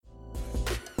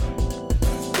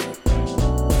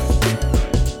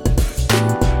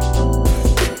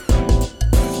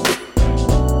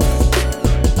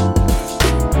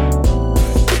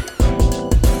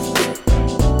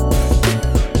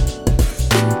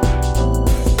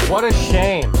What a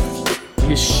shame.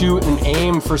 You shoot and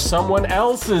aim for someone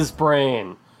else's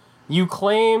brain. You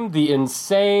claim the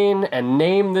insane and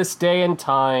name this day and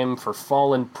time for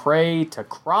fallen prey to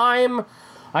crime.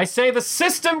 I say the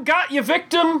system got you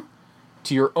victim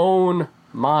to your own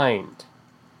mind.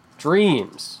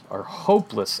 Dreams are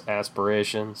hopeless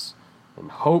aspirations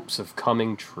and hopes of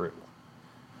coming true.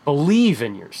 Believe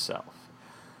in yourself.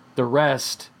 The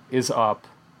rest is up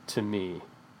to me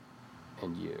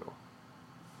and you.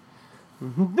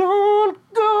 Don't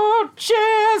go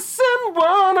chasing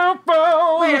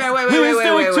waterfalls. Wait.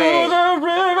 The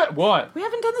river. What? We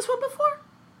haven't done this one before?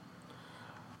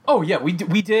 Oh yeah, we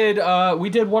did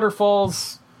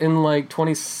Waterfalls in like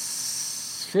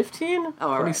 2015? Oh, all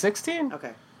right. 2016?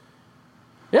 Okay.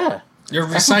 Yeah. You're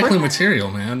recycling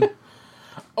material, man.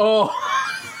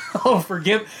 Oh,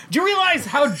 forgive. Do you realize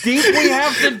how deep we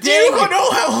have to dig? Do you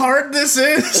know how hard this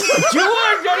is? Do you know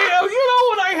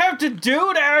what I have to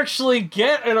do to actually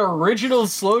get an original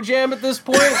slow jam at this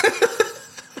point?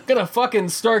 I'm gonna fucking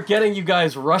start getting you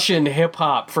guys Russian hip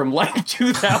hop from like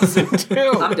 2002.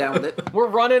 I'm down with it. We're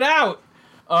running out.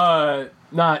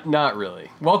 Not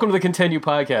really. Welcome to the Continue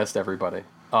podcast, everybody.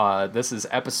 This is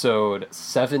episode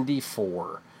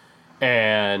 74.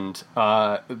 And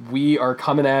we are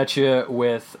coming at you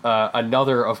with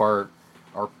another of our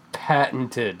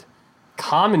patented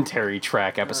commentary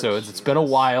track episodes. It's been a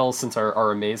while since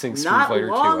our amazing Street Not Fighter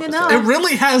 2 long episode. enough. It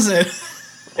really hasn't.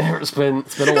 It's been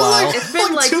a while. It's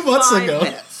been like 2 months 5 ago.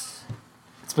 minutes.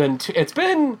 It's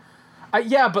been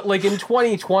yeah, but like in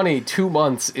 2020, 2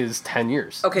 months is 10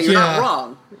 years. Okay, you're not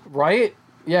wrong. Right?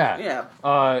 Yeah.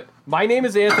 Yeah. My name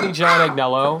is Anthony John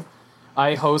Agnello.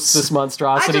 I host this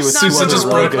monstrosity with two Susan other just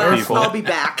really broke good it. people. I'll be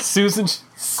back. Susan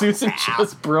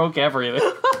just broke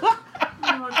everything.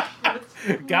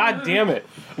 God damn it.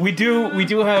 We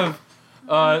do have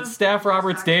Staff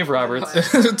Roberts, Dave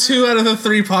Roberts. 2 out of the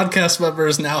 3 podcast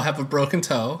members now have a broken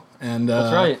toe, and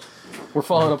That's right. We're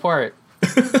falling apart.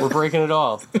 We're breaking it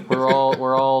all. We're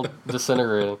all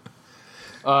disintegrating.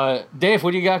 Dave,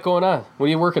 what do you got going on? What are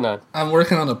you working on? I'm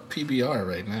working on a PBR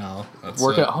right now. That's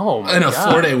Work at home. and a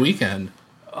 4-day weekend.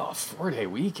 Oh, 4-day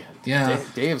weekend. Yeah.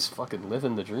 Dave's fucking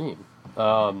living the dream.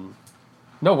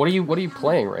 No, what are you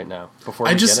playing right now? Before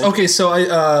I we just get into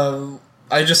so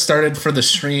I just started for the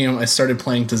stream. I started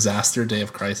playing Disaster Day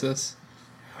of Crisis.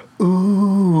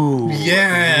 Ooh,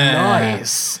 Yeah,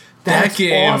 nice. That That's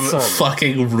game awesome.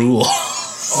 fucking rules.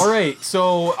 All right,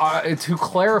 so to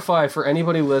clarify for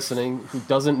anybody listening who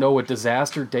doesn't know what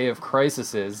Disaster Day of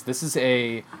Crisis is, this is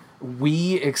a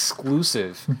Wii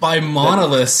exclusive. By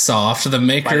Monolith Soft, the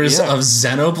makers Yeah. of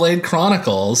Xenoblade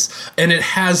Chronicles, and it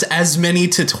has as many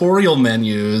tutorial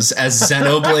menus as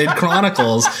Xenoblade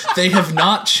Chronicles. They have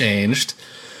not changed.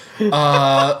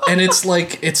 And it's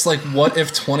like what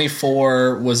if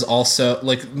 24 was also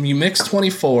like you mix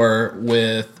 24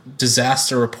 with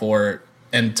Disaster Report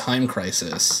and Time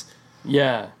Crisis.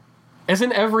 Yeah.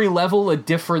 Isn't every level a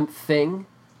different thing?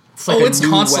 It's like It's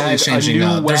constantly changing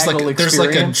up. There's like a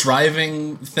experience.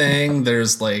 driving thing.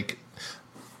 There's like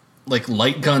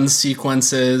light gun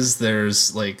sequences.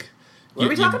 There's like What are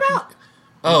we talking about?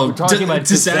 Oh, We're talking about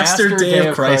Disaster Day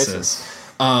of Crisis.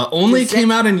 Only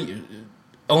came out in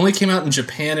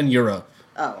Japan and Europe.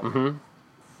 Oh. Mm-hmm.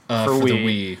 For the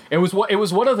Wii, It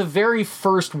was one of the very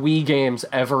first Wii games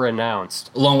ever announced.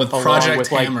 along with Project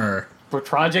with, like, Hammer. For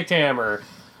Project Hammer,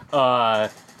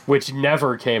 which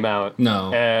never came out. No.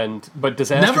 But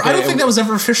Disaster Never. Day, I don't think that was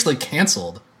ever officially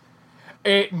canceled.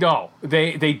 No,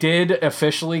 they did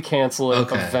officially cancel it.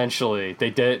 Okay. Eventually, they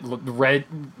did.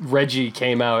 Reggie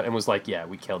came out and was like, "Yeah,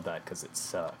 we killed that because it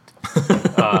sucked."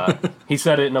 He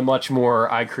said it in a much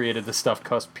more "I created the stuffed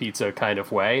crust pizza" kind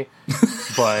of way,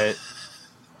 but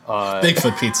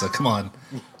Bigfoot pizza. Come on.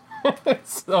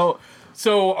 so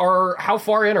how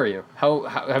far in are you? How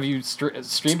have you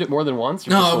streamed it more than once?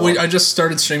 or just No, once? I just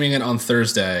started streaming it on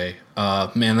Thursday.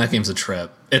 Man, that game's a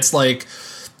trip.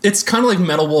 It's kind of like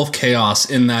Metal Wolf Chaos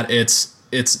in that it's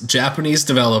Japanese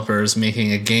developers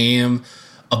making a game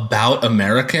about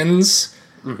Americans.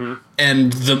 Mm-hmm.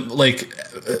 And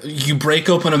you break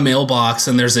open a mailbox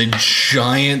and there's a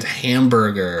giant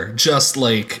hamburger, just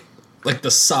like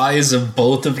the size of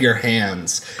both of your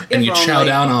hands, and you chow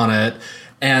down on it,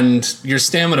 and your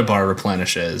stamina bar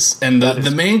replenishes. And the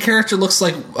main character looks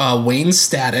like Wayne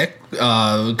Static,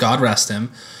 God rest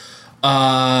him.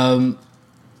 And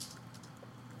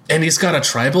he's got a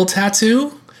tribal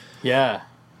tattoo? Yeah.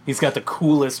 He's got the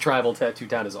coolest tribal tattoo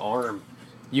down his arm.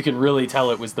 You can really tell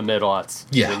it was the mid-aughts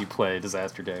when you play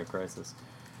Disaster Day of Crisis.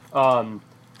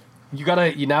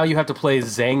 now you have to play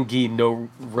Zangief no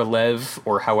Relève,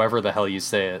 or however the hell you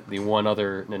say it, the one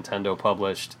other Nintendo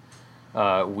published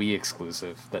Wii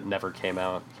exclusive that never came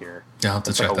out here. Yeah, I'll have to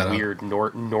it's check like that a out. weird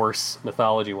Norse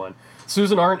mythology one.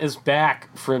 Susan Arndt is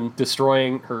back from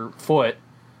destroying her foot.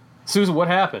 Susan, what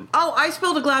happened? Oh, I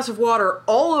spilled a glass of water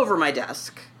all over my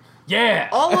desk, Yeah.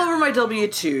 all over my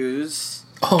W2s,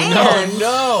 Oh and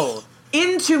no.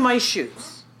 into my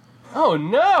shoes. Oh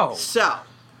no. So,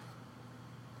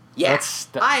 yeah,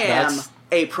 I am that's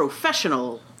a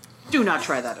professional. Do not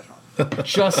try that at home.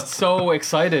 just so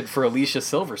excited for Alicia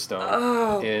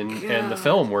Silverstone in the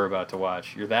film we're about to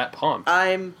watch. You're that pumped.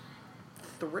 I'm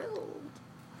thrilled.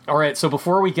 All right, so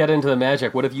before we get into the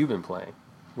magic, what have you been playing?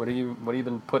 What have you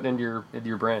been putting into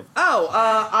your brain? Oh,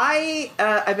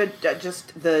 I've been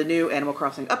just the new Animal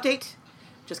Crossing update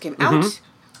just came out.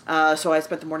 So I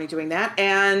spent the morning doing that,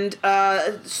 and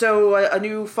so a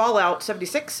new Fallout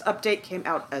 76 update came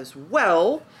out as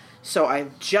well. So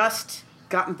I've just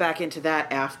gotten back into that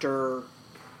after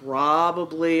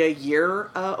probably a year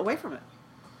away from it.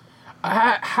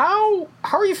 How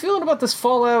are you feeling about this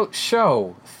Fallout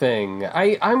show thing?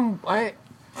 I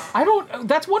don't.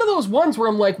 That's one of those ones where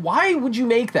I'm like, why would you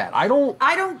make that? I don't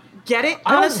Get it,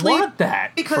 I don't honestly. want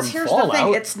that because from here's Fallout. the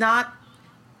thing: it's not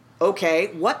okay.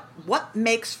 What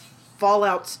makes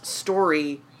Fallout's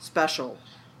story special?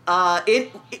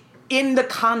 In the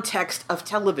context of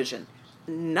television,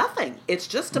 nothing. It's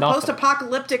just a Nothing.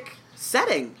 post-apocalyptic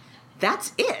setting.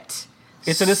 That's it.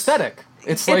 It's an aesthetic.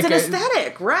 It's like an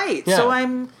aesthetic, right? Yeah. So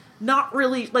I'm not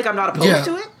really I'm not opposed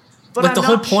to it. But Like I'm the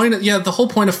whole not point, the whole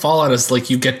point of Fallout is like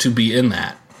you get to be in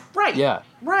that. Right. Yeah.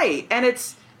 Right. And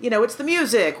it's it's the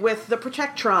music with the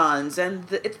Protectrons and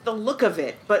it's the look of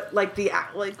it, but like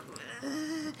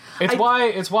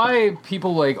It's why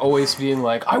people like always being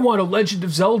like, I want a Legend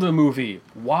of Zelda movie.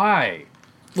 Why?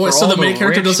 What? For So all the main the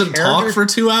character rich doesn't talk characters? for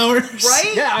 2 hours,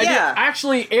 right? Yeah, I did.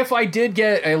 Actually, if I did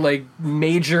get a like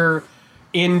major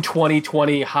in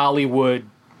 2020 Hollywood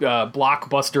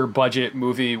blockbuster budget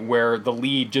movie where the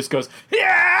lead just goes,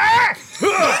 yeah!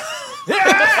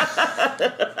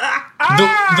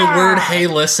 The word "Hey,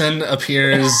 listen"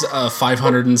 appears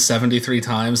 573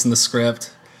 times in the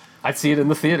script. I'd see it in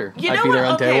the theater. You I'd know be what? there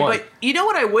on day one. But you know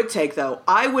what I would take though?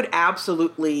 I would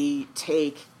absolutely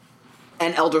take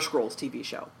an Elder Scrolls TV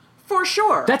show for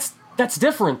sure. That's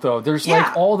different though. There's Yeah.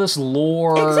 like all this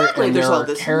lore. Exactly. And There's there all are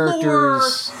this characters. lore.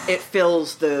 It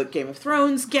fills the Game of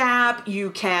Thrones gap. You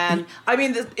can. I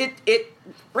mean, it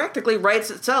practically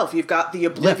writes itself. You've got the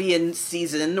Oblivion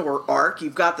season or arc.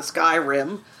 You've got the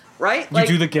Skyrim, right? You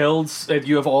do the guilds.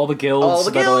 You have all the guilds. all the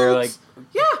that are like guilds.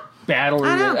 Yeah. battling.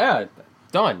 I know. Yeah,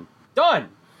 done.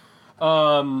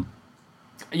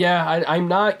 Yeah, I'm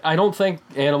not. I don't think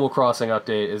Animal Crossing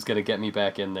update is going to get me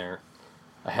back in there.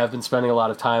 I have been spending a lot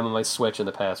of time on my Switch in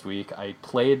the past week. I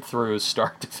played through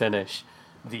start to finish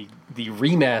the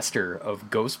remaster of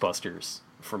Ghostbusters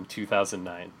from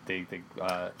 2009. That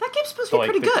game's supposed to be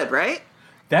pretty good, right?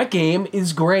 That game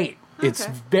is great. It's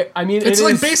Okay. It's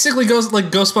like basically goes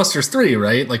like Ghostbusters 3,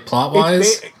 right? Like plot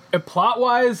wise. Plot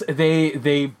wise,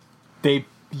 they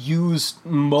used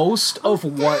most of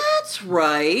what. That's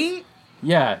right.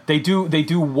 Yeah, they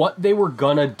do what they were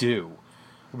gonna do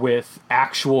with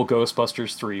actual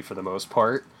Ghostbusters 3 for the most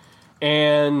part.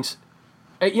 And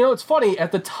it's funny,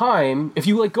 at the time, if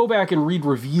you like go back and read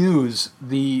reviews,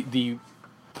 the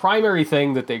primary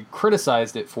thing that they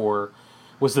criticized it for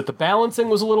was that the balancing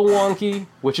was a little wonky,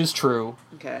 which is true.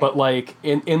 Okay. But like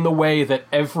in the way that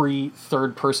every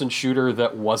third-person shooter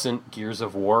that wasn't Gears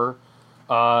of War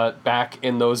back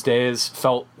in those days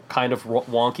felt kind of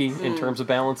wonky in terms of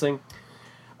balancing.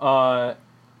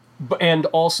 And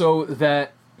also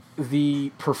that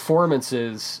the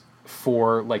performances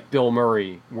for like Bill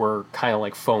Murray were kind of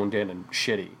like phoned in and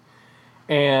shitty.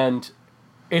 And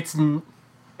it's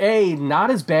A,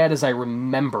 not as bad as I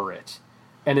remember it,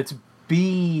 and it's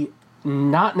B,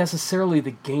 not necessarily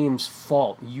the game's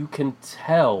fault. You can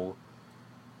tell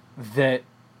that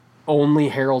only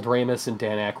Harold Ramis and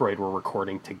Dan Aykroyd were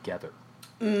recording together.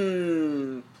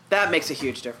 That makes a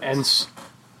huge difference.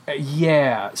 And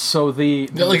yeah, so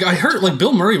Like I heard, like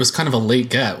Bill Murray was kind of a late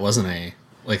get, wasn't he?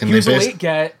 Like, and he was a late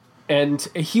get, and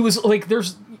he was like,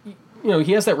 there's,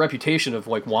 he has that reputation of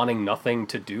like wanting nothing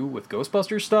to do with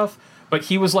Ghostbusters stuff, but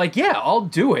he was like, yeah, I'll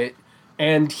do it,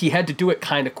 and he had to do it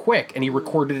kind of quick, and he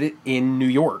recorded it in New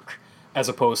York as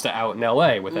opposed to out in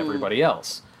LA with everybody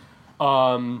else.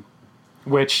 My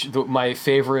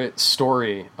favorite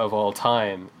story of all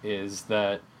time is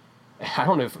that, I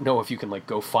don't know if you can like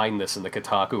go find this in the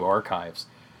Kotaku archives,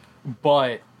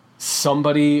 but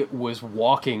somebody was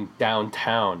walking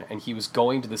downtown and he was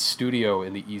going to the studio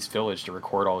in the East Village to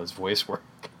record all his voice work.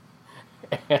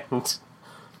 And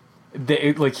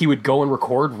he would go and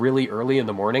record really early in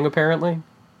the morning, apparently.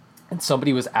 And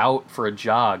somebody was out for a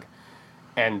jog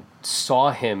and saw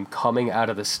him coming out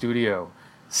of the studio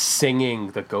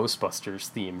singing the Ghostbusters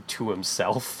theme to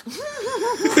himself.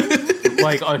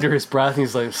 Like, under his breath, and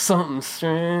he's like, something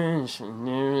strange.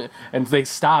 And they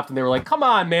stopped, and they were like, come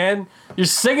on, man. You're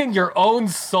singing your own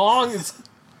song?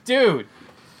 Dude.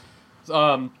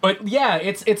 But, yeah,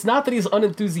 it's not that he's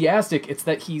unenthusiastic. It's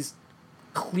that he's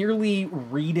clearly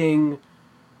reading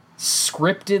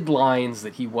scripted lines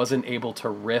that he wasn't able to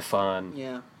riff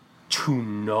on to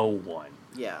no one.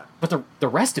 Yeah. But the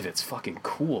rest of it's fucking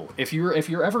cool. If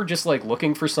you're ever just like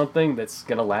looking for something that's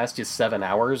gonna last you 7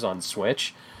 hours on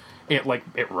Switch, it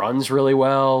runs really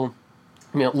well.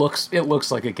 I mean, it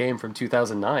looks like a game from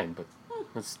 2009, but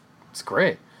it's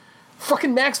great.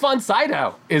 Fucking Max von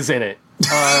Sydow is in it.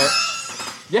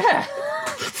 Yeah.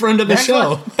 Friend of the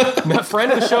show.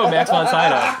 Friend of the show, Max von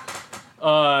Sydow.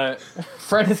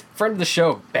 Friend of the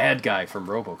show, bad guy from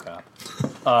RoboCop.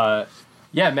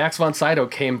 Yeah, Max von Sydow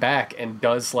came back and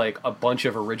does like a bunch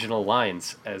of original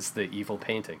lines as the evil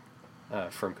painting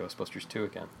from Ghostbusters 2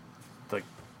 again. Like,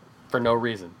 for no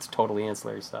reason. It's totally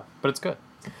ancillary stuff, but it's good.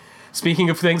 Speaking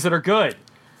of things that are good,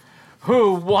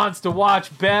 who wants to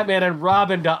watch Batman and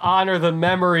Robin to honor the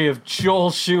memory of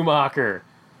Joel Schumacher?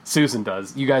 Susan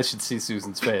does. You guys should see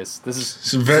Susan's face.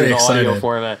 She's very excited. Audio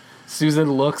format.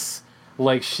 Susan looks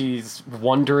like she's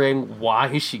wondering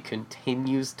why she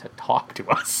continues to talk to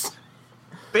us.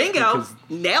 Bingo!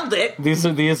 Nailed it. These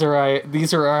are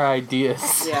our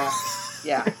ideas.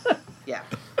 Yeah.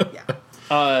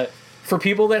 For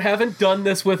people that haven't done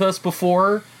this with us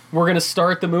before, we're gonna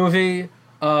start the movie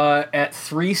at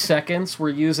 3 seconds. We're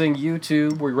using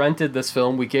YouTube. We rented this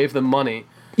film. We gave them money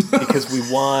because we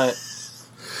want.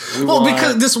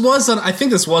 Because this was on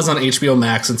HBO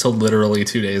Max until literally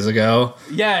 2 days ago.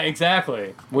 Yeah,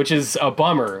 exactly. Which is a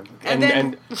bummer.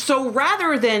 So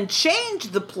rather than change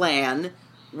the plan,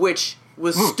 which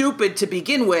was stupid to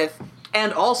begin with,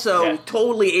 and also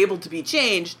totally able to be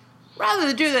changed, rather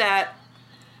than do that,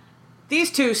 these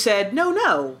two said,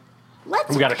 no,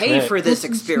 let's pay for this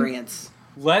experience.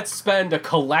 Let's spend a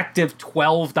collective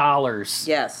 $12.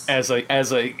 Yes. As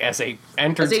a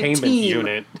entertainment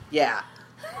unit. Yeah.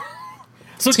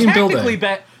 So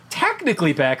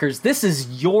technically, backers, this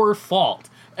is your fault.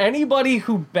 Anybody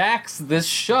who backs this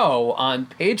show on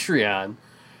Patreon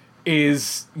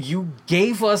you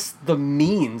gave us the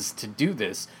means to do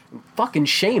this. Fucking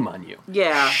shame on you.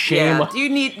 Yeah. Shame.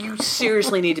 You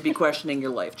seriously need to be questioning your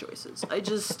life choices.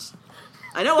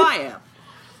 I know I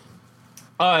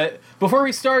am. Before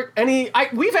we start,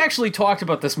 we've actually talked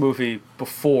about this movie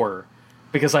before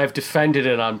because I've defended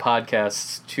it on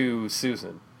podcasts to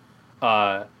Susan.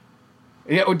 Did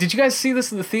you guys see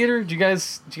this in the theater? Did you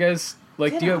guys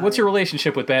what's your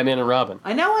relationship with Batman and Robin?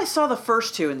 I know I saw the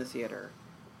first two in the theater.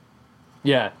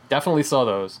 Yeah, definitely saw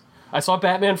those. I saw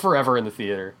Batman Forever in the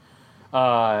theater.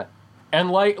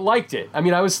 And liked it. I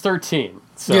mean, I was 13.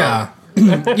 So. Yeah.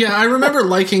 Yeah, I remember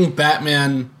liking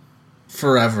Batman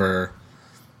Forever.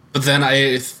 But then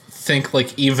I think,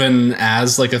 like, even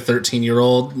as, like, a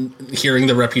 13-year-old, hearing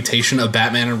the reputation of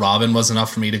Batman and Robin was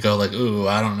enough for me to go, like, ooh,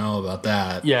 I don't know about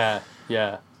that. Yeah.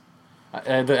 I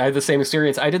had the same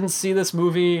experience. I didn't see this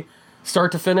movie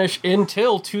start to finish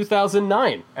until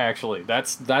 2009, actually.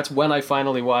 That's when I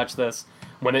finally watched this,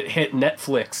 when it hit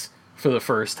Netflix for the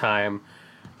first time.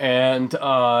 And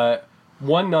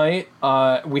one night,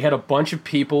 we had a bunch of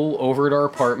people over at our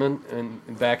apartment,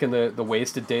 and back in the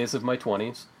wasted days of my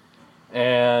 20s.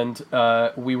 And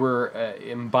we were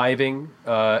imbibing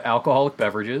alcoholic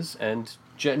beverages and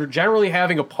generally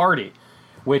having a party,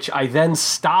 which I then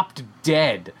stopped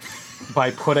dead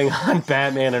by putting on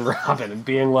Batman and Robin and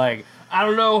being like, I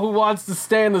don't know who wants to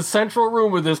stay in the central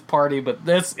room with this party, but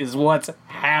this is what's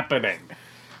happening.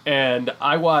 And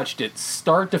I watched it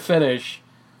start to finish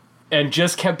and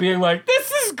just kept being like,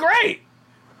 this is great!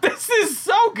 This is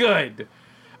so good!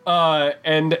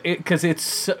 Because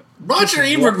it's... Roger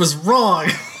Ebert was wrong!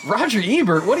 Roger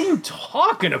Ebert? What are you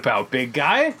talking about, big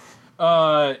guy?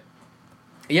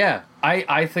 Yeah,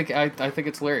 I think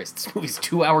it's hilarious. This movie's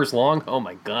 2 hours long. Oh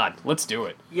my god, let's do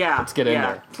it. Yeah, let's get in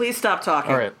there. Please stop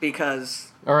talking. All right.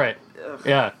 Because. All right.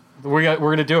 Yeah, we're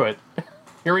gonna do it.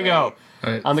 Here we go.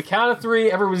 Right. On the count of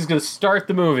three, everybody's gonna start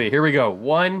the movie. Here we go.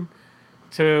 1,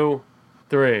 2,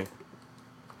 3.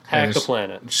 Hack the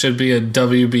Planet. Should be a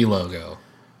WB logo.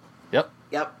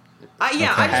 Yep. I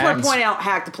just want to point out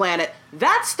Hack the Planet.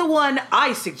 That's the one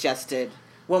I suggested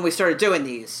when we started doing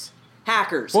these.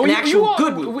 Hackers. Well, an actual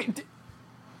good movie.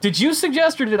 Did you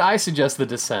suggest or did I suggest The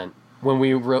Descent when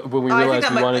we realized we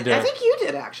wanted to? I think you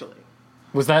did actually.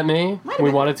 Was that me? Might have We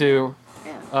been. wanted to.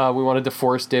 Yeah. We wanted to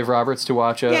force Dave Roberts to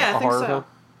watch a Yeah, I think horror so. film.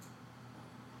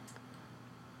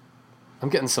 I'm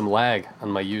getting some lag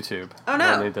on my YouTube. Oh, no.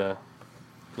 I need to.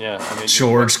 Yeah, I mean,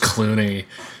 George Clooney.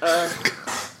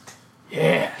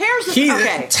 Yeah. Here's the He's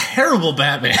okay. terrible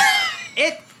Batman.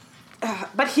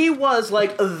 But he was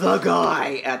like the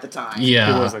guy at the time.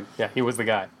 Yeah. He was the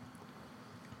guy.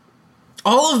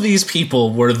 All of these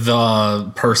people were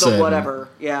the person. So whatever.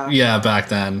 Yeah. Yeah, back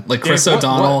then. Like Chris Dave,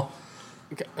 O'Donnell.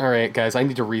 All right, guys, I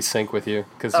need to resync with you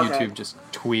because Okay. YouTube just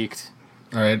tweaked.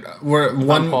 All right. We're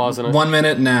pausing it. 1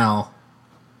 minute now.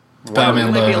 You Batman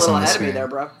might be a logos little on the ahead of me screen. there,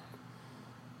 bro.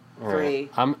 All right. 3.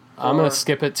 I'm 4, gonna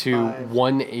skip it to 5.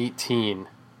 118.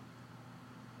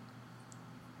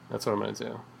 That's what I'm gonna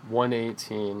do.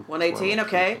 118. 118,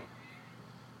 okay.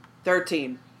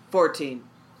 13, 14,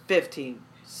 15,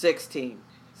 16,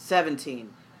 17,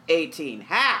 18.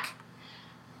 Hack!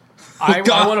 I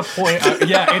God. want to point out,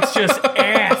 yeah, it's just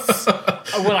ass.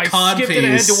 When I skipped it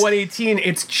ahead to Codpiece. 118,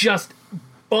 it's just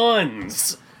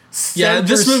buns. Yeah,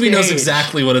 this Center movie knows stage.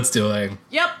 exactly what it's doing.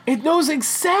 Yep. It knows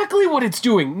exactly what it's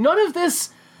doing. None of this,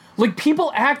 like,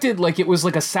 people acted like it was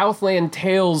like a Southland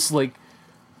Tales, like,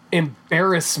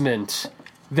 embarrassment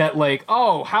that, like,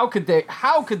 oh, how could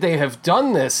they have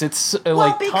done this? It's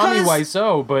like Tommy because-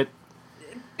 Wiseau, but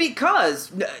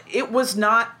Because it was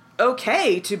not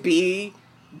okay to be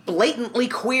blatantly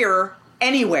queer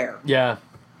anywhere. yeah,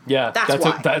 That's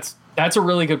why. that's a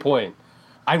really good point.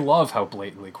 I love how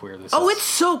blatantly queer this Oh, is. it's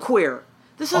so queer.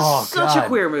 This is Oh, such a God.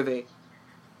 queer movie.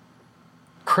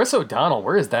 Chris O'Donnell,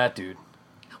 where is that dude?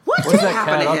 What What did is that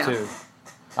happen cat to up him?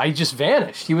 to? I just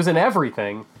vanished. He was in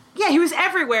everything. Yeah, he was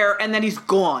everywhere and then he's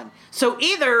gone. So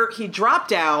either he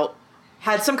dropped out,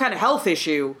 had some kind of health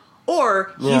issue,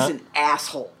 or he's Yeah. an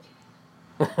asshole.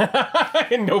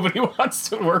 And nobody wants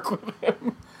to work with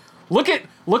him. Look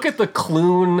at the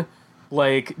Clune,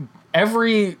 like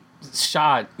every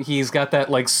shot he's got that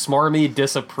like smarmy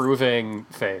disapproving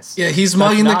face. Yeah, he's That's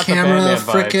mugging the not camera.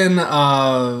 Batman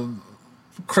vibe.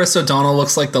 Chris O'Donnell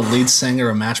looks like the lead singer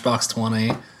of Matchbox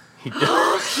 20. He did.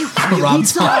 He Rob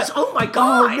does. Oh my Oh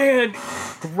god. man,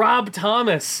 Rob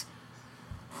Thomas.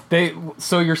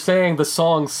 So you're saying the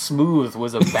song "Smooth"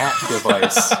 was a bat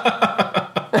device?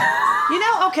 You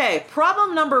know, okay,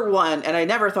 problem number 1, and I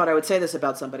never thought I would say this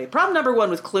about somebody. Problem number 1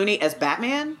 with Clooney as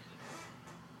Batman.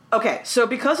 Okay, so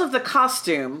because of the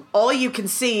costume, all you can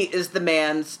see is the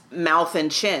man's mouth and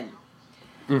chin.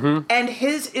 Mm-hmm. And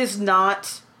his is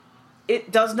not,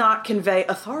 it does not convey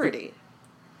authority.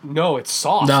 No, it's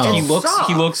soft. No. He It's looks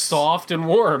soft. soft and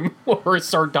warm or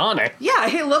sardonic. Yeah,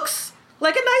 he looks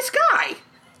like a nice guy.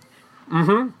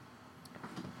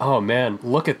 Oh man,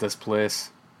 look at this place.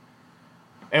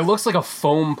 It looks like a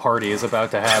foam party is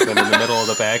about to happen in the middle of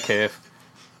the Batcave.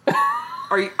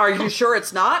 Are you sure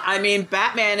it's not? I mean,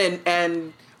 Batman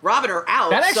and Robin are out.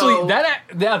 That actually, so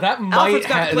that might Alfred's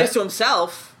got the have. place to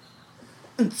himself.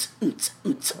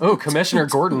 Oh, Commissioner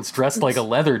Gordon's dressed like a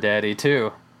leather daddy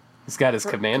too. He's got his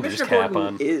commander's Commissioner cap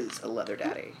Gordon on. is a leather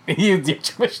daddy.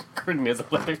 Commissioner Gordon is a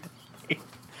leather daddy.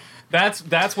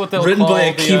 That's what they'll Written call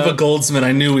by the, Akiva Goldsman.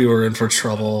 I knew we were in for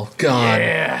trouble. God.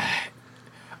 Yeah.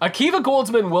 Akiva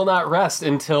Goldsman will not rest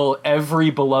until every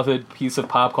beloved piece of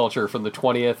pop culture from the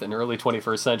 20th and early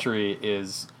 21st century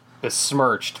is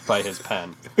besmirched by his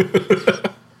pen. He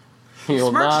will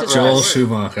Smirched not is Joel rest.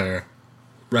 Schumacher.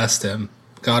 Rest him.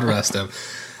 God rest him.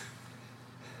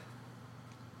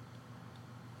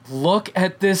 Look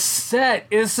at this set.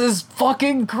 This is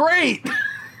fucking great.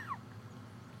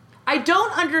 I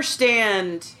don't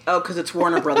understand. Oh, because it's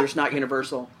Warner Brothers, not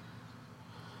Universal.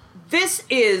 This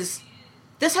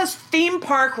has theme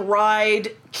park ride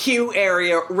queue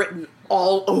area written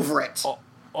all over it.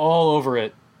 All over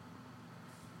it.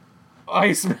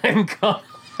 Iceman come.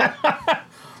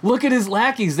 Look at his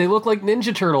lackeys. They look like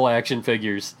Ninja Turtle action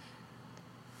figures.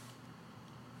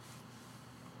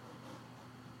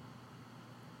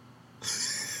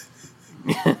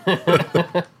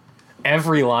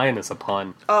 Every line is a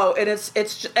pun. Oh, and it's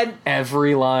and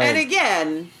Every line. and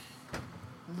again,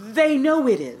 they know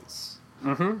it is.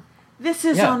 Mm-hmm. This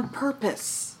is Yeah. on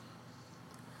purpose.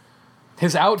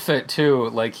 His outfit too,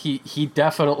 like he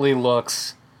definitely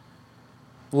looks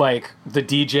like the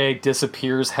DJ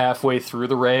disappears halfway through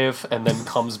the rave and then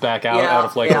comes back out Yeah, out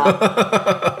of like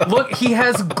yeah. look, he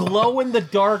has glow in the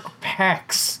dark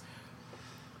pecs.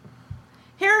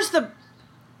 Here's the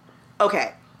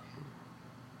okay.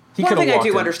 He One could have thing I walked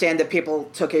do in. understand that people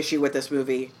took issue with this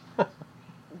movie.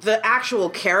 The actual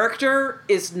character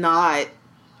is not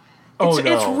Oh, it's,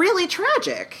 no. it's really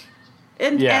tragic,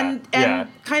 and Yeah, yeah.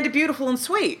 kind of beautiful and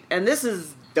sweet. And this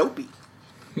is dopey.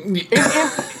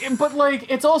 But like,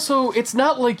 it's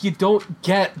not like you don't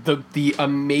get the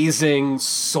amazing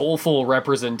soulful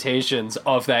representations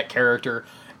of that character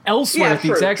elsewhere Yeah, at the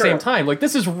true, exact true. same time. Like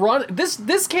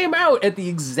this came out at the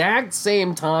exact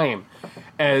same time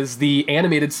as the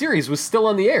animated series was still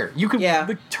on the air. You could Yeah.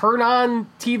 like, turn on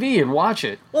TV and watch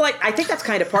it. Well, I think that's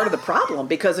kind of part of the problem,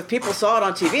 because if people saw it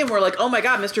on TV and were like, "Oh my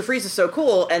god, Mr. Freeze is so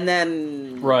cool," and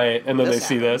then Right, and then they This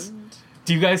see this. happened.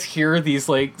 Do you guys hear these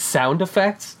like sound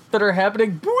effects that are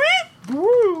happening?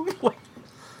 Like,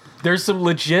 there's some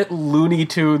legit Looney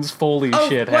Tunes Foley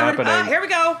shit happening. Here we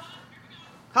go.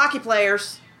 Hockey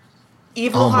players,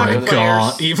 evil Oh my hockey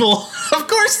god, players. evil! Of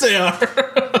course they are.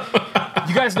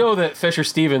 You guys know that Fisher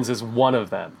Stevens is one of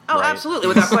them. Oh, right? absolutely,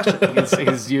 without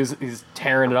question. He's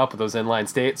tearing it up with those inline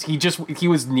states. He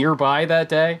was nearby that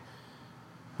day.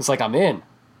 It's like, I'm in.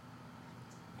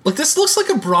 Like, this looks like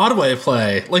a Broadway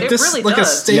play. Like It this, really like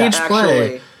does, a stage play.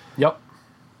 actually. Yep.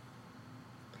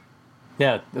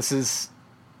 Yeah, this is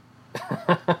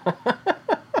The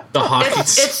hockey.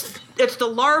 It's the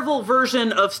larval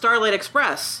version of Starlight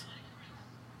Express.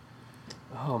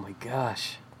 oh my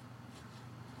gosh.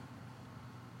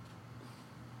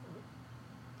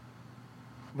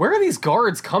 Where are these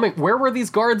guards coming? Where were these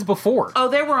guards before? Oh,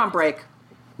 they were on break.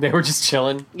 They were just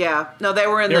chilling. Yeah, no, they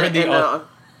were in They're the. in the, in the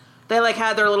they like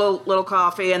had their little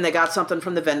coffee, and they got something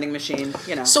from the vending machine.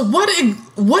 You know. So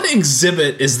what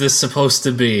exhibit is this supposed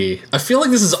to be? I feel like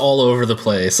this is all over the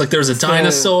place. Like there's a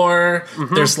dinosaur.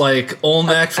 There's like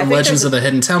Olmec from think Legends there's of the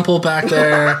Hidden Temple back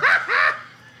there.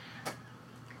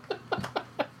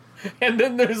 And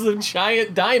then there's a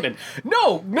giant diamond.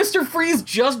 No, Mr. Freeze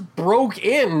just broke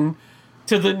in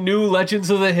to the new Legends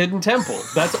of the Hidden Temple.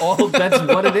 That's all. That's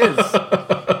what it is.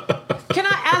 Can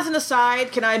I, as an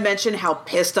aside, can I mention how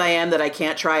pissed I am that I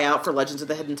can't try out for Legends of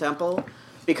the Hidden Temple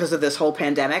because of this whole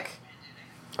pandemic?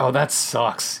 Oh, that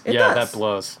sucks. It Yeah, does. that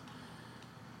blows.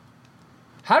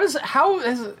 How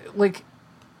is like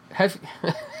have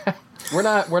we're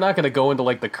not going to go into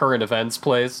like the current events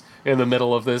place in the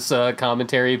middle of this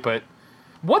commentary, but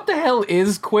what the hell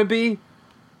is Quibi?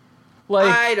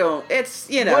 Like, I don't. It's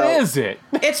what is it?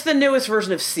 It's the newest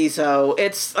version of CISO.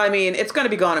 It's going to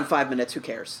be gone in 5 minutes. Who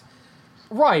cares?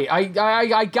 Right, I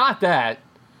got that,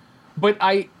 but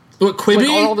What, Quibi? like,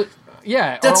 are all the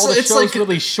it's shows like-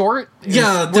 really short?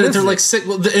 Yeah, What is they're it? like sick.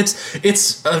 Well,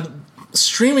 it's a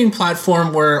streaming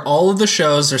platform where all of the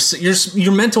shows are.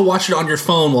 You're meant to watch it on your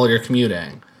phone while you're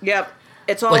commuting. Yep.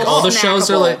 It's all Like all the shows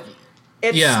are snackable. like,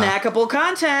 It's yeah. snackable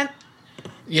content.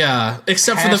 yeah,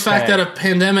 except for the fact Hashtag. that a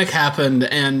pandemic happened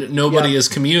and nobody Yep. is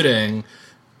commuting.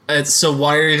 So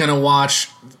why are you going to watch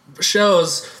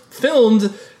shows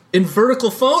filmed in vertical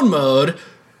phone mode?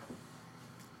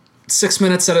 6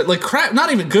 minutes at it, like crap.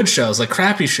 Not even good shows, like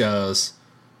crappy shows.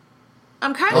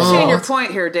 I'm kind of seeing your it's-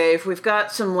 point here, Dave. We've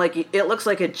got some it looks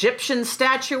like Egyptian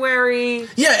statuary.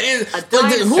 Yeah,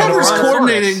 dinosaur. whoever's Tyrannosaurus.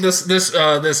 coordinating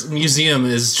this museum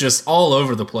is just all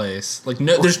over the place. Like,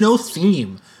 no, there's no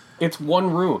theme. It's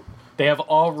one room. They have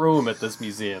all room at this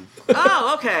museum.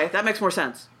 Oh, okay, that makes more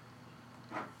sense.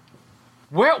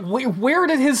 Where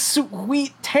did his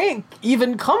sweet tank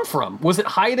even come from? Was it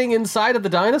hiding inside of the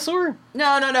dinosaur?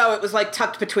 No. It was like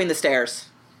tucked between the stairs.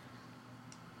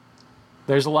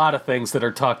 There's a lot of things that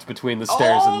are tucked between the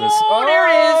stairs in this. Oh, there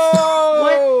it is.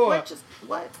 Oh!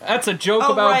 What? That's a joke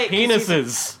Oh, about right, 'cause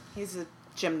penises. He's a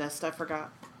gymnast. I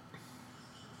forgot.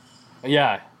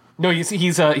 Yeah. No, he's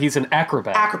an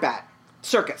acrobat. Acrobat.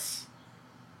 Circus.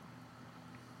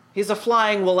 He's a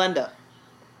flying Walenda.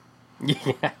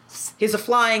 Yes. He's a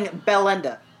flying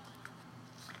Bellenda.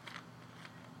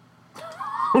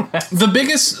 The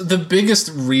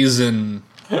biggest reason.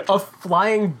 A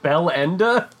flying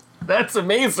bell-enda? That's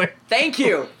amazing. Thank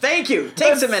you. Takes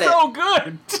That's a minute. so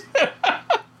good.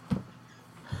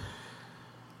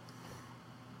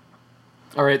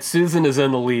 All right, Susan is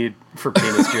in the lead for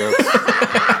penis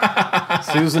jokes.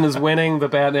 Susan is winning the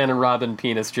Batman and Robin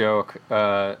penis joke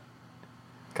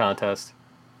contest.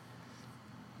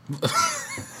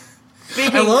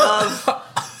 Speaking I love- of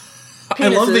I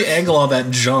love the penises- angle on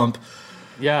that jump.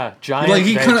 Yeah, giant. Like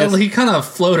he they kind of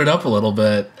floated up a little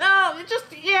bit. No, it just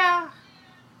yeah.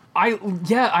 I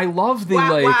love the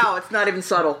Wow, like. wow, it's not even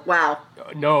subtle. Wow.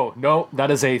 No,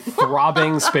 that is a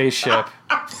throbbing spaceship.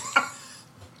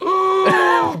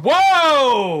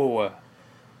 Whoa!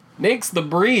 Makes the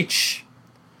breach.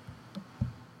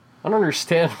 I don't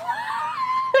understand.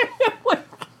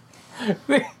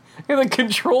 like, the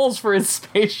controls for his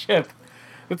spaceship.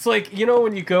 It's like, you know,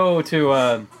 when you go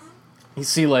to, you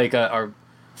see like a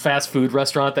fast food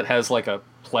restaurant that has like a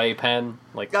play pen,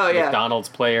 like Oh, yeah. McDonald's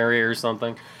play area or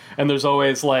something. And there's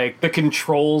always like the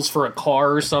controls for a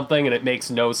car or something, and it makes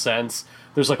no sense.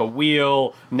 There's like a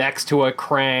wheel next to a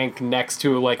crank, next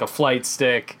to like a flight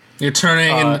stick. You're turning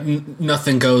and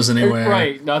nothing goes anywhere.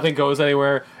 Right, nothing goes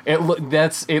anywhere. It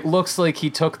looks like he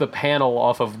took the panel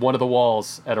off of one of the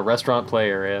walls at a restaurant play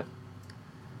area.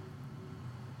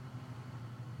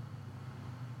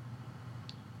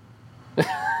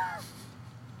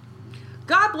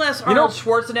 God bless Arnold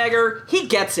Schwarzenegger. He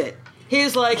gets it.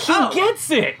 He's like, He gets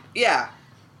it. Yeah.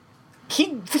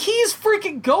 He's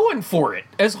freaking going for it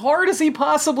as hard as he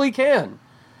possibly can.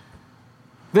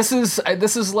 This is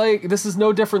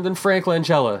no different than Frank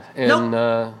Langella in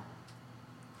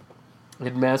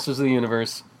Masters of the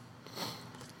Universe.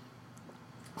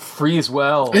 Freeze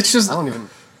well. It's just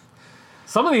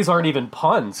some of these aren't even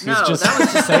puns. No, that was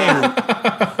just saying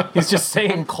he's just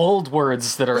saying cold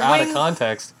words that are out of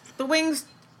context. The wings.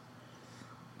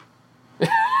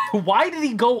 Why did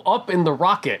he go up in the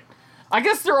rocket? I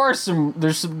guess there's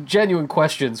some genuine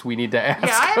questions we need to ask.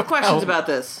 Yeah, I have questions about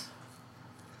this.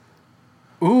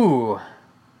 Ooh.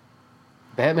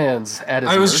 Batman's at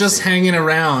his I was mercy. just hanging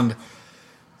around.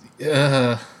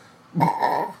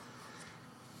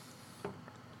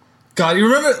 God, you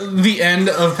remember the end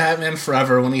of Batman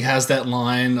Forever when he has that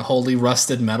line, "Holy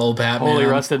rusted metal Batman"? Holy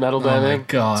rusted metal Batman. Oh my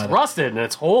God. It's rusted and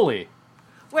it's holy.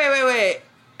 Wait.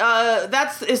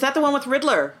 Is that the one with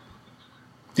Riddler?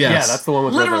 Yes. Yeah, that's the one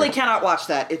with Literally Riddler. cannot watch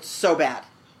that. It's so bad.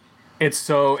 It's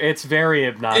very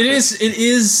obnoxious.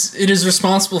 It is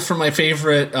responsible for my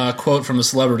favorite quote from a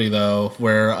celebrity, though,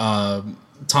 where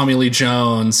Tommy Lee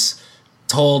Jones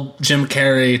told Jim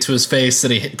Carrey to his face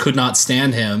that he could not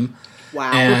stand him.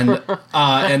 Wow.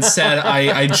 And said,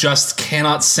 I just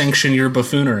cannot sanction your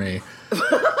buffoonery.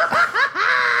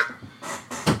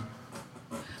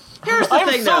 Here's the I'm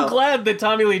thing, so though. glad that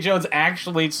Tommy Lee Jones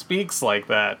actually speaks like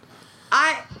that.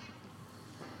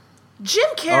 Jim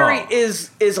Carrey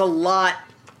Oh. is a lot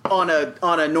on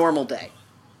a normal day.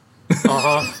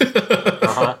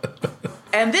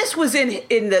 And this was in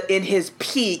his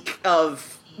peak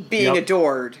of being Yep.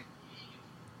 adored.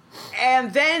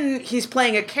 And then he's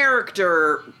playing a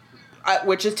character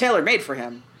which is tailor-made for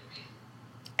him.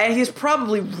 And he's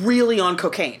probably really on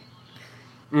cocaine.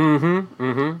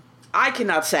 I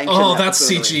cannot sanction Oh, that that's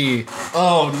buffoonery. CG.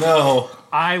 Oh, no.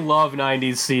 I love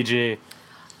 90s CG.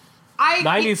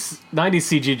 90s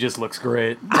CG just looks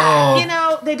great. You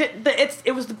know, they did.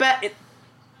 It was the best.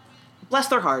 Bless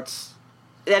their hearts.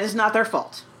 That is not their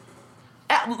fault.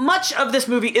 Much of this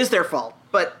movie is their fault,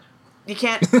 but you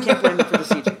can't blame them for the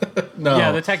CG. No.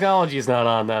 Yeah, the technology is not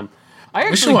on them. I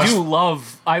should actually watch-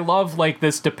 I love like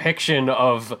this depiction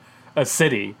of a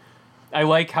city. I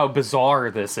like how bizarre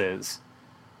this is.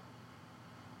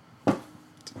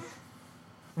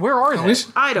 Where are they?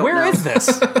 I don't Where know. is this?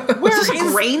 Is this a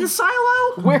grain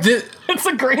silo? Where? The- It's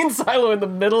a grain silo in the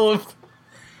middle of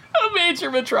a major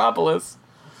metropolis.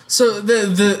 So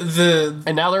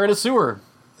And now they're in a sewer.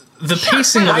 the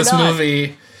pacing of why this not?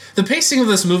 movie, the pacing of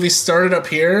this movie started up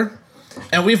here,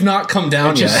 and we've not come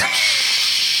down just- yet.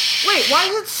 Wait, why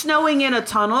is it snowing in a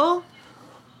tunnel?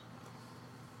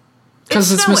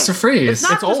 Because it's snowing. Mr. Freeze. It's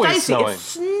not It's just always icy. snowing. It's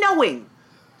snowing.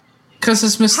 Because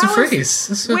it's Mr. How is- Freeze.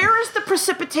 That's what- Where is the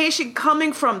precipitation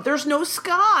coming from? There's no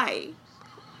sky.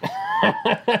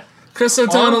 Chris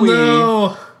O'Donnell, we-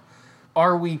 no.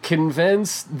 Are we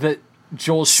convinced that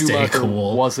Joel Stay Schumacher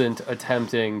cool. wasn't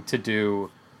attempting to do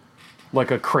like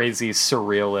a crazy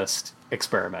surrealist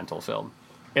experimental film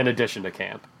in addition to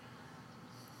camp?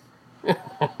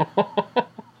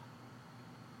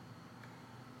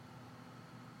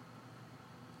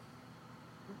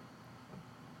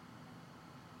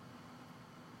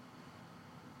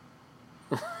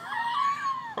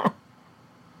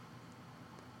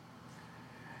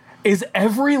 Is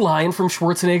every line from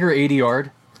Schwarzenegger 80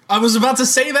 yard? I was about to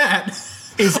say that.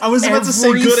 Is I was about to say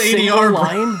every good single ADR, bro.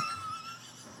 line?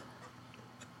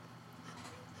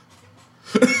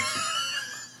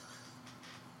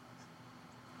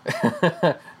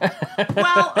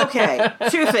 Well, okay.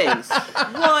 Two things.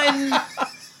 One,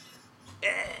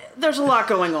 there's a lot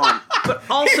going on, but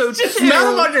also two.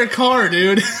 Mount him on your car,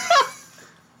 dude.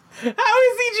 How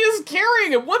is he just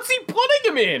carrying him? What's he putting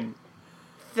him in?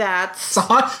 That's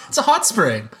It's a hot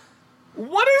spring.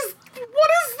 What is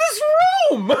this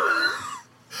room?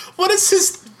 What is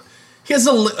his? He has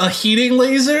a heating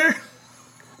laser.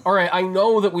 All right, I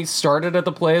know that we started at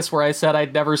the place where I said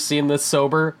I'd never seen this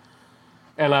sober.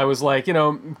 And I was like,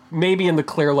 maybe in the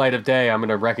clear light of day, I'm going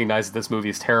to recognize that this movie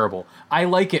is terrible. I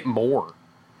like it more.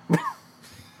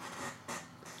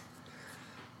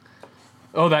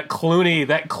 Oh, that Clooney.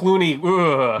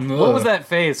 Ugh. What was that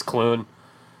face, Clune?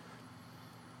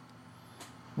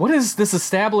 What is this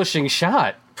establishing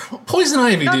shot? Poison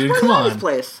Ivy, That's dude. Poison Come Ivy's on.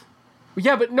 place.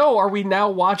 Yeah, but no, are we now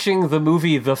watching the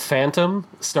movie The Phantom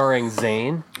starring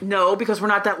Zayn? No, because we're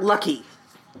not that lucky.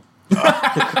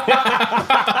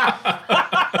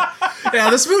 Yeah,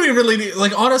 this movie really,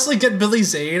 like, honestly, get Billy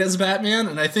Zane as Batman,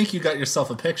 and I think you got yourself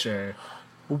a picture.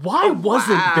 Why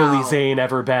wasn't wow. Billy Zane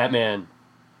ever Batman?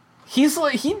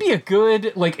 He'd be a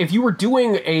good, like, if you were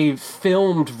doing a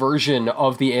filmed version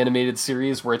of the animated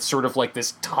series where it's sort of like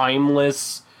this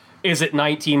timeless, is it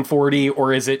 1940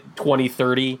 or is it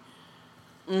 2030?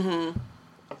 Mm-hmm.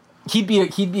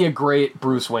 He'd be a great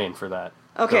Bruce Wayne for that.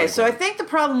 Okay, so I think the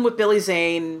problem with Billy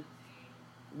Zane,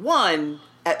 one,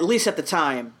 at least at the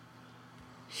time,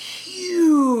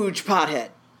 huge pothead.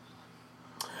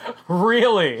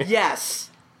 Really? Yes.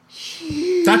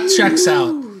 That checks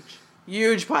out.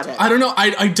 Huge pothead. I don't know.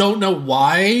 I don't know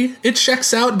why it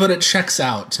checks out, but it checks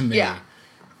out to me. Yeah.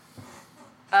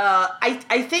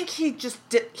 I think he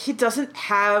doesn't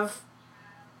have.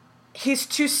 He's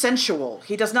too sensual.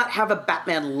 He does not have a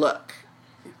Batman look,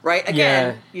 right? Again, Yeah.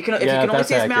 if you can only that's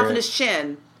see his mouth accurate. and his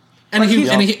chin. And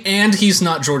Like, and he's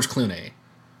not George Clooney.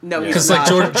 No, he's Because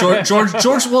not. like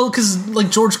George, well, because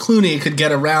like George Clooney could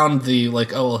get around the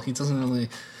like, oh well, he doesn't really.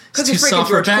 He's too he's freaking soft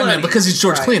for George Batman Clooney. because he's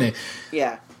George Right. Clooney.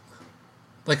 Yeah.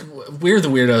 Like we're the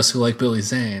weirdos who like Billy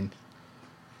Zane.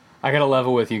 I gotta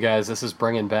level with you guys. This is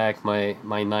bringing back my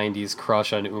 90s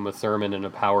crush on Uma Thurman in a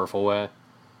powerful way.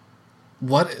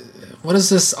 What is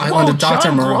this Island of Dr.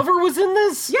 John Moreau? Glover was in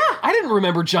this? Yeah. I didn't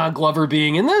remember John Glover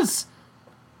being in this.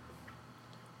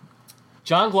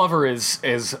 John Glover is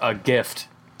a gift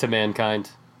to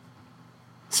mankind.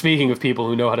 Speaking of people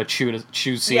who know how to chew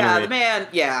scenery. Yeah, the man,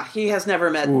 he has never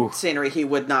met Ooh. scenery he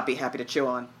would not be happy to chew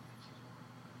on.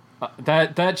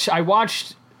 I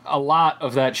watched a lot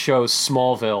of that show,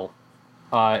 Smallville,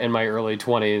 in my early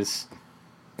 20s.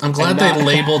 I'm glad And they now-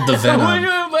 labeled the Venom.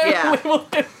 Yeah.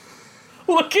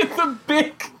 Look at the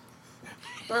big...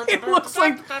 It looks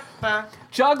like...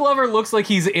 John Glover looks like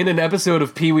he's in an episode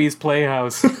of Pee-wee's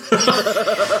Playhouse.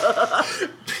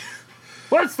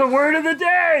 What's the word of the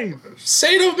day?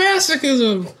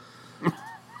 Sadomasochism.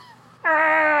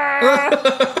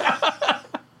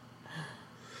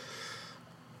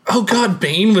 Oh god,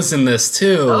 Bane was in this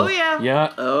too. Oh, yeah.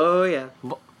 Yeah, Oh, yeah.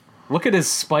 look at his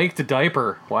spiked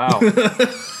diaper. Wow.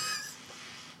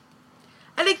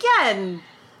 And again,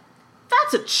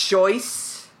 that's a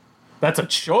choice. That's a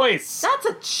choice. That's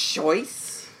a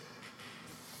choice.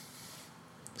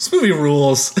 This movie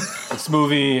rules. This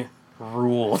movie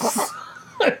rules.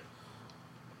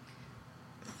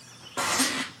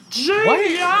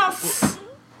 Genius!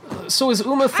 So is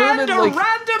Uma Thurman And a like...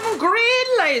 random green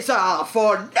laser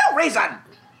for no reason.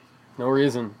 No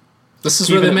reason. This is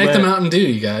Keeping where they it make the lit. Mountain Dew,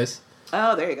 you guys.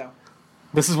 Oh, there you go.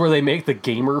 This is where they make the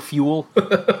gamer fuel.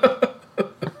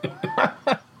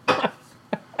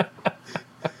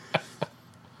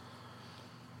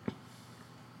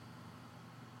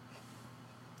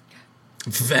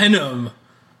 Venom.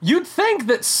 You'd think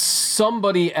that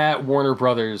somebody at Warner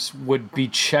Brothers would be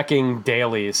checking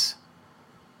dailies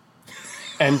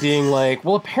and being like,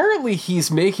 well, apparently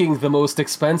he's making the most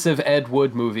expensive Ed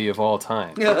Wood movie of all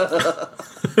time.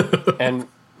 And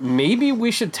maybe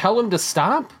we should tell him to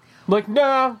stop? Like,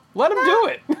 nah, let him do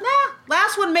it. Nah,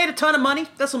 last one made a ton of money.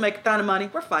 This will make a ton of money.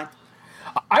 We're fine.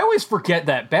 I always forget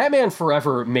that Batman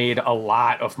Forever made a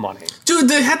lot of money. Dude,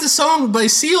 they had the song by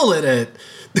Seal in it.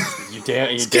 You damn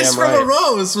Kiss right. from a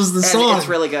Rose was the And song. it's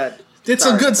really good. It's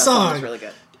Sorry, a good that song. It's really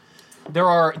good. There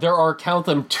are count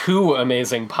them 2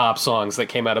 amazing pop songs that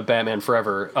came out of Batman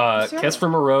Forever. That's right. Kiss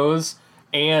from a Rose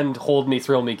and Hold Me,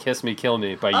 Thrill Me, Kiss Me, Kill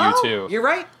Me by U2. You're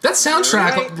right. That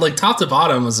soundtrack, Right. like top to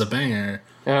bottom, was a banger.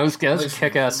 Yeah, it was a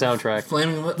kick-ass soundtrack.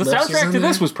 Flaming The soundtrack to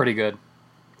this was pretty good.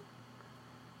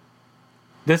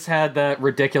 This had that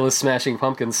ridiculous Smashing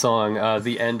Pumpkins song,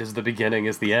 The End is the Beginning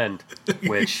is the End,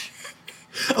 which...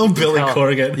 Billy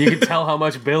Corgan. You could tell how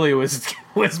much Billy was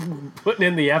putting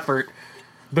in the effort.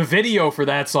 The video for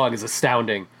that song is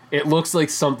astounding. It looks like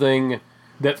something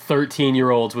that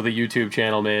 13-year-olds with a YouTube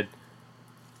channel made.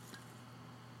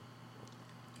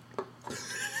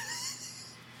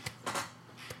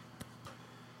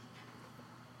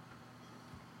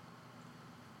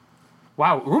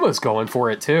 Wow, Uma's going for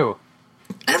it too.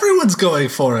 Everyone's going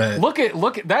for it. Look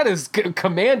at that is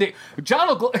commanding.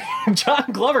 John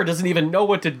Glover doesn't even know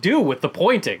what to do with the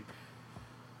pointing.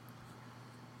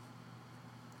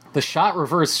 The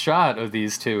reverse shot of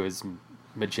these two is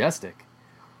majestic.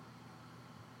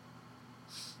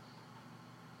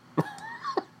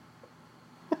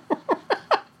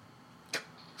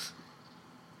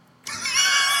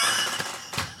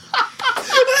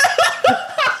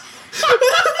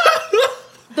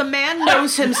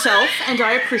 knows himself, and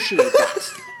I appreciate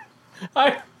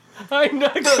that. I'm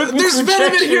not good with There's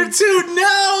Venom in here rejection. too. No,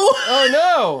 Oh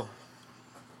no,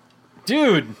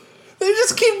 dude. they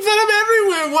just keep Venom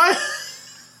everywhere. Why?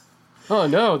 Oh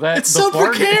no, It's so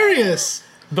precarious.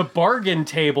 The bargain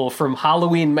table from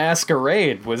Halloween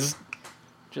Masquerade was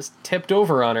just tipped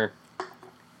over on her.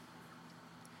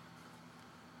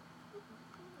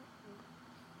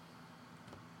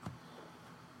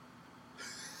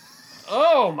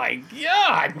 Oh my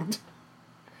god!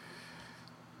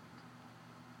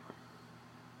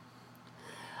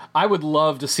 I would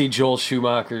love to see Joel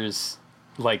Schumacher's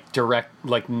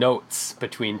direct notes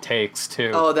between takes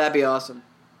too. Oh, that'd be awesome.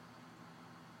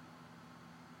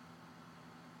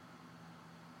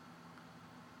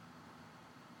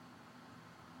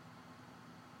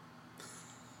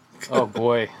 Oh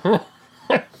boy.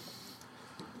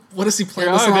 What is he playing?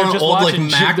 Oh, This on they're an just old like watching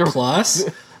Mac they're- Plus?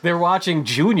 They're watching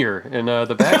Junior in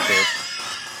the back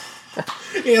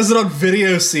there. He has it on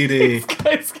video CD.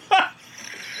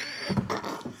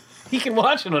 He can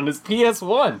watch it on his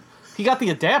PS1. He got the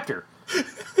adapter.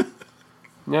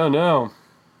 No.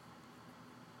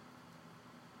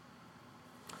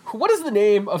 What is the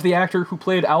name of the actor who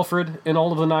played Alfred in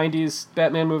all of the 90s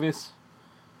Batman movies?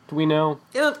 Do we know?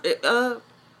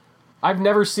 I've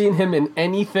never seen him in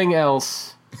anything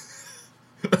else.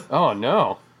 Oh,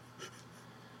 no.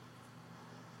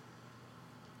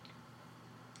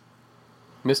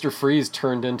 Mr. Freeze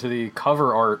turned into the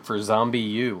cover art for Zombie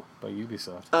U by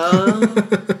Ubisoft.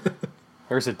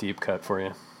 There's a deep cut for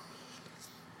you.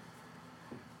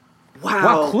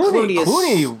 Wow, Clooney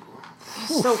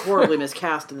is so horribly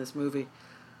miscast in this movie.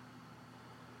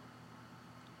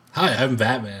 Hi, I'm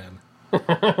Batman.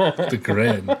 The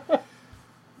grin.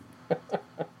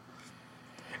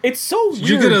 It's so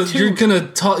weird.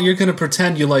 You're gonna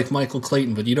pretend you like Michael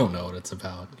Clayton, but you don't know what it's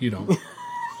about. You don't.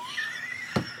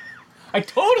 I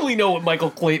totally know what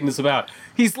Michael Clayton is about.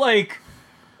 He's like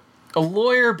a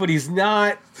lawyer, but he's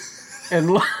not. And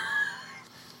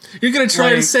You're gonna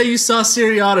try to say you saw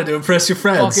Seriata to impress your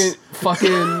friends.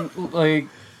 fucking like.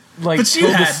 But you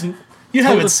hadn't. You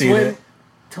haven't seen it.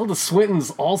 Tilda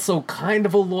Swinton's also kind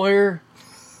of a lawyer,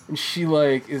 and she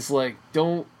is like,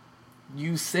 "Don't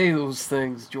you say those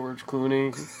things, George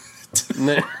Clooney." And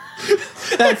then,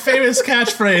 That famous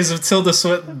catchphrase of Tilda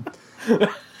Swinton.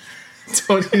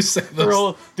 Don't you say those?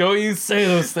 girl, don't you say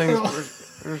those things,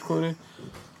 George Clooney.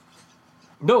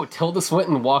 No, Tilda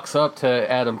Swinton walks up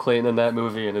to Adam Clayton in that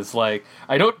movie and is like,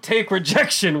 "I don't take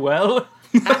rejection well."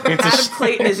 Adam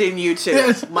Clayton is in you too.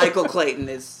 Yes. Michael Clayton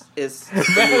is in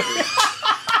the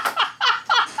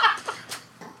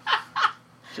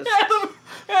movie.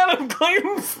 Adam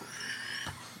Clayton's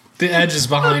The edge is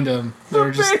behind him.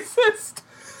 They're just racist.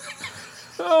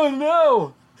 Oh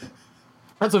no.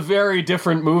 That's a very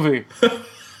different movie.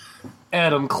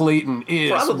 Adam Clayton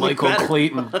is Probably Michael better.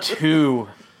 Clayton 2.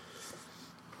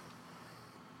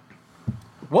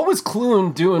 What was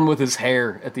Clune doing with his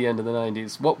hair at the end of the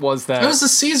 90s? What was that? That was a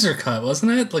Caesar cut,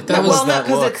 wasn't it? Like that was Well, that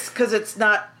no, look. because it's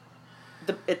not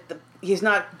he's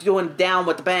not doing down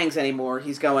with the bangs anymore.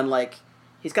 He's going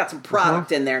he's got some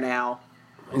product in there now.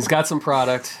 He's got some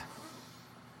product.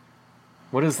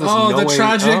 What is this? the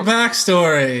tragic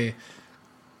backstory.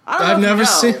 I don't know I've if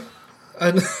you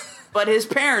never know, seen. but his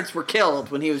parents were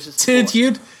killed when he was just. Did born.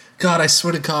 you? God, I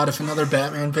swear to God, if another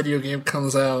Batman video game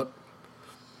comes out,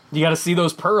 You got to see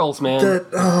those pearls, man. If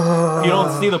you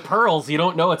don't see the pearls, you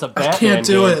don't know it's a Batman I can't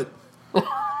do game. it.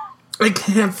 I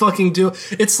can't fucking do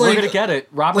it. It's We're like gonna get it.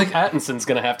 Robert Pattinson's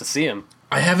gonna have to see him.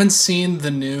 I haven't seen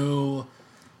the new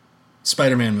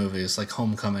Spider-Man movies, like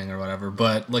Homecoming or whatever,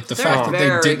 but like the They're fact that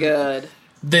very they didn't. good.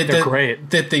 They're great.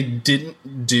 That they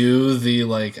didn't do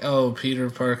the Peter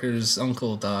Parker's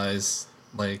uncle dies,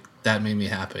 that made me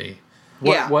happy.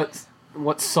 Yeah.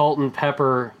 What salt and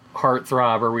pepper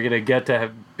heartthrob are we gonna get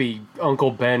to be Uncle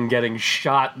Ben getting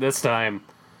shot this time?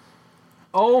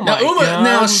 Oh my god!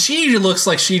 Now she looks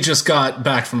like she just got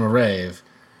back from a rave.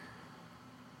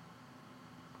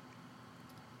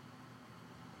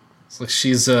 It's like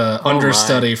she's a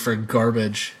understudy for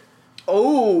garbage.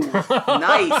 Oh,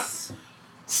 nice.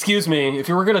 Excuse me, if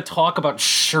you were gonna talk about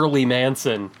Shirley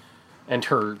Manson and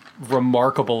her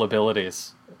remarkable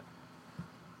abilities,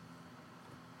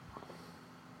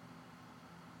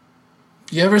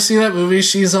 You ever see that movie,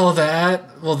 She's All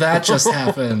That? Well, that just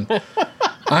happened.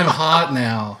 I'm hot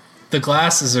now. The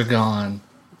glasses are gone.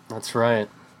 that's right.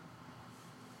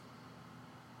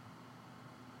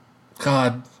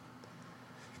 God.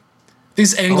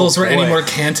 These angles were any boy. more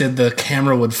canted, the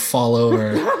camera would fall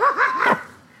over.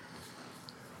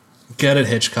 Get it,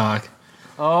 Hitchcock.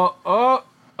 Oh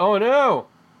no!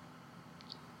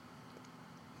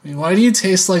 Why do you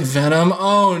taste like venom?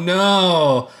 Oh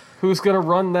no! Who's gonna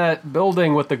run that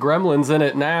building with the gremlins in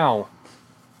it now?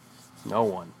 No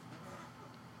one.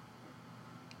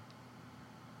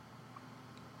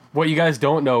 What you guys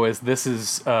don't know is this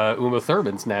is Uma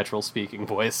Thurman's natural speaking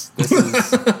voice. This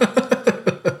is...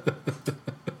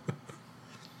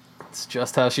 It's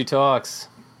just how she talks.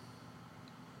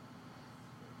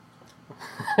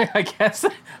 I guess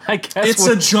It's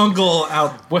a jungle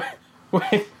out.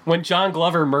 When John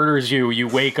Glover murders you, you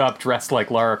wake up dressed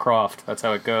like Lara Croft. That's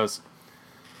how it goes.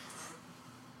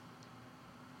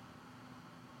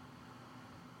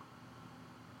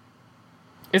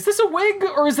 Is this a wig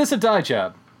or is this a dye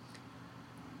job?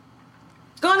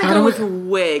 Gonna How go do with we-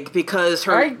 wig because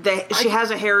she has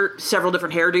several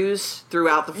different hairdos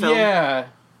throughout the film.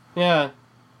 Yeah.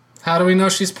 How do we know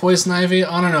she's Poison Ivy?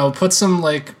 I don't know. Put some,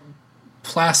 like,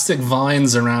 plastic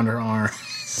vines around her arm.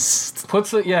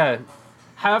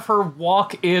 Have her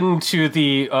walk into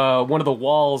the one of the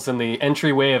walls in the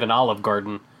entryway of an Olive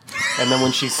Garden, and then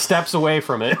when she steps away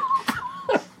from it,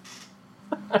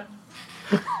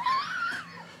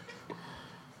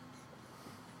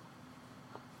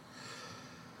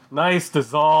 nice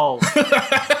dissolve.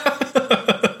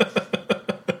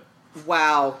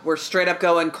 Wow, we're straight up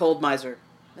going Cold Miser.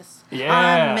 Yeah.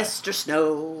 I'm Mr.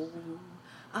 Snow.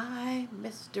 I'm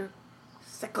Mr.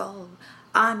 Sickle.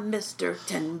 I'm Mr.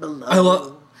 Ten Below. I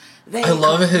love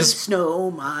call me his- Snow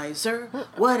Miser.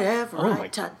 Whatever Oh I my-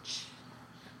 touch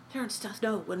turns to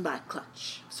snow in my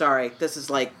clutch. Sorry, this is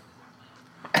like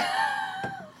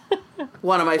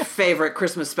one of my favorite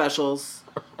Christmas specials.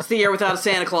 It's the year without a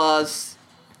Santa Claus.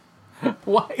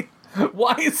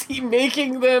 Why is he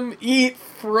making them eat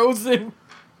frozen?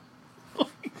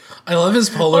 I love his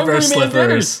polar bear Hungry Man slippers.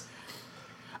 dinners.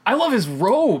 I love his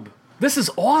robe. This is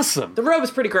awesome. The robe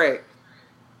is pretty great.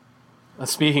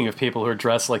 Speaking of people who are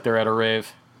dressed like they're at a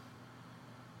rave.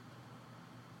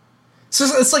 So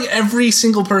it's like every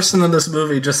single person in this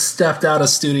movie just stepped out of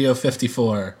Studio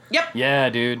 54. Yep. Yeah,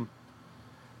 dude.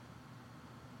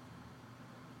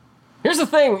 Here's the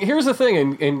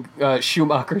thing in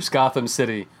Schumacher's Gotham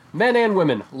City. Men and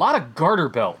women, a lot of garter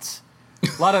belts.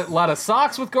 A lot of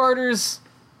socks with garters.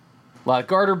 A lot of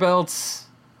garter belts.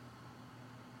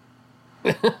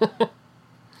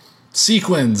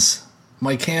 Sequins.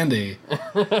 My candy.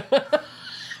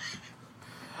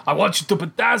 I want you to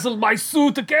bedazzle my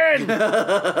suit again.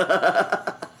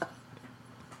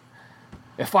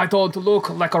 If I don't look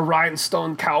like a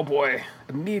rhinestone cowboy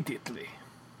immediately.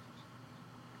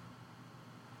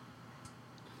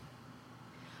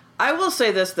 I will say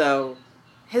this though,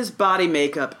 his body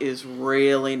makeup is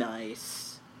really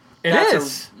nice. It That's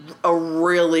is. a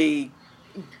really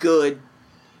good.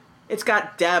 It's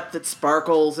got depth. It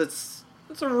sparkles. It's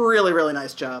a really really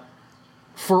nice job.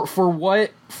 For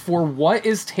what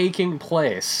is taking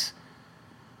place,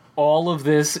 all of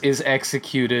this is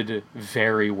executed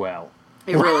very well.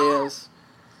 It really is.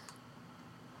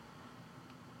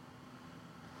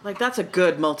 Like that's a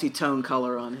good multi-tone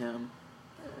color on him.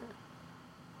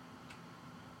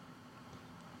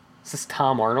 Is this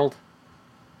Tom Arnold?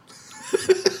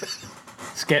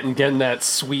 He's getting that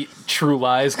sweet True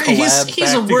Lies collab.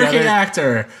 He's back a working together.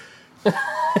 actor.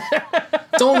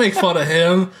 Don't make fun of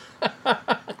him.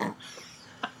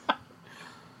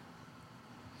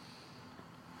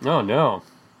 Oh no.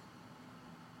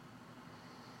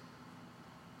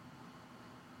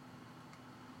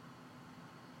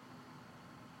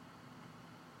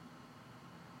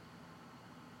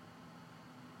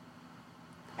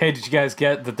 Hey, did you guys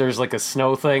get that there's like a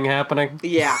snow thing happening?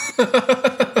 Yeah,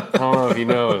 I don't know if you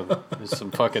know. There's some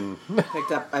fucking...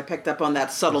 I picked up on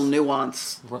that subtle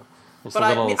nuance. There's But a I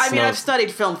little mean, snow- I've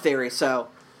studied film theory, so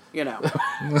you know.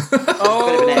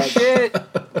 Oh, edge. shit!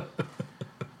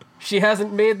 She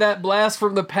hasn't made that blast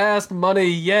from the past money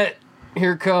yet.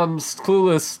 Here comes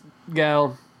Clueless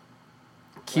gal.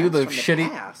 Cue the That's from shitty...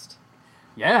 past.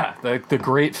 Yeah, the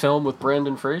great film with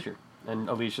Brendan Fraser and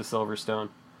Alicia Silverstone.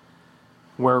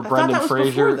 Where I Brendan thought that was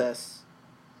Fraser... before this.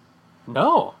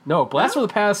 No, Blast from the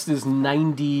Past is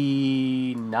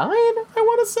 99, I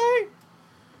want to say?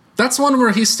 That's one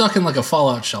where he's stuck in like a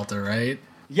fallout shelter, right?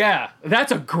 Yeah,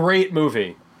 that's a great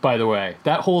movie, by the way.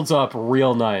 That holds up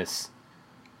real nice.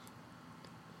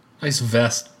 Nice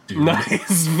vest, dude.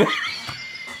 Nice.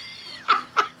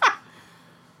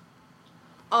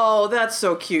 Oh, that's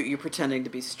so cute. You pretending to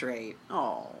be straight.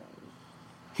 Oh.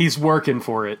 He's working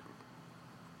for it.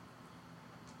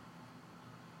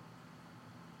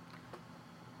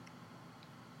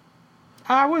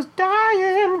 I was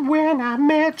dying when I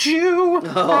met you.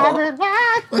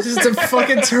 This is the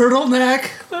fucking turtleneck.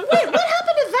 Wait, what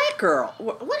happened to that girl?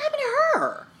 What happened to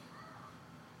her?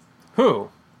 Who?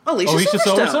 Alicia Alicia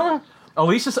Silverstone. Silverstone?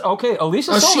 Alicia Oh,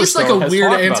 Silverstone she's like a has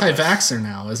weird talked about this. anti-vaxxer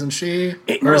now, isn't she?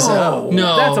 No,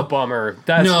 No. that's a bummer.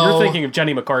 You're No. thinking of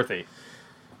Jenny McCarthy.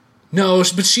 No,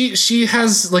 but she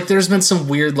has like there's been some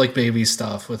weird like baby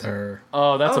stuff with her.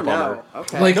 Oh, that's Oh a bummer. no.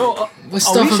 Okay. Like with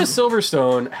stuff Alicia of-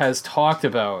 Silverstone has talked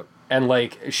about, and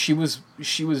like she was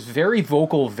very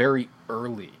vocal very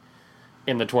early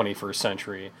in the 21st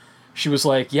century. She was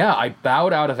like, yeah, I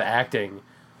bowed out of acting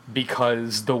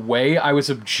because the way I was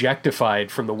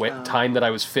objectified from the time that I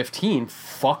was 15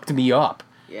 fucked me up.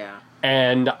 yeah.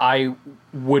 And I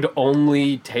would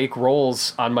only take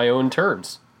roles on my own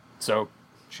terms. So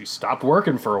she stopped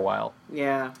working for a while.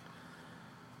 Yeah.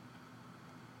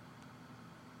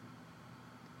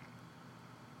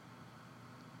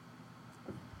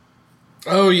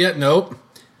 Oh yeah, nope.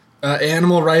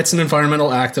 Animal rights and environmental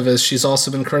activist. She's also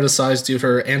been criticized due to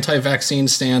her anti-vaccine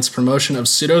stance, promotion of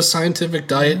pseudoscientific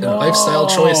diet and lifestyle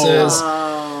choices,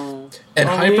 Oh. and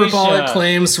Alicia. hyperbolic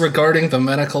claims regarding the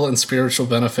medical and spiritual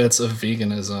benefits of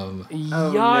veganism.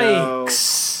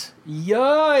 Yikes.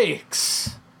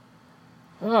 Yikes.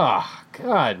 Oh,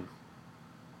 God.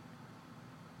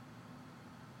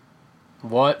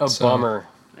 What a So- bummer.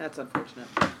 That's unfortunate.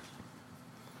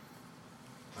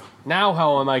 Now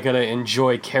how am I going to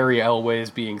enjoy Carrie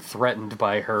Elways being threatened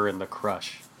by her in The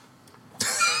Crush?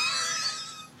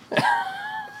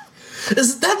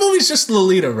 That movie's just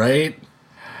Lolita, right?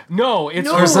 No, it's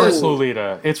No. reverse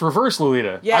Lolita. It's reverse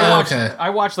Lolita. Yeah. Okay. I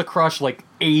watched The Crush like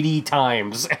 80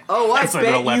 times. Oh, I as an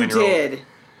bet you 11-year-old. did.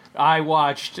 I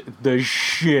watched the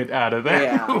shit out of that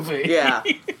Yeah. movie. Yeah.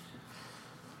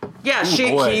 Yeah,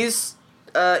 boy.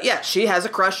 she has a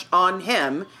crush on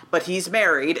him, but he's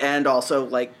married and also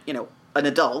like, an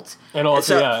adult. And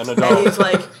also, an adult. And he's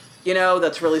like,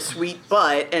 that's really sweet,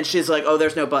 but, and she's like, oh,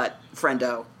 there's no but,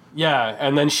 friendo. Yeah,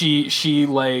 and then she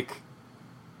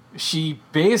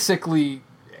basically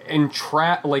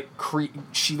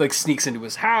she sneaks into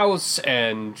his house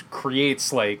and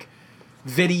creates like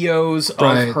videos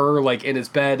Right. of her like in his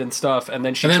bed and stuff, and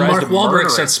then she And then tries Mark to murder Wahlberg him.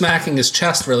 starts smacking his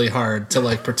chest really hard to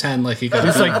like pretend like he got.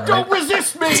 He's beaten, like, right? "Don't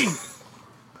resist me."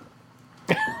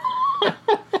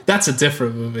 That's a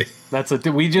different movie. That's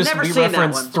we Never seen that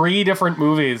referenced one. 3 different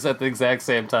movies at the exact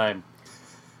same time.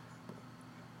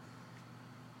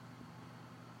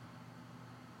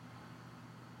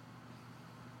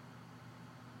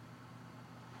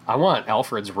 I want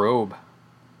Alfred's robe.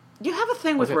 You have a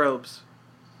thing with it- robes.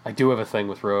 I do have a thing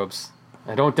with robes.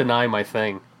 I don't deny my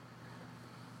thing.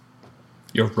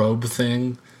 Your robe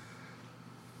thing.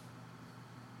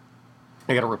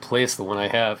 I gotta replace the one I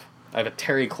have. I have a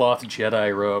terry cloth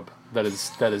Jedi robe that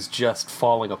is just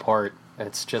falling apart.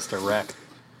 It's just a wreck.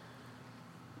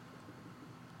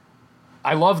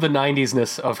 I love the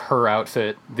 90s-ness of her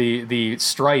outfit. The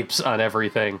stripes on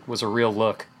everything was a real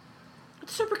look.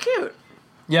 It's super cute.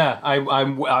 Yeah,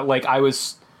 I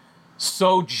was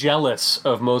so jealous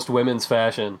of most women's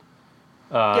fashion.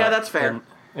 Yeah, that's fair.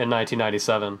 In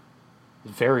 1997,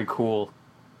 very cool.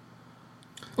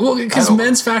 Well, because I don't-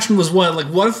 men's fashion was what? Like,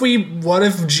 what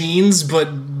if jeans but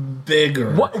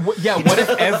bigger? What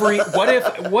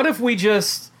if we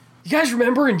just... You guys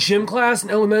remember in gym class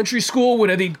in elementary school when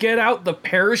they'd get out the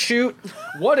parachute?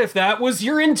 What if that was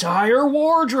your entire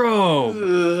wardrobe?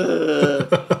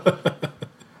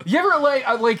 You ever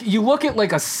like you look at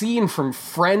like a scene from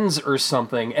Friends or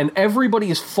something and everybody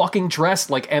is fucking dressed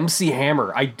like MC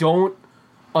Hammer. I don't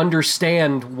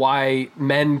understand why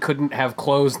men couldn't have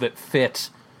clothes that fit.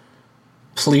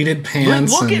 Pleated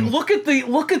pants. Look and-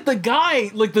 at the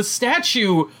guy, like the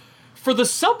statue for the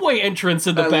subway entrance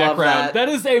in the I love background. that. That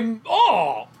is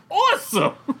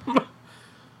awesome.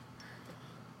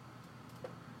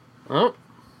 Oh,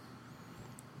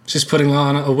 She's putting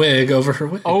on a wig over her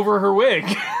wig. over her wig.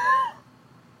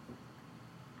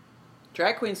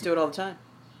 Drag queens do it all the time.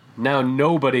 Now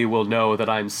nobody will know that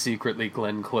I'm secretly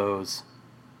Glenn Close.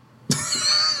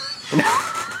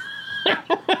 I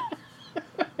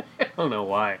don't know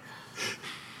why.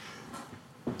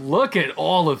 Look at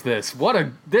all of this.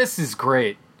 This is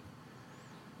great.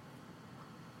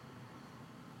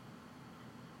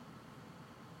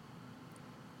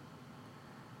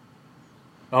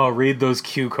 Oh, read those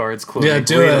cue cards, Chloe. Yeah,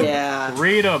 do Read it. 'em. Yeah.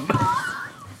 Read them.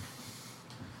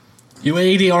 You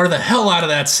ADR the hell out of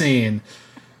that scene.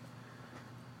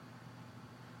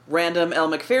 Random Elle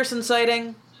Macpherson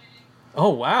sighting. Oh,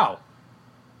 wow.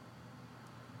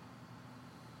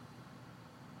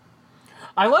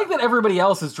 I like that everybody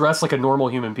else is dressed like a normal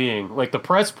human being. Like, the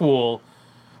press pool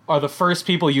are the first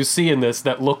people you see in this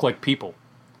that look like people.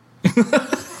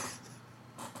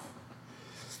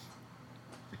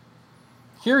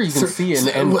 Here you can see an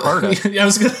end part. I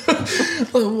was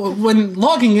gonna when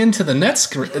logging into the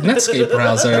Netscape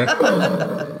browser.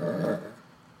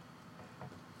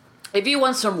 If you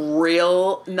want some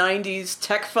real 90s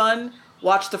tech fun,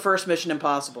 watch the first Mission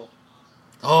Impossible.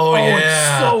 Oh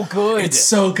yeah, it's so good. It's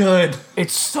so good.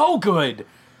 It's so good.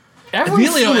 Every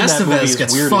Emilio scene in that movie Estevez is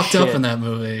gets weird as fucked up shit. in that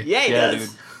movie. Yeah, he does.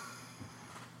 dude.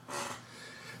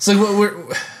 It's like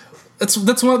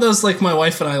that's one of those like my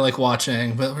wife and I like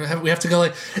watching, but we have to go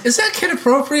like, is that kid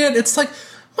appropriate? It's like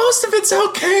most of it's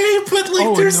okay, but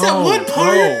like there's that one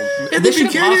part in the Mission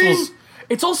beginning. Impossible's-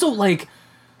 It's also like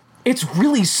it's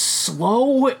really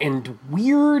slow and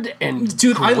weird and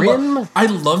Dude, grim. I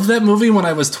loved that movie when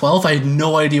I was 12. I had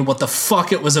no idea what the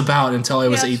fuck it was about until I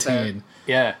was Yeah, that's 18.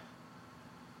 Yeah.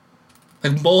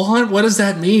 Like mole hunt, what does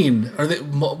that mean?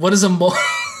 What is a mole?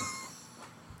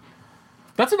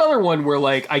 That's another one where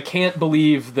like I can't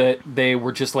believe that they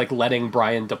were just like letting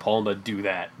Brian De Palma do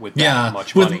that with that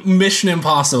much money. with Mission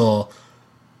Impossible.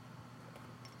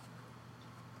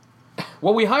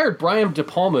 Well, we hired Brian De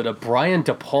Palma to Brian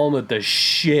De Palma the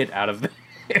shit out of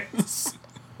this.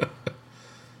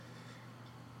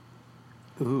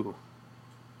 Ooh.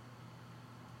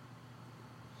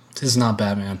 This is not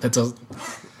Batman. That does.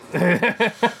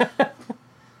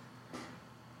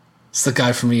 It's the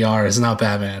guy from ER. It's not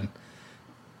Batman.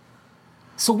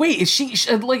 So wait, is she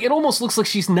like? It almost looks like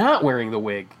she's not wearing the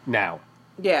wig now.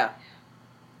 Yeah.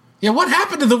 Yeah, what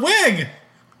happened to the wig?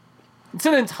 It's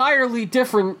an entirely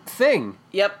different thing.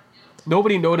 Yep.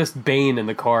 Nobody noticed Bane in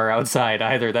the car outside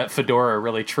either. That fedora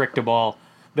really tricked them all.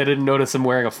 They didn't notice him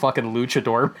wearing a fucking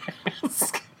luchador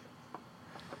mask.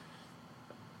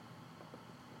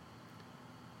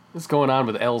 What's going on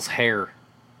with Elle's hair?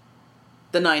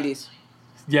 The 90s.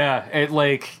 Yeah, it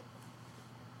like...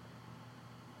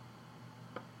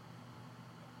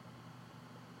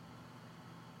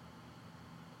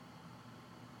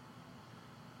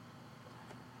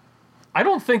 I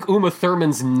don't think Uma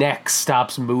Thurman's neck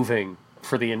stops moving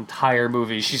for the entire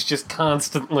movie. She's just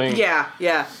constantly Yeah.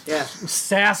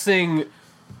 sassing.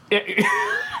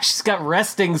 She's got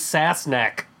resting sass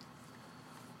neck.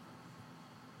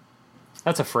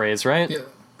 That's a phrase, right? Yeah.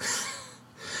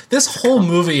 This whole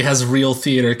movie has real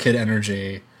theater kid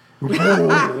energy. Whoa!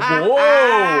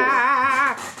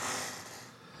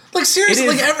 Like seriously,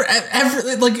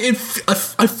 It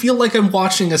is- I feel like I'm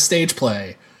watching a stage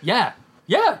play. Yeah,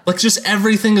 yeah. Like just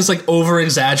everything is like over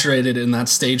exaggerated in that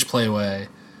stage play way.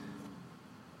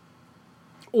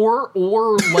 Or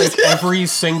like every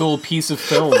single piece of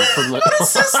film from the.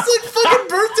 It's just like fucking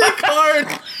birthday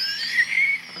card.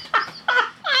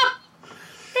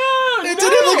 It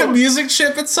didn't have like a music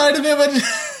chip inside of it.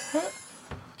 But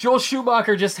Joel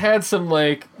Schumacher just had some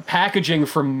like packaging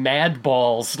from Mad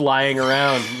Balls lying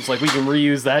around. It's like we can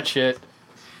reuse that shit.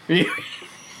 There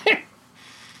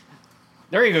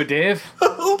you go, Dave.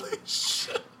 holy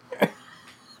shit!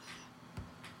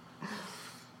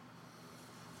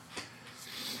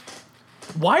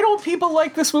 Why don't people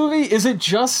like this movie? Is it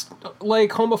just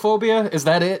like homophobia? Is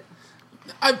that it?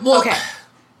 Okay.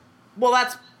 Well,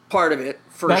 that's part of it,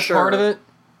 for That's sure. part of it?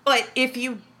 But to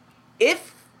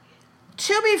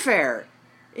be fair,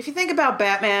 if you think about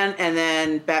Batman and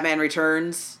then Batman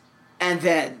Returns and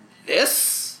then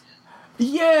this,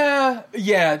 Yeah,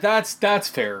 that's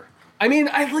fair. I mean,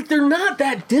 they're not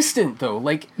that distant though.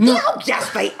 Like oh,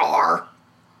 yes, they are.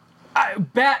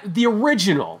 the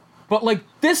original, but like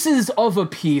this is of a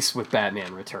piece with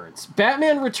Batman Returns.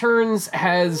 Batman Returns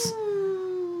has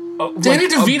Danny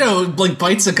DeVito like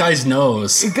bites a guy's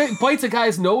nose. bites a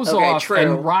guy's nose Okay, off true.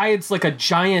 and rides like a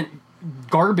giant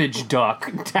garbage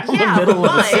duck down Yeah, the middle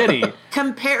of the but city.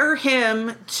 compare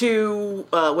him to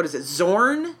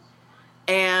Zorn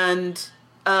and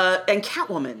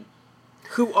Catwoman,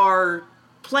 who are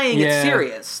playing it Yeah.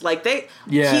 serious. Like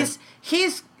Yeah.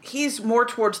 he's more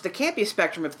towards the campy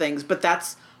spectrum of things, but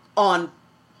that's on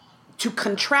to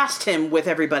contrast him with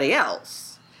everybody else.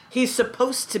 He's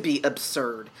supposed to be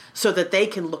absurd so that they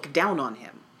can look down on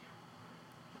him.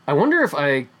 I wonder if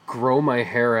I grow my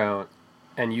hair out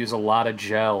and use a lot of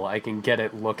gel, I can get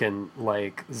it looking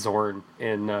like Zorn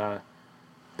in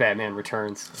Batman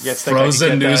Returns. Yes, think I could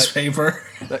Frozen get newspaper.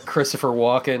 that Christopher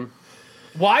Walken.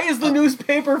 Why is the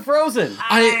newspaper frozen?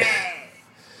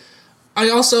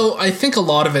 I think a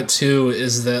lot of it too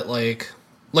is that like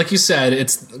you said,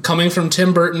 it's coming from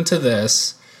Tim Burton to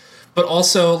this, but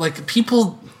also like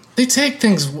people they take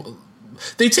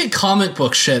comic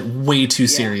book shit way too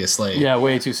seriously. Yeah,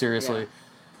 way too seriously. Yeah.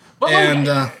 But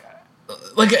And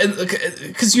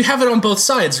because you have it on both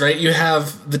sides, right? You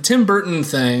have the Tim Burton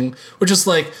thing, which is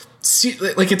like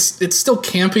it's still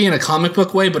campy in a comic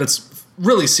book way, but it's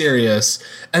really serious.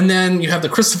 And then you have the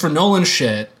Christopher Nolan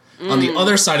shit on the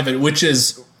other side of it, which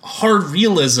is hard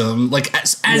realism, like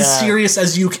as serious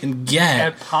as you can get.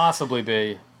 Can't possibly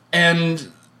be.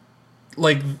 And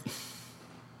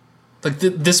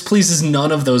this pleases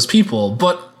none of those people.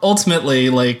 But ultimately,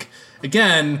 like,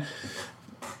 again,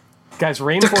 guys,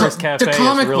 Rainforest Cafe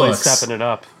is really stepping it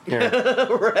up here.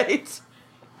 Right?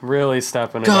 Really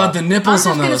stepping it God, up. the nipples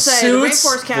on those suits. The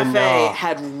Rainforest Cafe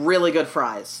had really good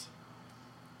fries.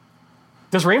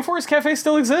 Does Rainforest Cafe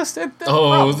still exist?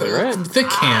 Probably, right? They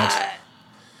can't.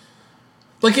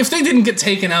 Like, if they didn't get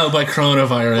taken out by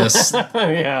coronavirus.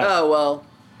 Yeah. Oh, well.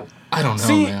 I don't know,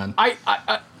 man.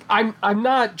 I'm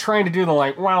not trying to do the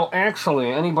well,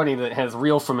 actually, anybody that has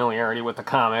real familiarity with the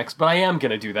comics, but I am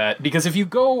going to do that. Because if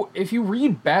you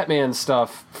read Batman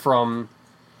stuff from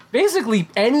basically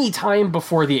any time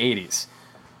before the 80s,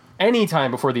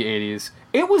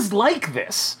 it was like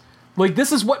this. Like,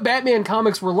 this is what Batman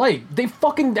comics were like. They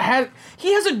fucking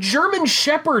he has a German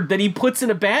Shepherd that he puts in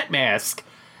a bat mask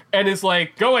and is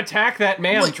like, go attack that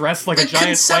man dressed like a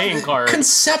giant playing card.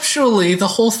 Conceptually, the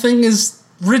whole thing is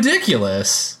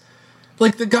ridiculous.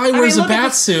 Like, the guy wears a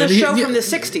bat suit. The show from the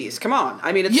 60s. Come on.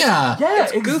 I mean, it's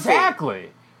it's goofy.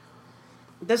 Exactly.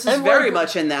 This is very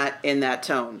much in that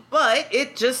tone. But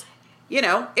it just,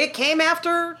 it came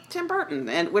after Tim Burton,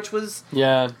 and which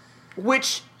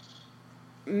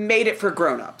made it for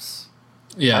grown-ups.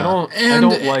 Yeah, I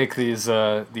don't like these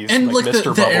and like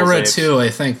Mr. the era apes. too. I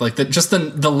think like the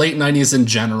late '90s in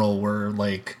general were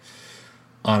like,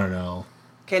 I don't know.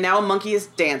 Okay, now a monkey is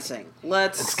dancing.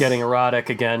 It's getting erotic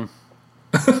again.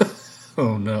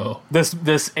 Oh no!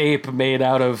 This ape made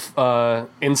out of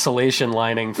insulation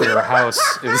lining for your house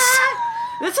is.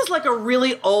 This is like a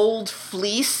really old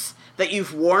fleece that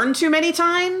you've worn too many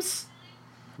times.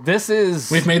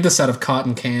 We've made this out of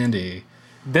cotton candy.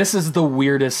 This is the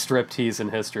weirdest striptease in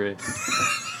history.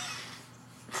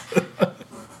 A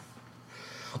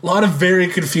lot of very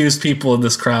confused people in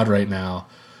this crowd right now.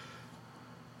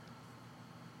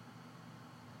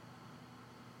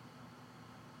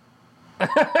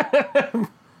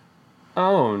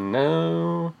 Oh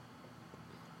no.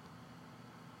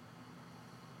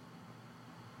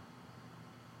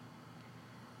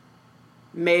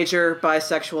 Major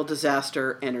bisexual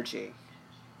disaster energy.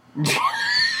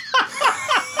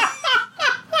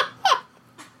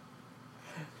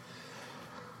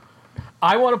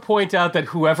 I want to point out that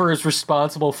whoever is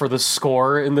responsible for the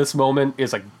score in this moment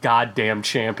is a goddamn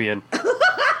champion.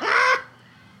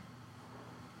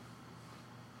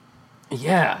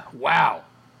 Yeah, wow.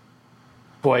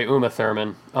 Boy, Uma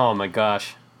Thurman. Oh my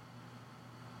gosh.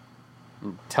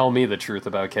 Tell me the truth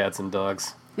about cats and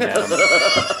dogs, madam.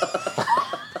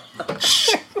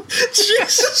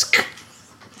 Jesus Christ.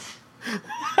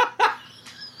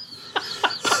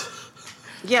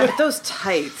 Yeah, but those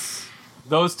tights.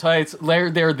 Those tights,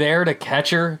 they're there to catch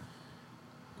her.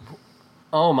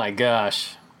 Oh my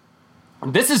gosh.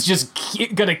 This is just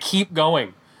gonna keep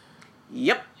going.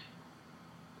 Yep.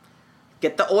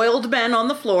 Get the oiled men on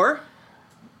the floor.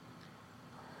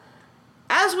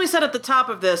 As we said at the top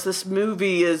of this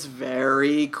movie is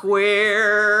very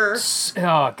queer.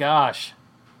 Oh gosh.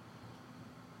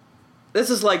 This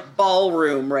is like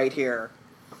ballroom right here.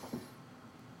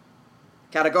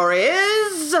 Category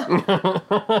is...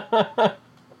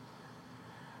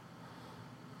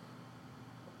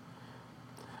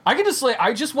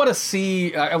 I just want to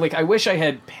see, I wish I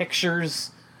had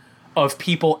pictures of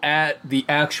people at the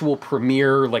actual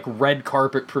premiere, like red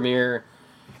carpet premiere,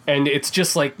 and it's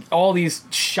just like all these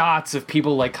shots of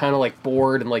people like kind of like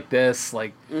bored and like this,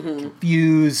 like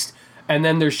confused, and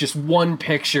then there's just one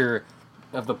picture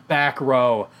of the back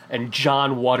row, and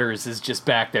John Waters is just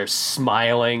back there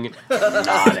smiling,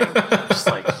 nodding, just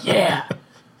like, yeah,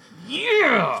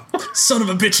 son of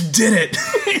a bitch did it.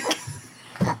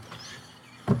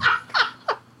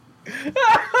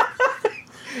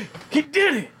 He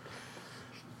did it.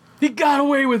 He got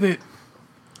away with it.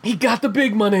 He got the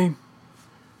big money.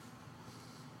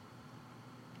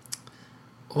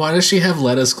 Why does she have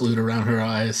lettuce glued around her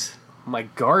eyes? My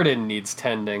garden needs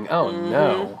tending. Oh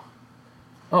no.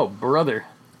 Oh, brother.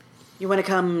 You want to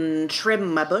come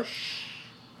trim my bush?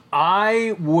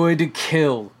 I would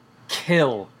kill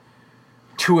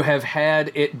to have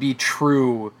had it be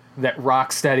true that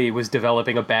Rocksteady was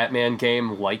developing a Batman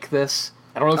game like this.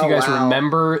 I don't know if you guys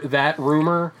remember that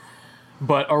rumor,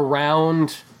 but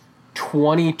around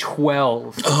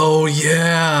 2012. Oh,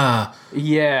 yeah.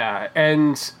 Yeah,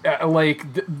 and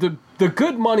the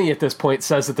good money at this point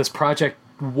says that this project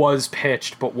was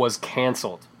pitched but was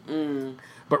canceled.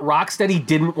 But Rocksteady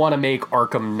didn't want to make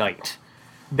Arkham Knight.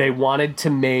 They wanted to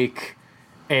make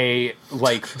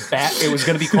it was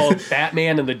going to be called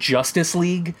Batman and the Justice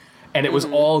League, and it was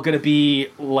all going to be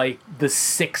like the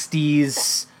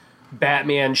 60s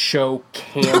Batman show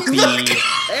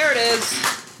campy. There it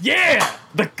is. Yeah,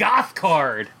 the goth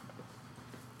card.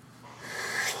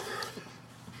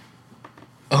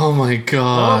 Oh my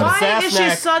god. Why is she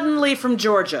Sassenach. suddenly from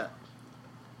Georgia?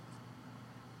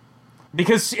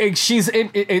 Because she's an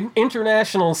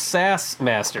international sass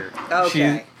master.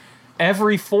 Okay.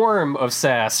 Every form of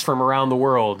sass from around the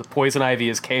world, Poison Ivy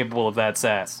is capable of that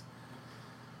sass.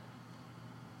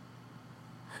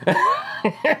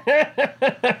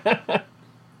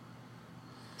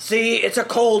 See, it's a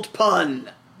cold pun.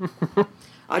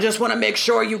 I just want to make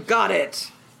sure you got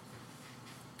it.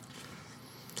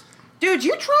 Dude,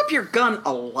 you drop your gun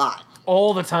a lot.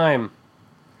 All the time.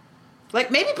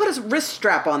 Like, maybe put a wrist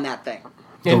strap on that thing.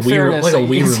 In Wii fairness, like a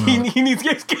Wii remote. he needs to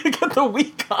get the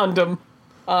Wii condom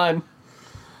on.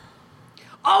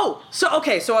 Oh, so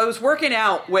I was working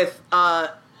out with my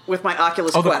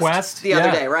Oculus Oh, the Quest, Quest? the other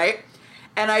Yeah. day, right?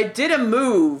 And I did a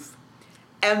move,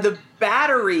 and the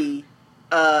battery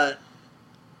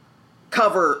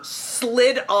cover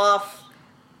slid off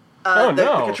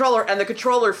the controller, and the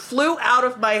controller flew out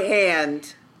of my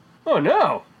hand. Oh,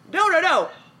 no. No.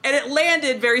 And it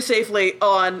landed very safely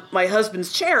on my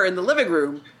husband's chair in the living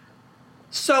room.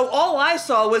 So all I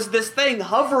saw was this thing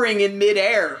hovering in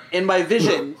midair in my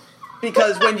vision,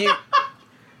 because when you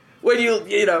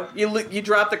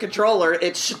drop the controller,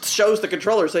 it shows the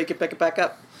controller so you can pick it back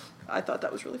up. I thought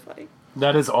that was really funny.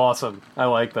 That is awesome. I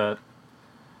like that.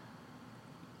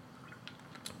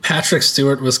 Patrick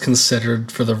Stewart was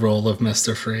considered for the role of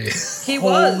Mr. Freeze. He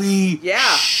was. Holy Yeah.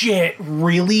 shit,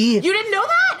 really? You didn't know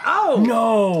that? Oh.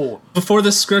 No. Before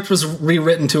the script was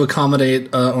rewritten to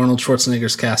accommodate Arnold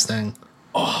Schwarzenegger's casting.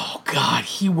 Oh, God,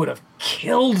 he would have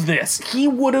killed this. He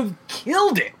would have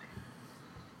killed it.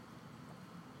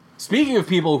 Speaking of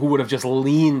people who would have just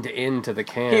leaned into the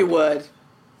camp. He would.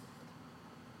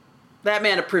 That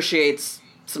man appreciates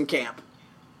some camp.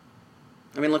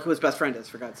 I mean, look who his best friend is,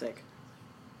 for God's sake.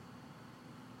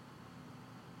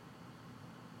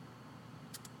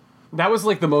 That was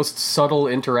like the most subtle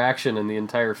interaction in the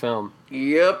entire film.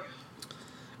 Yep.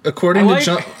 According to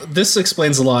John, this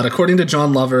explains a lot. According to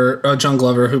John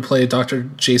Glover, who played Dr.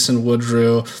 Jason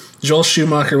Woodrue, Joel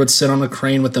Schumacher would sit on a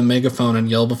crane with a megaphone and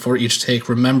yell before each take,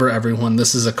 "Remember, everyone,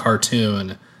 this is a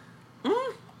cartoon."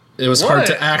 It was hard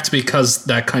to act because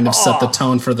that kind of set the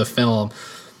tone for the film.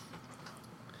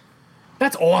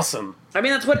 That's awesome. I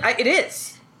mean, that's what it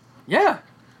is. Yeah.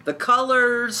 The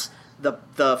colors,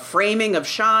 the framing of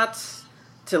shots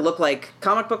to look like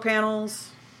comic book panels.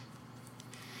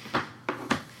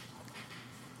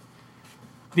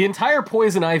 The entire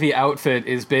Poison Ivy outfit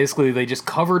is basically they just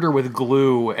covered her with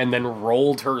glue and then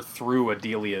rolled her through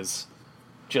Adelia's.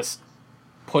 Just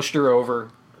pushed her over,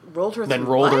 Rolled her then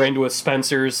through rolled her what? into a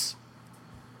Spencer's.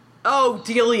 Oh,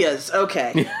 Delia's.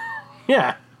 Okay.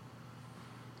 Yeah.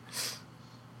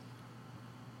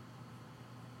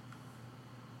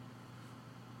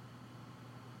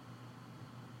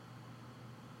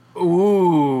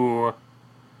 Ooh.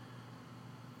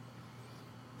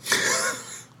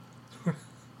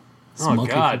 Oh,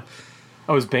 Monkey God.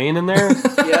 Oh, is Bane in there? Yep.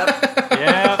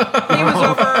 Yeah. He was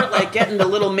over, like, getting the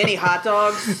little mini hot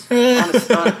dogs on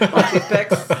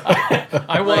toothpicks.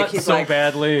 I want he's so like-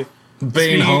 badly.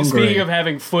 Bane hungry. Speaking of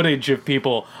having footage of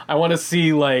people, I want to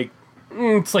see, like,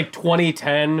 it's like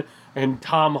 2010, and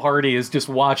Tom Hardy is just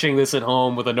watching this at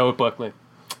home with a notebook. Like,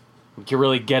 you're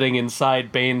really getting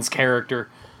inside Bane's character.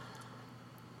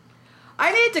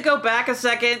 I need to go back a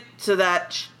second to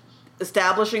that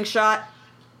establishing shot.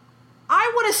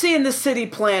 I want to see in the city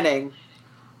planning.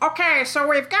 Okay, so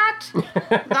we've got the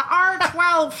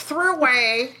R12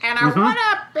 throughway, and I want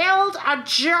to build a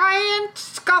giant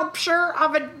sculpture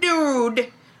of a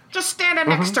dude just standing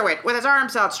next to it with his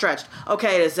arms outstretched.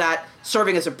 Okay, is that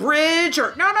serving as a bridge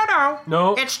or... No.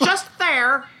 No. It's just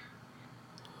there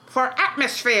for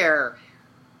atmosphere.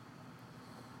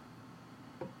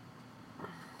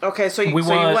 Okay, so you We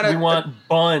want to... want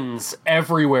buns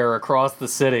everywhere across the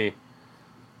city.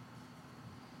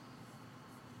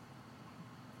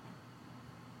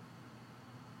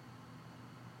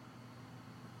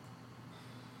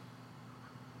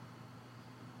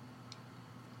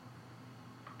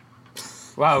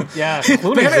 Wow, yeah.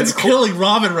 Clooney's Batman's in- killing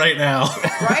Robin right now.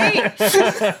 Right?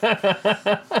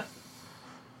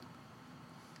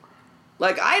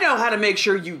 Like, I know how to make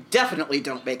sure you definitely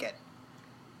don't make it.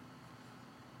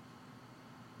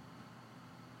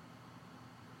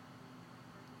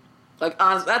 Like,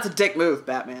 honestly, that's a dick move,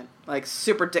 Batman. Like,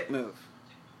 super dick move.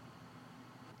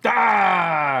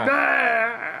 Ah!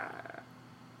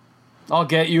 I'll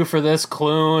get you for this,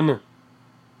 Clune.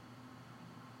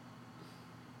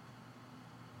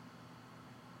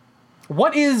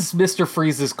 What is Mr.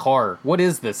 Freeze's car? What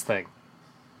is this thing?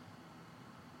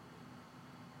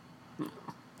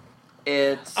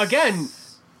 It's Again,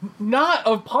 not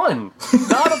a pun.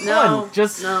 Not a pun. no,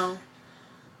 Just no.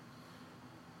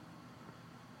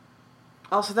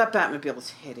 Also, that Batmobile is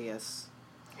hideous.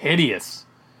 hideous.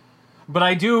 But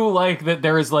I do like that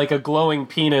there is like a glowing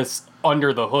penis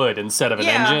under the hood instead of an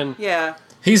engine. Yeah.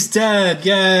 He's dead.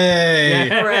 Yay!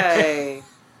 Yeah. Hooray.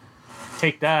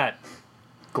 Take that,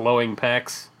 glowing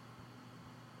pecs.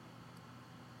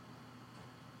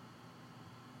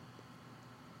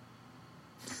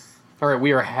 All right,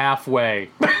 we are halfway.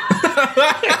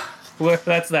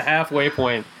 That's the halfway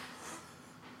point.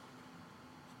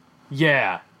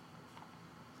 Yeah.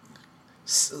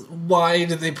 Why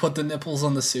did they put the nipples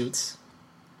on the suits?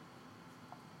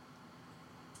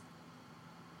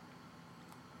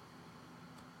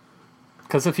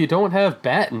 Because if you don't have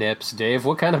bat nips, Dave,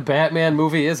 what kind of Batman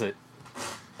movie is it?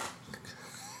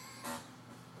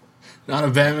 Not a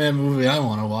Batman movie I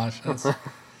want to watch. That's...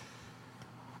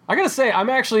 I gotta say, I'm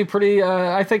actually pretty.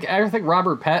 I think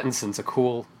Robert Pattinson's a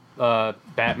cool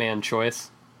Batman choice.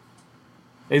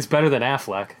 He's better than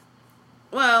Affleck.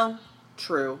 Well,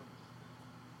 true.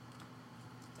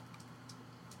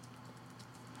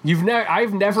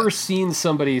 I've never seen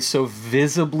somebody so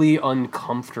visibly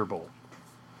uncomfortable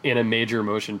in a major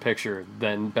motion picture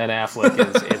than Ben Affleck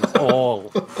is in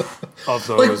all of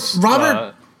those.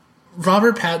 Like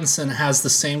Robert Pattinson has the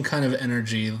same kind of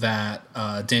energy that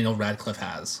Daniel Radcliffe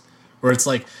has, where it's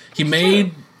like he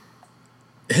made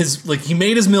his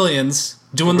millions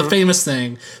doing the famous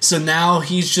thing, so now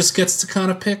he just gets to kind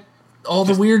of pick all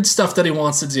the weird stuff that he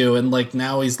wants to do, and like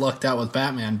now he's lucked out with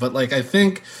Batman. But like I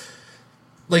think,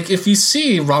 like if you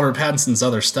see Robert Pattinson's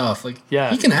other stuff, like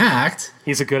he can act.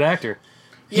 He's a good actor.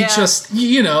 He just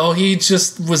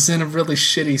was in a really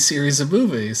shitty series of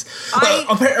movies.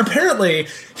 Apparently,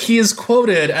 he is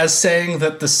quoted as saying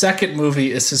that the second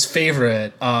movie is his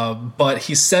favorite, but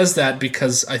he says that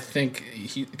because I think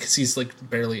he's like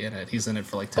barely in it. He's in it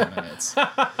for like 10 minutes.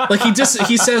 Like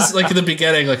he says like in the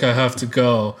beginning, like I have to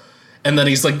go, and then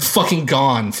he's like fucking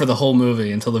gone for the whole movie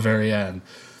until the very end,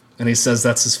 and he says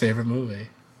that's his favorite movie.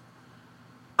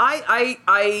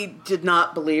 I did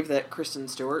not believe that Kristen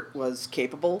Stewart was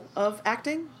capable of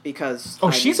acting because...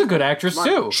 she's a good actress,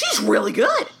 too. She's really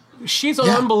good. She's an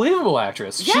unbelievable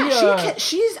actress. Yeah,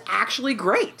 she's actually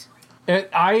great.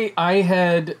 I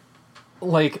had,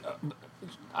 like...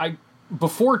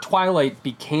 before Twilight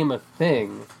became a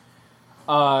thing,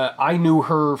 I knew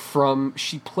her from...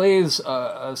 She plays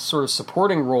a sort of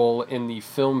supporting role in the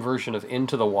film version of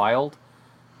Into the Wild.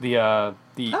 The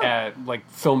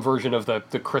film version of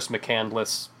the Chris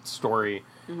McCandless story,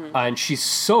 and she's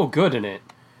so good in it.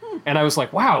 And I was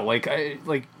like, wow,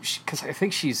 because I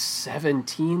think she's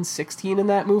 17, 16 in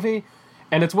that movie,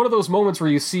 and it's one of those moments where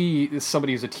you see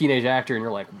somebody who's a teenage actor, and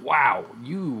you're like, wow,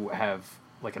 you have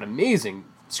like an amazing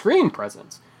screen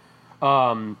presence.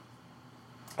 So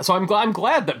I'm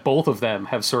glad that both of them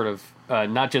have sort of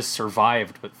not just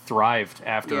survived but thrived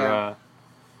after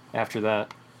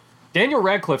that. Daniel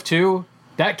Radcliffe, too,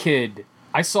 that kid,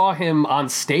 I saw him on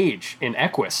stage in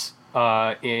Equus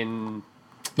in...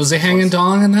 Was he hanging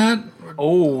dong in that?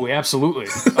 Oh, absolutely.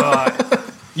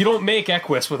 You don't make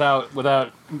Equus without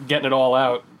getting it all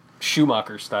out,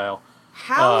 Schumacher style.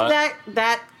 How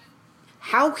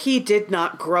how he did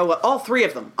not grow up, all three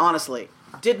of them, honestly,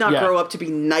 did not grow up to be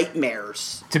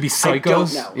nightmares. To be psychos? I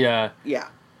don't know. Yeah. Yeah.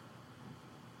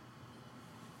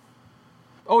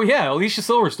 Oh, yeah, Alicia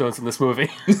Silverstone's in this movie.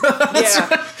 Yeah.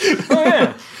 Oh,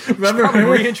 yeah. Remember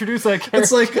her? Reintroduce that character.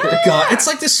 It's like, God, it's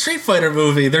like the Street Fighter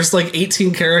movie. There's like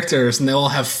 18 characters, and they all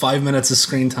have 5 minutes of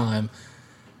screen time.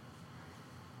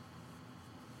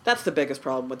 That's the biggest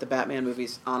problem with the Batman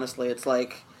movies, honestly. It's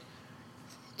like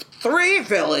 3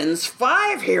 villains,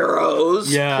 5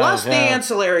 heroes, plus the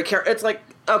ancillary character. It's like,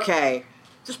 okay,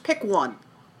 just pick one.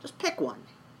 Just pick one.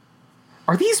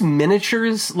 Are these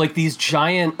miniatures, like these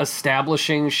giant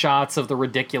establishing shots of the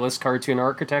ridiculous cartoon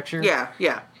architecture?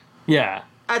 Yeah.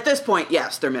 At this point,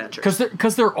 yes, they're miniatures.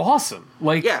 Because they're awesome.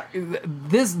 Like,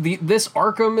 this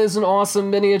Arkham is an awesome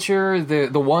miniature. The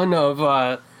one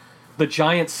of the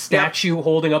giant statue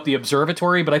holding up the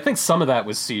observatory, but I think some of that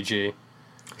was CG.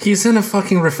 He's in a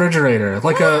fucking refrigerator,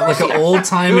 like an old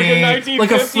timey,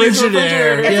 like a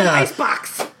Frigidaire. It's an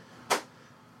icebox.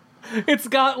 It's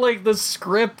got like the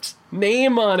script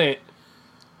name on it.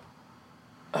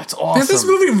 That's awesome. Man, this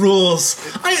movie rules.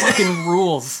 Fucking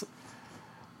rules.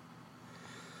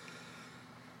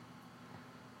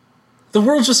 The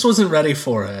world just wasn't ready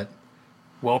for it.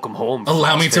 Welcome home.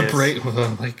 Allow me to Frostface. break.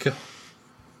 Oh my god.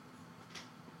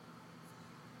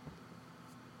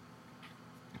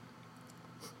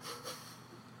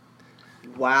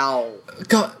 Wow.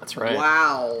 God. That's right.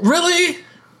 Wow. Really?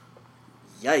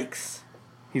 Yikes.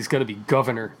 He's gonna be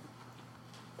governor.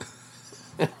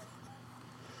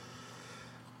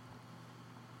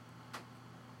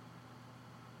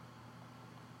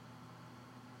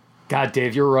 God,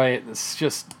 Dave, you're right. This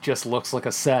just looks like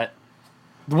a set.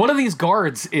 One of these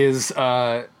guards is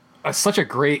such a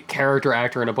great character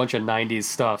actor in a bunch of '90s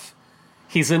stuff.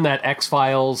 He's in that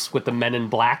X-Files with the Men in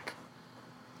Black,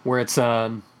 where it's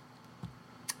oh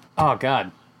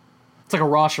god, it's like a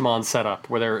Rashomon setup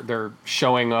where they're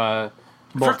showing multiple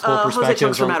Jose perspectives.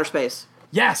 Chunks from on- Outer Space.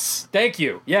 Yes, thank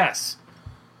you. Yes,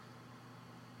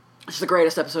 It's the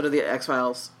greatest episode of the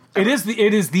X-Files. it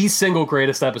is the single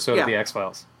greatest episode Yeah. of the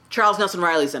X-Files. Charles Nelson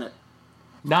Riley's in it.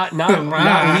 Not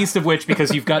least of which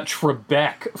because you've got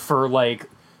Trebek for like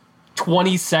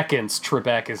 20 seconds.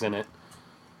 Trebek is in it.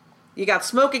 You got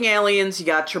Smoking Aliens, you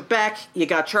got Trebek, you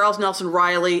got Charles Nelson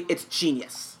Riley. It's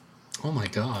genius. Oh my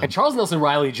god. And Charles Nelson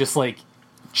Riley just like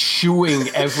chewing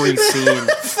every scene.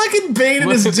 Fucking Bane in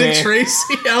Look his at Dick Bane.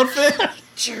 Tracy outfit.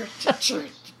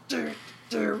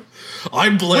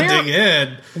 I'm blending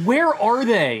in. Where are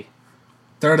they?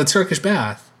 They're at a Turkish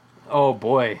bath. Oh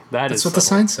boy, That's what the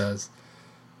sign says.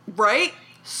 Right?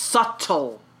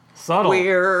 Subtle. subtle.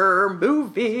 Queer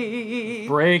movie.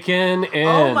 Breaking in.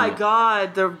 Oh my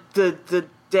god, the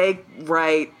day,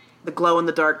 right, the glow in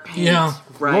the dark paint. Yeah.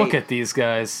 Right. Look at these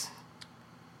guys.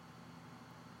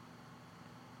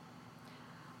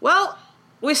 Well,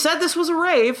 we said this was a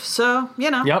rave, so, you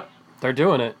know. Yep, they're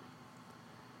doing it.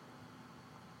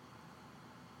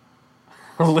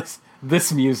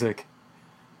 This music.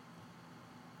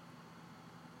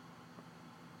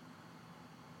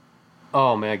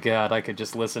 Oh my god, I could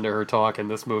just listen to her talk in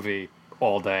this movie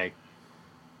all day.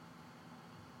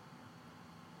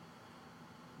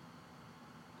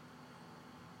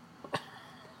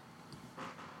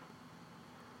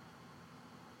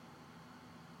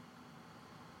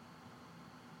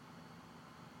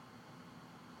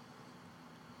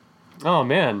 Oh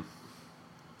man.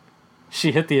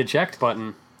 She hit the eject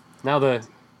button. Now the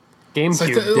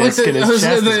GameCube disc in his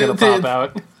chest is gonna pop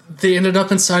out. They ended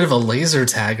up inside of a laser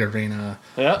tag arena.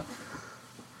 Yep.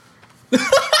 A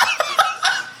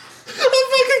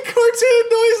fucking cartoon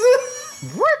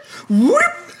noises. Whoop.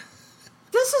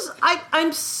 This is,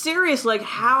 I'm serious, like,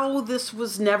 how this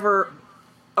was never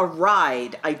a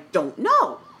ride, I don't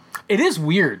know. It is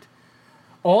weird.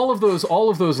 All of those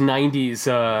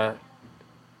 90s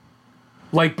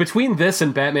like between this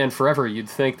and Batman Forever, you'd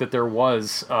think that there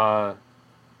was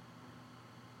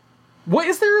what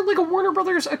is there like a Warner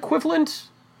Brothers equivalent?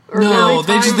 Or No, are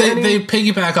they just tied to they any-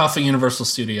 piggyback off of Universal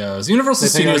Studios. Universal They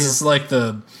piggyback- Studios is like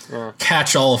the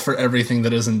catch-all for everything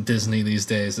that isn't Disney these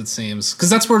days. It seems because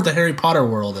that's where the Harry Potter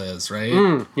world is,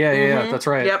 right? Yeah, that's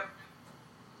right. Yep.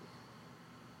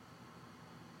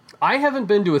 I haven't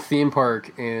been to a theme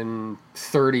park in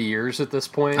 30 years at this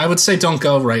point. I would say don't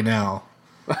go right now.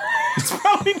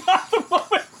 Probably not the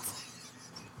moment.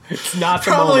 It's not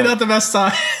the Probably moment. not the best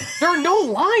time. There are no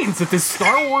lines at this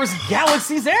Star Wars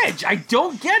Galaxy's Edge. I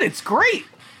don't get it. It's great.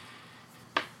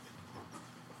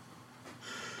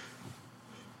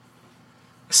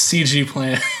 CG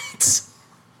plants.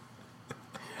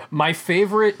 My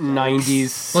favorite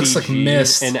 90s Looks like CG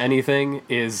mist. in anything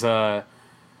is, do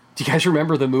you guys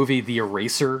remember the movie The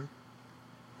Eraser?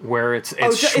 Where it's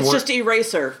It's Schwar- just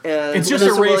Eraser. It's just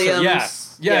Vanessa Eraser,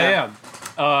 Williams. yeah.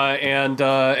 And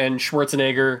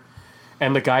Schwarzenegger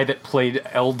and the guy that played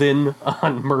Eldon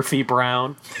on Murphy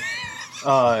Brown.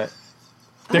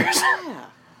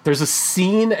 There's a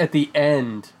scene at the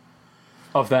end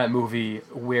of that movie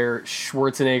where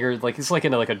Schwarzenegger, like, he's like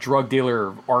in a drug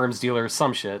dealer or arms dealer or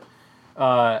some shit,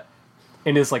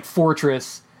 in his like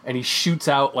fortress, and he shoots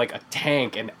out like a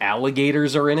tank and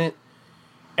alligators are in it,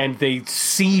 and they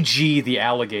CG the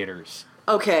alligators.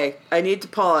 Okay, I need to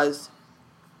pause.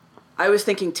 I was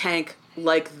thinking tank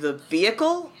like the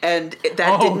vehicle, and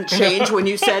that Oh. didn't change when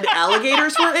you said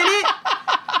alligators were in it.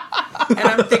 And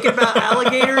I'm thinking about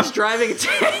alligators driving a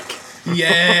tank.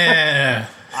 Yeah.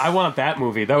 I want that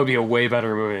movie. That would be a way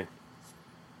better movie.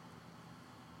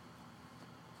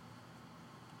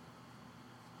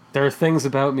 There are things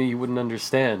about me you wouldn't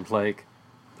understand, like,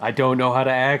 I don't know how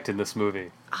to act in this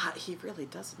movie. He really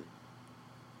doesn't.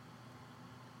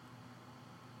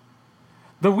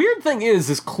 The weird thing is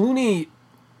Clooney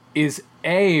is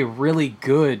really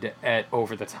good at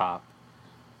over the top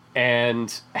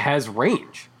and has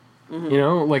range. You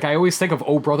know, like I always think of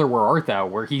Oh Brother Where Art Thou,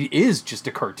 where he is just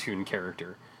a cartoon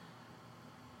character.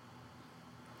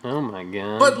 Oh my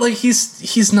god. But like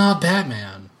he's not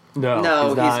Batman. no, No,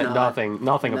 he's not. he's not.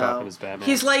 Nothing about No. him is Batman.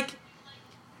 He's like,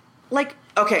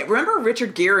 okay, remember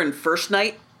Richard Gere in First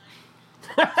Night?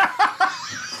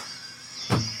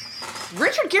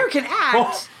 Richard Gere can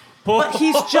act, but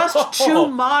he's just too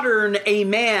modern a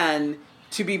man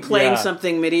to be playing Yeah.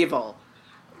 something medieval.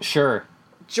 Sure.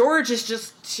 George is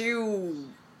just too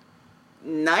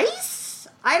nice?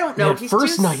 I don't know. Man, He's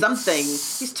First too Night- something.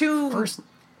 He's too First.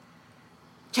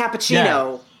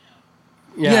 cappuccino.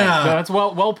 Yeah. Yeah. No, that's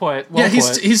well put. Well Yeah,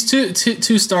 put. he's two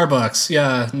Starbucks.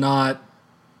 Yeah, not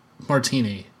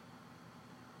martini.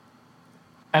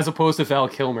 As opposed to Val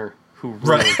Kilmer, who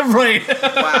Right, really right.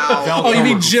 Wow. Val Oh, you Kilmer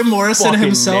mean Jim Morrison fucking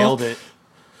himself? nailed it.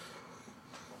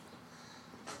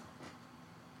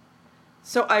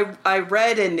 So I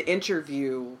read an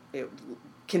interview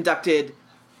conducted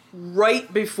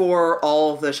right before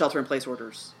all of the shelter-in-place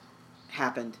orders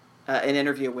happened. An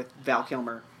interview with Val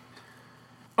Kilmer.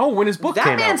 Oh, when his book That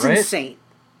came man's out, right? insane.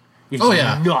 He's Oh,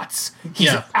 yeah. nuts. He's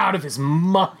Yeah. out of his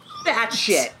mind. That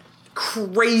shit.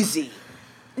 Crazy.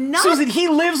 Not Susan, he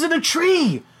lives in a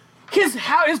tree. His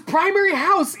primary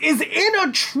house is in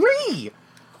a tree.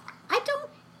 I don't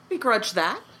begrudge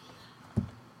that.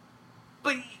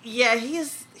 But yeah, he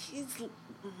is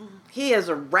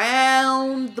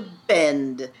around the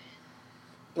bend.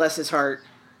 Bless his heart.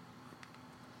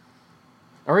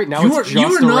 All right, now You were it's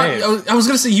just a not. rave. I was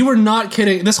gonna say you were not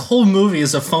kidding. This whole movie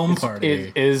is a foam party.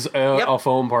 It is a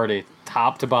foam party,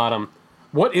 top to bottom.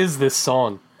 What is this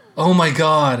song? Oh my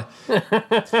god.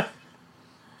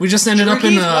 We just ended up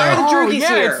in. Droogies, why are the Oh Droogies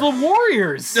yeah, here? it's the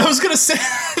Warriors. I was gonna say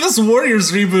this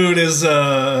Warriors reboot is.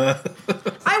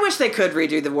 I wish they could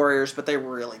redo the Warriors, but they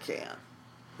really can't.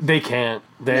 They can't.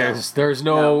 There's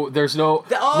No. no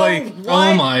Oh, like what?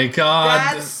 Oh my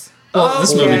god. That's Well,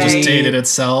 this movie just okay. dated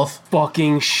itself.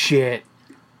 fucking shit.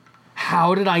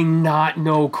 How did I not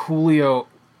know Coolio?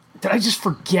 Did I just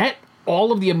forget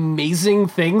all of the amazing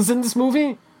things in this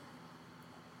movie?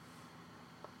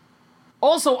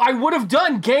 Also, I would have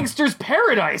done Gangster's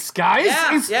Paradise, guys.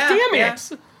 Yeah, Damn yeah.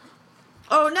 it.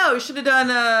 Oh no, you should have done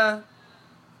the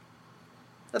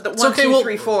 1, okay, 2, well-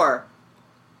 3, 4.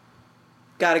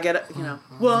 Gotta get it,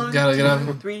 1, Gotta get 2,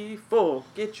 up. 3, 4.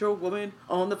 Get your woman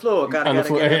on the floor. On the Gotta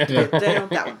floor, get up, yeah. get down.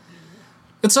 That one.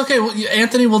 It's okay. Well,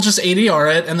 Anthony will just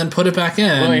ADR it and then put it back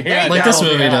in, Well, yeah, like this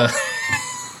that'll movie be out.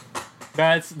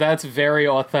 does. That's very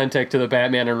authentic to the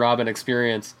Batman and Robin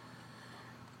experience.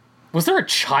 Was there a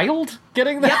child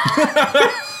getting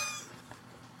that?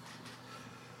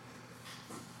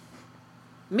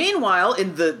 Meanwhile, in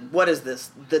what is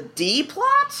this? The D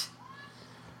plot?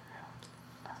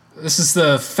 This is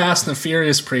the Fast and the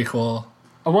Furious prequel.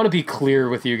 I want to be clear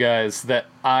with you guys that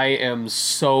I am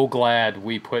so glad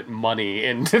we put money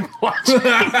into watching this.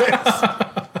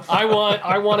 I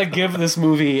want to give this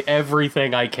movie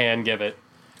everything I can give it.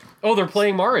 Oh, they're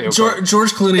playing Mario Kart.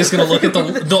 George Clooney is going to look at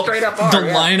the Straight up are,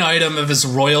 yeah. line item of his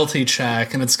royalty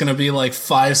check, and it's going to be like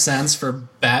 5 cents for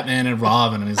Batman and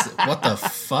Robin, and he's like, "What the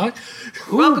fuck?"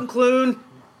 Welcome, Clune.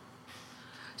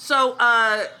 So,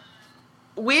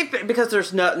 because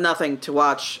there's nothing to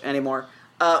watch anymore,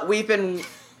 we've been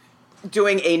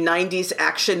doing a 90s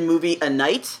action movie a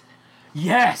night.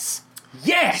 Yes.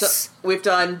 Yes. So we've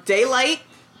done Daylight,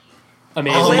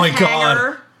 Amazing. Oh my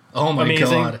Cliffhanger. god! Oh my Amazing.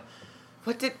 god!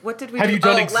 What did we Have do? you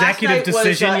done last Executive night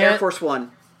Decision was, yet? Air Force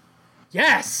One.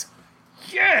 Yes.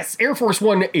 Yes. Air Force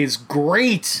One is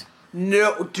great.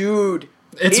 No, dude.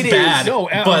 It's It is. bad. No,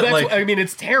 but that's, like, I mean,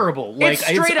 it's terrible. Like, It's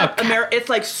straight a up it's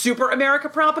like super America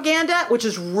propaganda, which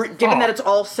is given Oh. that it's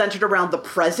all centered around the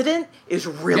president, is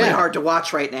really Yeah. hard to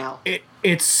watch right now.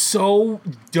 It's so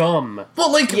dumb.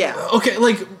 well, like, Yeah. okay,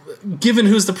 like, given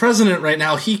who's the president right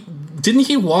now, didn't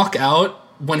he walk out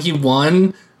when he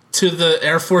won to the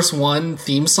Air Force One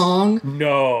theme song?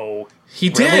 No. He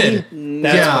did.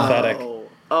 That's Yeah. pathetic.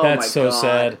 Oh That's my so God.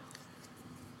 sad.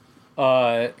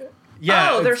 Yeah.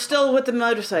 Oh, they're still with the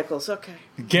motorcycles. Okay.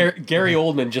 Gary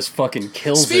Oldman just fucking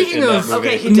kills Speaking it in of- that movie.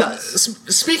 Okay, he does.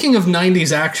 Speaking of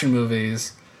 90s action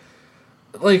movies,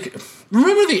 like,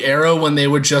 remember the era when they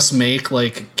would just make,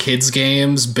 like, kids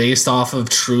games based off of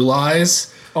True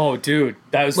Lies? Oh, dude,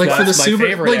 that's Like, for the my Super...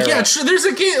 favorite Like, era. yeah, there's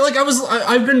a game... Like,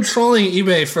 I've been trawling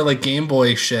eBay for, like, Game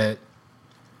Boy shit.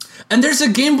 And there's a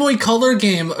Game Boy Color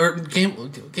game, or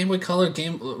Game Boy Color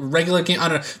game, regular game, I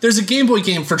don't know. There's a Game Boy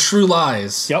game for True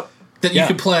Lies. Yep. That you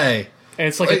could play. And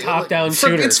it's like a top-down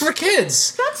shooter. It's for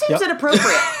kids. That seems Yep.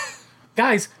 inappropriate.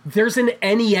 Guys, there's an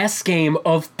NES game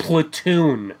of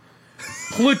Platoon.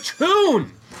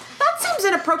 Platoon! That seems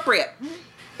inappropriate.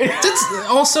 That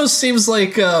also seems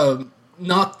like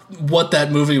not what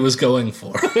that movie was going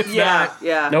for. Yeah,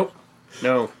 yeah. Nope.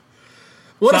 No.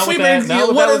 What Not if we what that- make not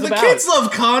what what that if was the about. kids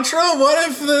love Contra? What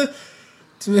if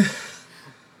the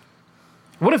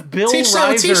What if Bill Teach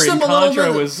Reiser them in a little Contra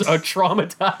bit. was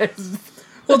traumatized?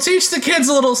 We'll teach the kids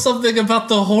a little something about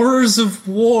the horrors of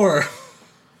war.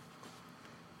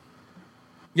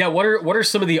 Yeah, what are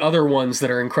some of the other ones that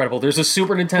are incredible? There's a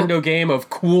Super Nintendo game of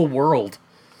Cool World.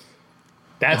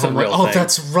 That's a real thing.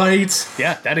 That's right.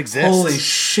 Yeah, that exists. Holy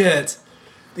shit.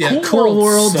 Yeah, Cool Cool World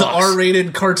World, the sucks.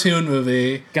 R-rated cartoon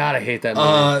movie. God, I hate that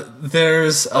movie.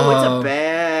 There's Oh, it's a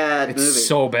bad it's movie.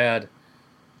 so bad.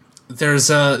 there's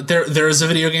a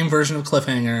video game version of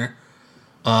Cliffhanger.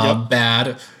 Yep.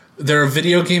 Bad. There are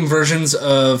video game versions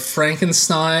of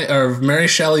Frankenstein or Mary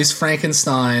Shelley's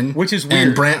Frankenstein, Which is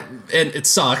weird. and it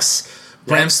sucks.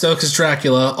 Bram Stoker's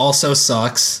Dracula also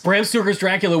sucks. Bram Stoker's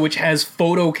Dracula, which has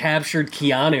photo captured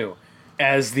Keanu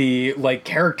as the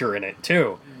character in it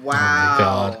too.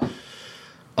 Wow.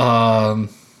 Oh my god.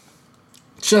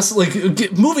 Just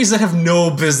movies that have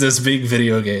no business being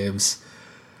video games.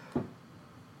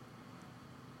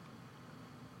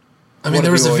 I mean, What there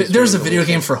have was you always there's a dreamed of, video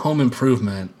Lisa? game for Home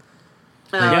Improvement.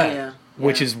 Oh, yeah.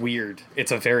 Which is weird.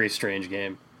 It's a very strange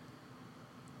game.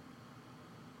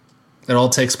 It all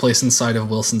takes place inside of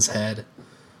Wilson's head.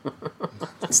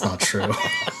 That's not true.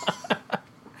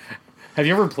 Have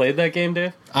you ever played that game,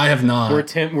 Dave? I have not.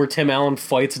 Where Tim Allen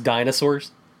fights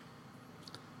dinosaurs?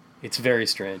 It's very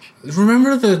strange.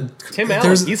 Remember the Tim Allen,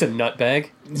 there's- he's a nutbag.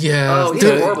 yeah. Oh, he's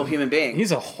a horrible human being.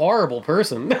 He's a horrible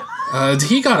person.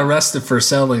 He got arrested for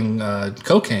selling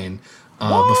cocaine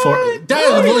before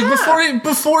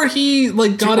before he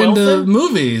got into wealthy?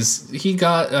 movies. He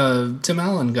got Tim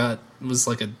Allen was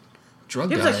like a drug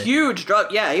He guy. was a huge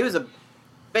drug. Yeah, he was a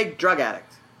big drug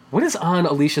addict. What is on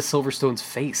Alicia Silverstone's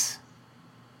face?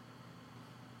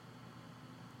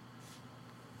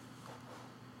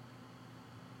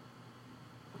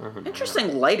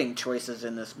 Interesting lighting choices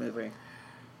in this movie.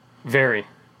 Very.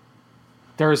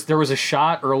 There was a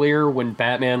shot earlier when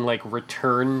Batman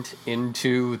returned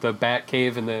into the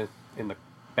Batcave in the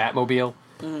Batmobile,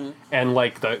 and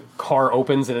the car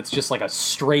opens and it's just a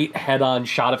straight head-on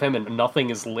shot of him and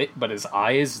nothing is lit but his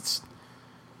eyes. It's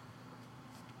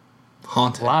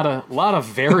Haunted. a lot of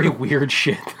very weird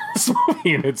shit in this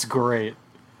movie, and it's great.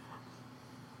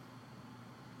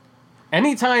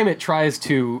 Anytime it tries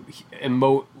to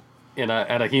emote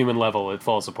at a human level, it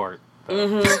falls apart.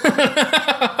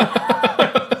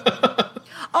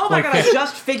 Oh my god, I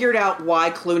just figured out why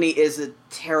Clooney is a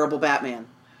terrible Batman.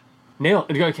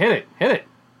 Hit it.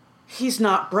 He's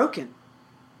not broken.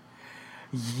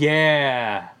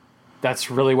 Yeah,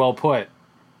 that's really well put.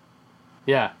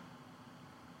 Yeah.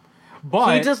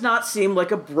 But He does not seem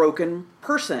like a broken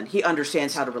person. He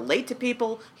understands how to relate to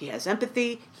people. He has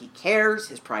empathy. He cares.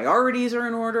 His priorities are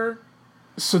in order.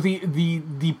 so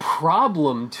the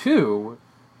problem too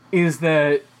is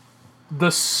that the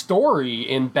story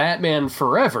in Batman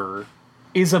Forever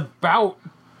is about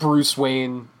Bruce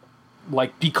Wayne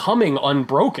becoming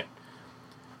unbroken.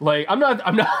 I'm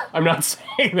not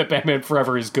saying that Batman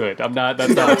Forever is good. That's not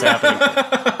what's happening.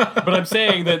 But I'm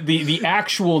saying that the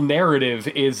actual narrative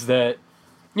is that,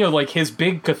 his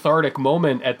big cathartic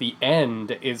moment at the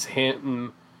end is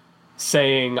him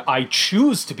saying, I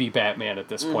choose to be Batman at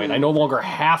this point. I no longer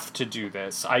have to do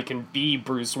this. I can be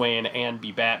Bruce Wayne and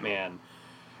be Batman.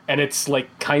 And it's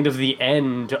kind of the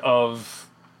end of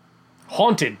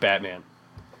Haunted Batman.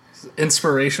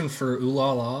 Inspiration for Ooh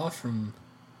La La from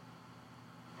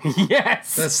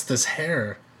Yes! that's this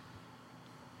hair.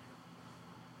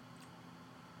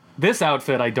 This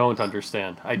outfit I don't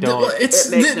understand. I don't... It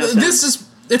makes no sense.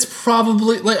 It's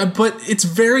probably but it's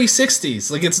very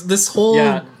 60s. It's this whole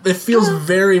Yeah. it feels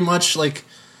very much like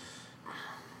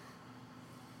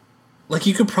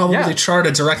you could probably chart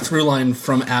a direct through line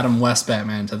from Adam West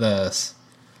Batman to this.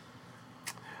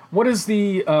 What is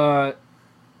the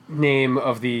name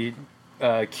of the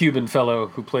Cuban fellow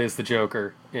who plays the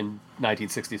Joker in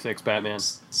 1966 Batman?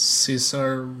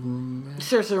 Cesar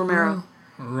Sergio Romero.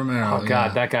 Romero. Oh god,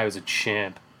 yeah. that guy was a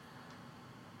champ.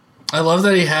 I love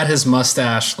that he had his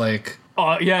mustache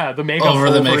Yeah, the makeup Over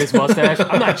the over make- his mustache.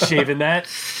 I'm not shaving that.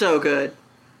 So good.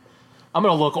 I'm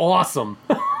gonna look awesome.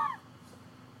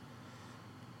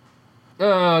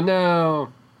 Oh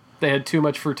no. They had too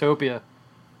much Fruitopia.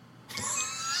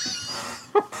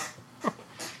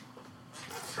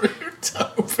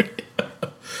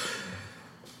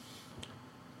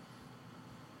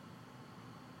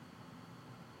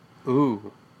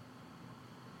 Ooh.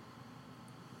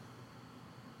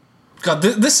 God,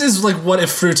 this is what if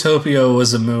Fruitopia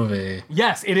was a movie.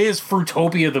 Yes, it is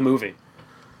Fruitopia the movie.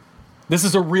 This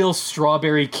is a real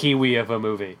strawberry kiwi of a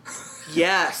movie.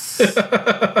 Yes.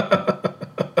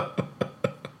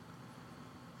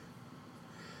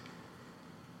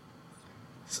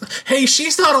 Hey,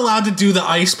 she's not allowed to do the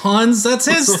ice puns. That's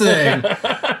his thing.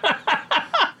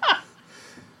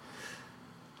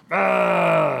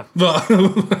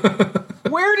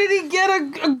 Where did he get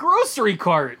a grocery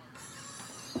cart?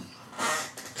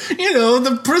 You know,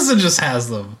 the prison just has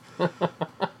them.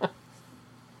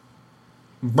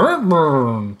 Burn,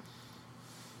 burn.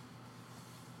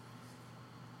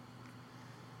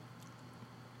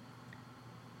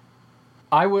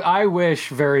 I wish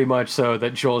very much so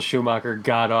that Joel Schumacher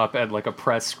got up at like a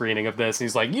press screening of this and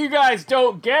he's like, "You guys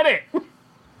don't get it."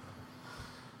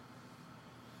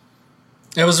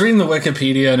 I was reading the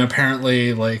Wikipedia, and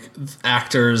apparently, like,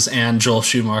 actors and Joel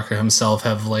Schumacher himself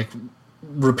have, like,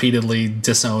 repeatedly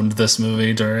disowned this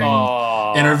movie during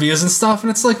interviews and stuff,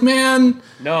 and it's like, man...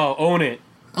 No, own it.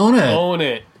 Own it. Own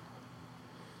it.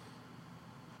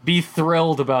 Be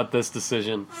thrilled about this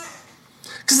decision.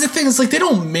 Because the thing is, like, they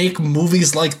don't make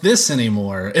movies like this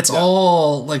anymore. It's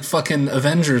all, like, fucking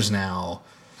Avengers now.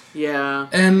 Yeah.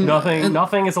 And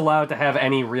Nothing is allowed to have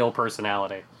any real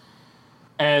personality.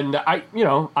 And I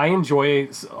enjoy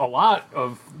a lot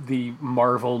of the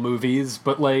Marvel movies,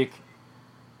 but like,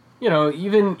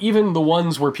 even the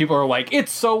ones where people are like,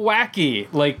 it's so wacky,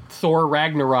 like Thor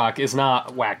Ragnarok is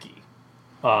not wacky.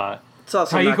 It's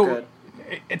also not good.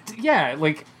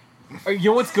 Like, you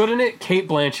know what's good in it? Kate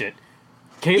Blanchett.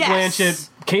 Kate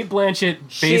Blanchett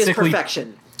She is basically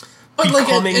perfection.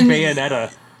 becoming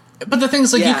Bayonetta. But the thing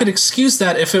is, like, you could excuse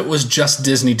that if it was just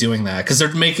Disney doing that, because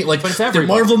they're making, like, the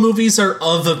Marvel movies are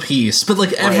of a piece, but,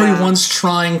 like, everyone's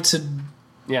trying to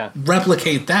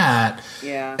replicate that.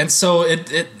 Yeah. And so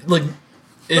it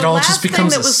all just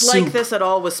becomes the last thing that was like this at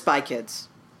all was Spy Kids.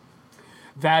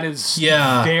 That is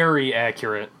very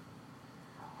accurate.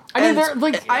 I mean, they're,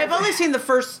 like... I've only seen the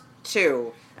first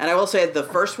two, and I will say the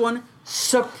first one,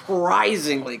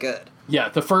 surprisingly good. Yeah,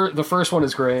 the first one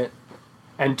is great.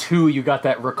 And 2, you got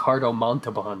that Ricardo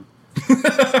Montalban.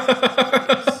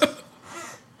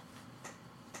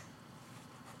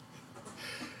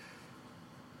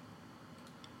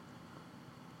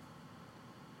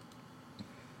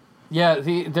 Yeah,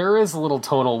 there is a little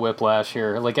tonal whiplash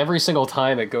here. Like, every single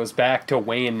time it goes back to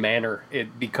Wayne Manor,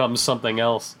 it becomes something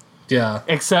else. Yeah.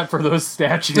 Except for those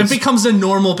statues. It becomes a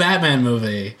normal Batman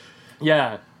movie.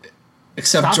 Yeah.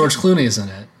 Except George Clooney's in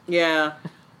it. Yeah.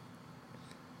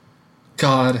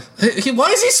 God. Why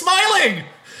is he smiling?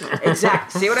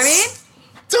 Exactly. See what I mean?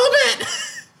 Stop it!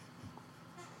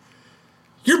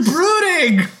 You're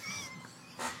brooding!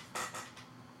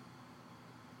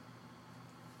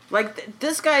 Like,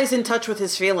 this guy's in touch with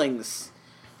his feelings.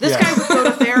 This guy would go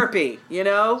to therapy, you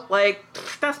know? Like,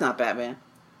 that's not Batman.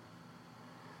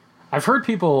 I've heard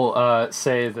people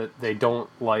say that they don't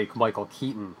like Michael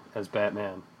Keaton as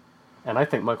Batman. And I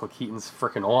think Michael Keaton's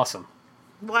freaking awesome.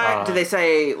 What? Do they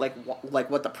say, like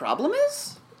what the problem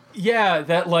is? Yeah,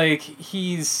 that, like,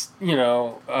 he's,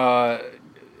 some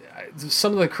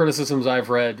of the criticisms I've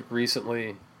read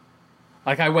recently,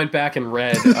 like, I went back and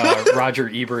read Roger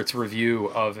Ebert's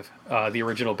review of the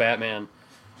original Batman,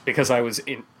 because I was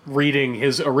reading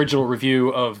his original review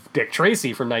of Dick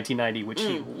Tracy from 1990, which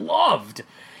he loved,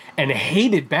 and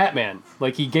hated Batman.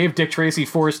 Like, he gave Dick Tracy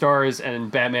 4 stars,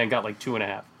 and Batman got, like,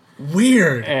 2.5.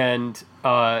 Weird. And,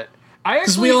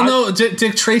 because we all know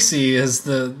Dick Tracy is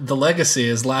the legacy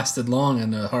has lasted long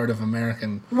in the heart of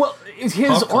American. Well,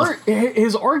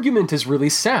 his argument is really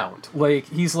sound. Like,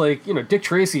 he's like, Dick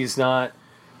Tracy is not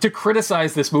to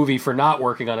criticize this movie for not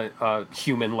working on a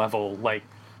human level. Like,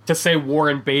 to say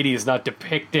Warren Beatty is not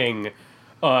depicting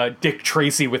Dick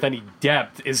Tracy with any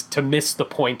depth is to miss the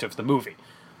point of the movie.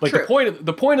 Like,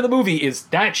 the point of the movie is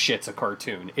that shit's a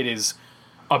cartoon. It is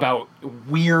about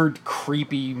weird,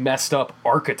 creepy, messed up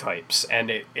archetypes, and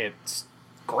it's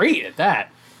great at that.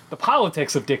 The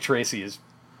politics of Dick Tracy is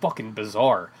fucking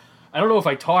bizarre. I don't know if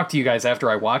I talked to you guys after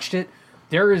I watched it.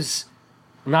 There is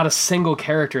not a single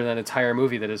character in that entire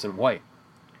movie that isn't white.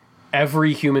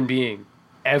 Every human being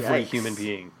on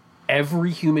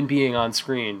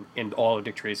screen in all of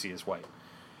Dick Tracy is white.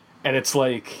 And it's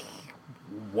like,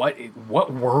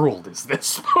 what world is this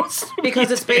supposed to be?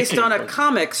 Because it's based on a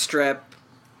comic strip.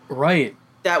 Right.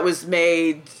 That was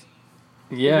made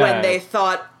when they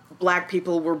thought black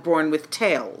people were born with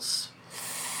tails.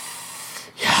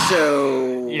 Yeah.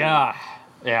 So... Yeah.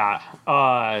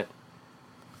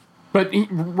 But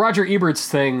Roger Ebert's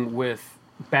thing with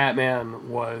Batman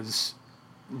was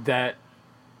that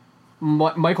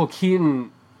Michael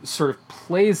Keaton sort of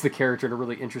plays the character in a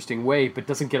really interesting way, but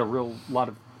doesn't get a real lot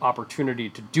of opportunity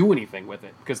to do anything with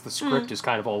it, because the script is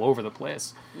kind of all over the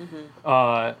place.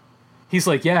 he's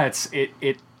like, yeah,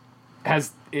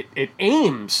 it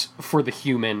aims for the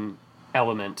human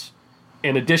element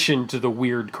in addition to the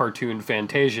weird cartoon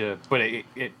Fantasia, but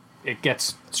it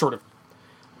gets sort of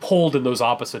pulled in those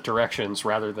opposite directions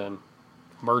rather than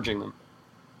merging them.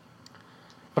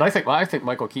 But I think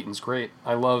Michael Keaton's great.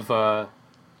 I love the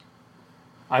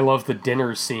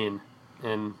dinner scene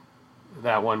in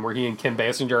that one where he and Kim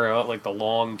Basinger are at like the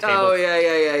long table. Oh yeah.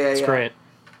 It's great.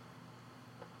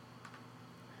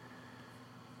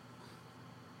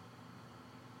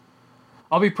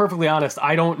 I'll be perfectly honest.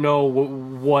 I don't know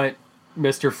what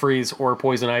Mr. Freeze or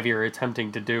Poison Ivy are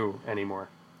attempting to do anymore.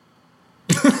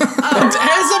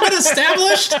 Has it been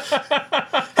established?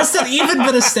 Has that even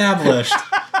been established?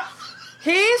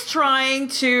 He's trying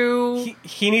to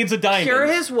He needs a diamond. cure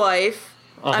his wife.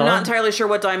 I'm not entirely sure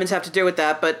what diamonds have to do with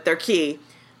that, but they're key.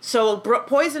 So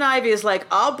Poison Ivy is like,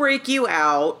 I'll break you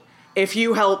out if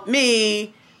you help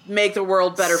me make the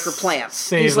world better for plants.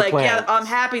 Save He's the like, plants. yeah, I'm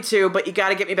happy to, but you got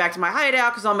to get me back to my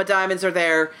hideout because all my diamonds are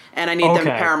there, and I need them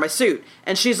to Okay. power my suit.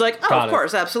 And she's like, oh, Got of it.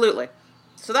 course, absolutely.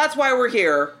 So that's why we're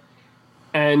here.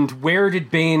 And where did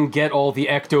Bane get all the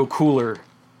ecto cooler?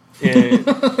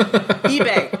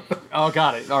 eBay. Oh,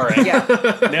 got it. All right. Yeah.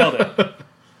 Nailed it.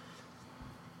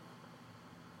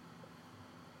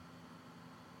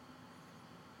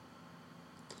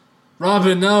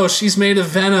 Robin, no, she's made of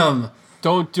venom.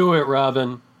 Don't do it,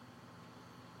 Robin.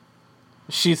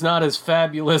 She's not as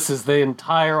fabulous as the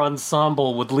entire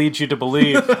ensemble would lead you to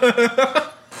believe.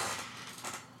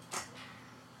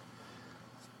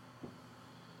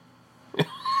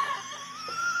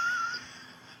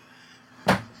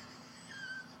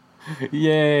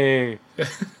 Yay.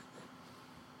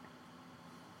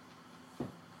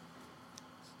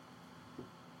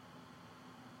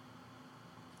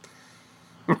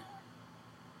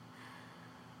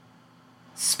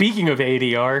 Speaking of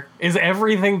ADR, is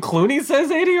everything Clooney says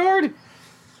ADR'd?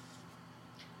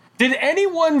 Did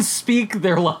anyone speak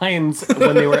their lines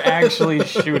when they were actually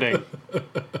shooting?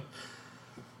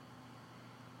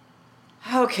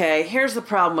 Okay, here's the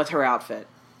problem with her outfit.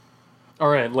 All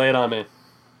right, lay it on me.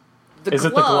 The Is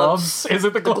it the gloves? Is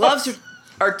it the The gloves? gloves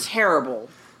are terrible.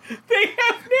 They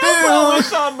have nail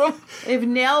polish on them. They have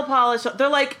nail polish. They're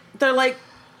like rubber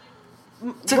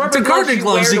the gardening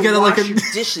gloves, wear you to get like wash a your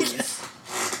dishes.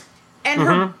 And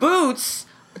her boots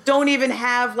don't even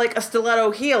have like a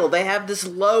stiletto heel. They have this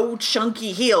low,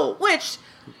 chunky heel, which,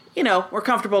 we're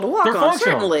comfortable to walk They're on,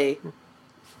 functional. certainly.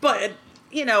 But,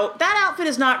 that outfit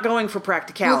is not going for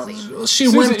practicality. She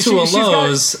Susan, went to a she's got-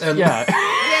 Lowe's and Yeah.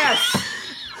 Yes.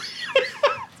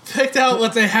 picked out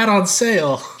what they had on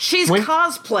sale. She's When-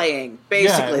 cosplaying,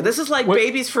 basically. Yeah. This is like When-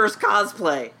 baby's first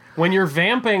cosplay. When you're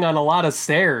vamping on a lot of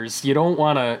stairs, you don't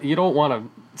want a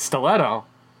stiletto.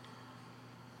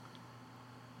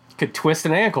 Could twist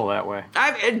an ankle that way.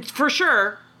 For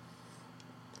sure.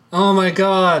 Oh my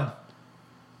god.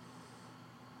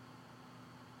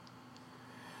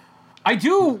 I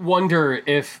do wonder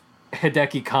if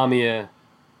Hideki Kamiya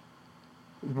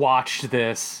watched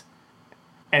this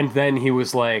and then he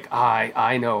was like,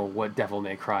 I know what Devil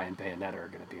May Cry and Bayonetta are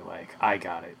going to be like. I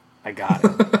got it.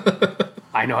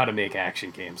 I know how to make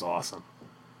action games awesome.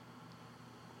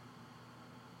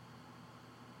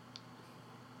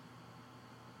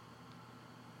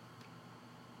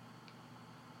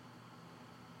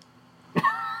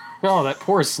 Oh, that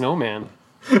poor snowman.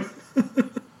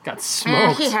 Got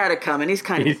smoked. He had it coming. He's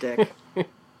kind of a dick.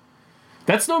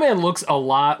 That snowman looks a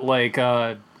lot like,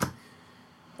 oh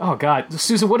god.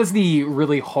 Susan, what is the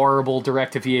really horrible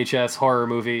direct-to-VHS horror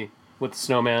movie with the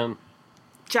snowman?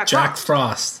 Jack Jack Frost.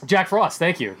 Frost. Jack Frost,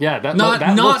 thank you. Yeah, that Not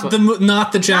looks like, the Jack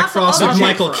Not the Frost other with Jack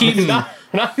Michael Frost.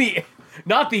 Keaton.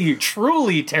 not the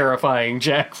truly terrifying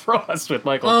Jack Frost with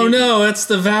Michael Oh Keaton. no, it's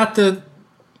the vat that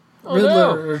Oh, Riddler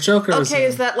no. or Joker was Okay, in.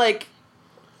 is that like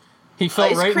He fell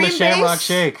Ice right in the cream Shamrock base?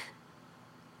 Shake.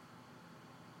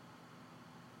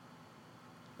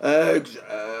 Exit.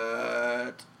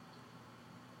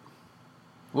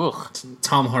 Ugh.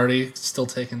 Tom Hardy still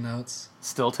taking notes.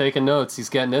 Still taking notes. He's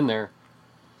getting in there.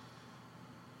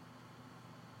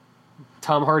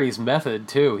 Tom Hardy's method,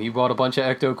 too. He bought a bunch of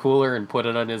Ecto Cooler and put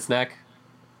it on his neck.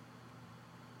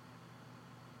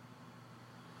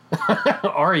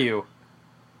 Are you?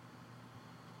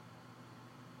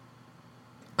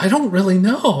 I don't really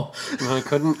know. I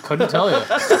couldn't tell you.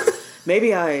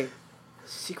 Maybe I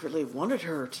secretly wanted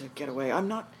her to get away. I'm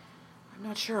not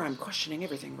sure. I'm questioning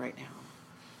everything right now.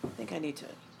 I think I need to.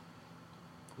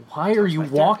 Why are you my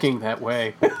walking that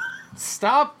way?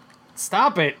 Stop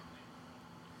it.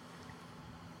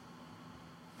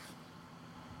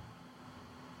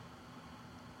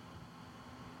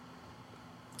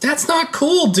 That's not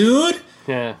cool, dude.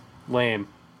 Yeah, lame.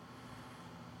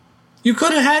 You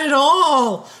could have had it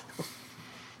all.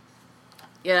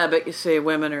 Yeah, but you see,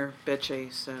 women are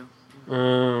bitchy, so.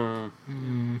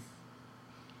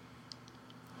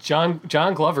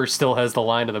 John Glover still has the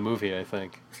line of the movie, I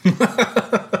think.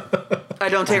 I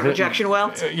don't take rejection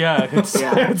well. Yeah, it's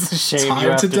a shame you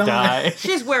have to die.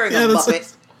 She's wearing a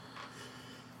Muppet.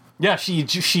 Yeah,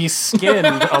 she skinned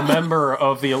a member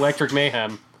of the Electric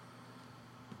Mayhem.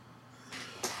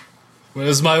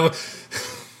 Where's my...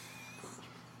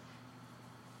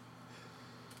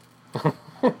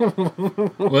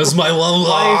 Where's my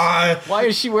love? Why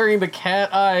is she wearing the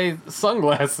cat eye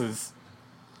sunglasses?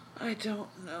 I don't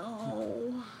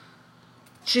know.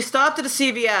 She stopped at a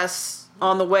CVS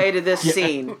on the way to this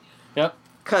scene. Yep.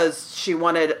 Because she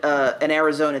wanted an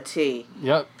Arizona tea.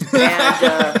 Yep.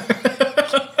 And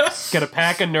Get a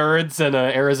pack of nerds and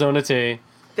an Arizona tea.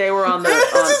 they were on the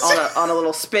on a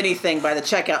little spinny thing by the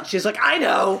checkout. And she's like, I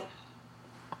know.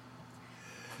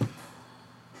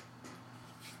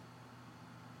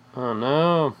 Oh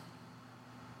no.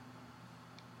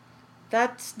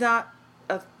 That's not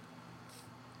a...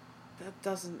 That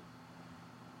doesn't...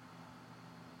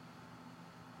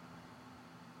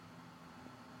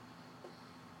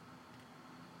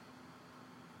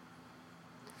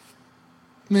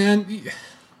 Man,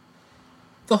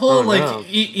 the whole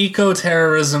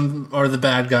eco-terrorism or the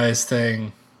bad guys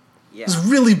thing was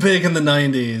really big in the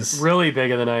 90s. Really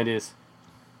big in the 90s.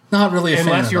 Not really a fan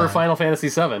Unless of you were that. Final Fantasy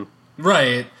VII.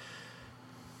 Right.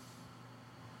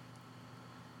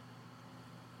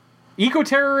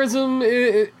 Eco-terrorism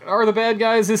are the bad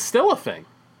guys is still a thing.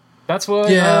 That's what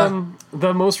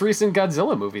the most recent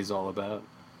Godzilla movie is all about.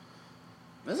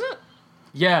 Is it?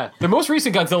 Yeah, the most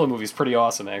recent Godzilla movie is pretty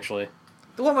awesome, actually.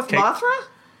 The one with Mothra?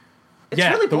 It's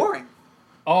really boring.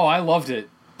 Oh, I loved it.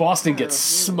 Boston gets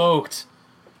smoked.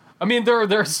 I mean,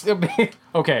 there's...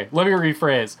 Okay, let me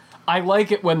rephrase. I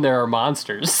like it when there are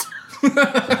monsters.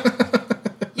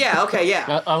 Yeah, okay,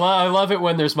 yeah. I love it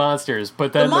when there's monsters,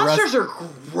 but then the monsters are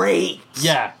great.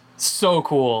 Yeah, so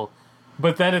cool.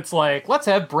 But then it's like, let's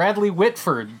have Bradley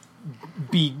Whitford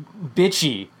be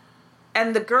bitchy.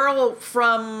 And the girl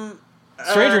from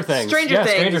Stranger Things. Stranger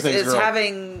Things is girl.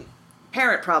 having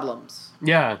parent problems.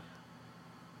 Yeah.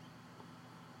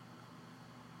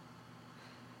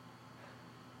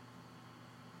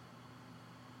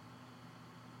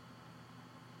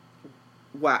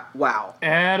 Wow.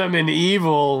 Adam and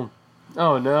Evil.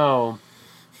 Oh no.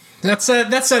 That's that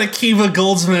Akiva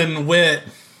Goldsman wit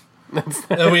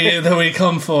that we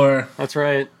come for. That's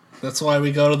right. That's why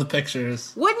we go to the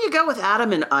pictures. Wouldn't you go with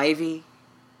Adam and Ivy?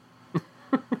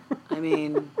 I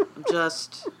mean, I'm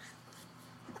just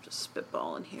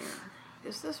spitballing here.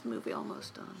 Is this movie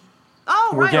almost done?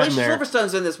 Oh, We're right, getting Alicia there.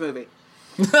 Silverstone's in this movie.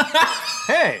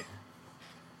 Hey!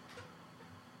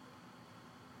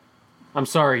 I'm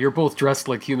sorry, you're both dressed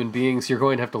like human beings. You're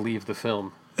going to have to leave the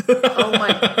film. Oh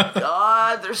my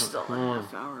god, there's still a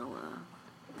half hour left.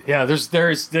 Yeah, there's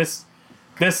this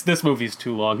movie's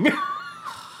too long.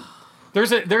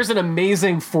 there's an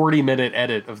amazing 40-minute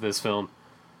edit of this film.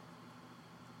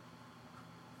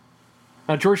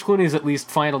 Now George Clooney's at least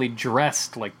finally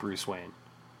dressed like Bruce Wayne.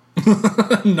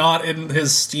 Not in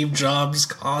his Steve Jobs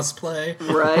cosplay.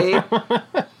 Right?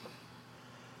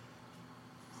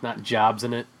 It's not Jobs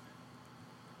in it.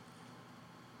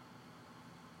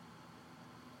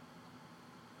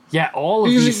 Yeah, all of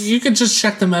these... You could just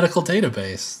check the medical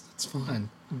database. It's fine.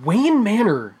 Wayne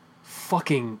Manor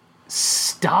fucking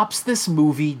stops this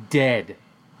movie dead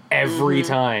every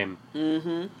time.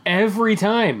 Mm-hmm. Every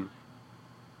time.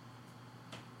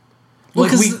 Well,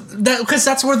 Like because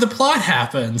that's where the plot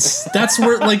happens. That's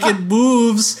where it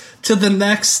moves to the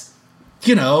next,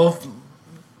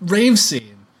 rave scene.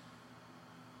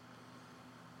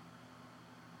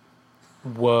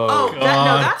 Whoa. Oh,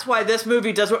 that's why this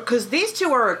movie does work. Because these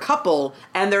two are a couple,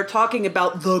 and they're talking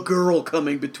about the girl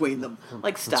coming between them.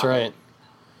 Like, stop That's right. it.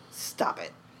 Stop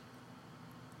it.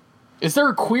 Is there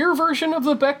a queer version of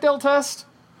the Bechdel test?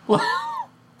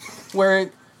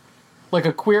 Where,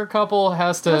 a queer couple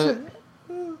has to...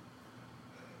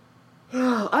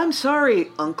 Oh, I'm sorry,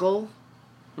 Uncle.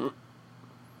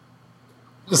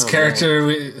 This character,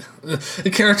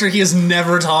 the character he has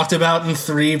never talked about in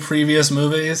 3 previous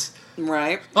movies.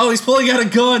 Right. Oh, he's pulling out a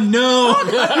gun. No.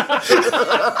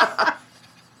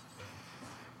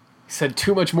 He said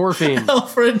too much morphine.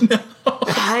 Alfred, no.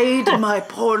 Hide my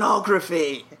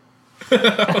pornography.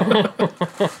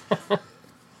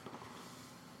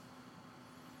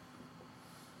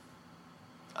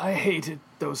 I hated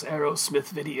those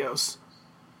Aerosmith videos.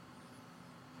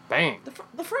 Bang.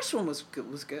 The first one was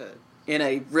good. in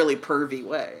a really pervy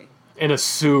way. In a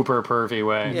super pervy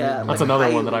way. Yeah, That's like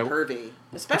another one that I. pervy.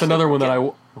 That's another one that I.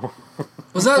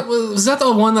 Was that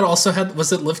the one that also had?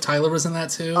 Was it Liv Tyler was in that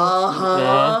too?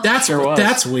 Yeah, That's sure was.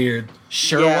 that's weird.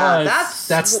 Sure yeah, was.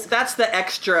 that's the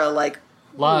extra like.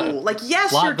 Lot- ooh, like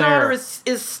yes, lot your daughter there.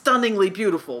 is stunningly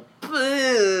beautiful,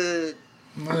 but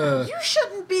you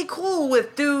shouldn't be cool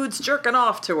with dudes jerking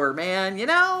off to her, man. You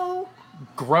know.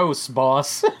 Gross,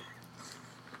 boss.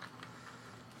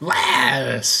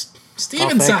 Last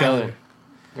Steven Thank Tyler. God.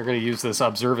 They're going to use this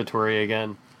observatory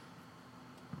again.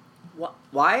 What?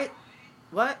 Why?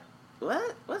 What?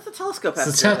 What's the telescope have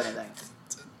It's to do a with anything?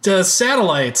 The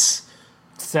satellites.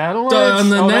 Satellites? On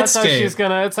the that's how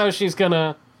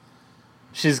Netscape.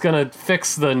 she's gonna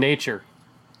fix the nature.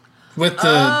 With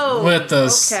the Okay. with the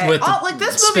Like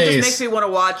this movie space. just makes me want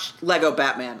to watch Lego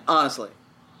Batman. Honestly,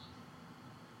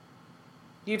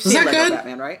 you've Is seen that Lego good?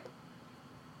 Batman, right?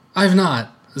 I've not.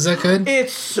 Is that good?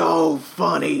 It's so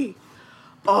funny.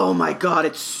 Oh my god,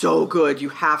 it's so good. You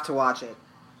have to watch it.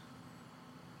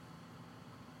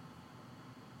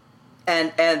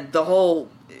 And the whole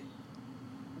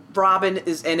Robin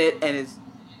is in it, and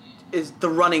is the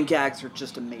running gags are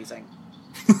just amazing.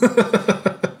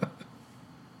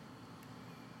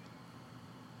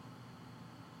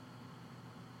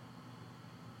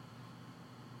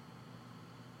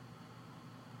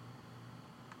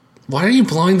 Why are you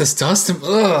blowing this dust?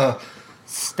 Ugh.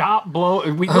 Stop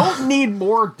blowing. We don't need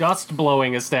more dust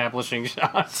blowing establishing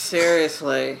shots.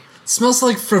 Seriously. It smells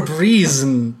like Febreze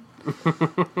and.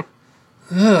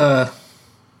 Ugh.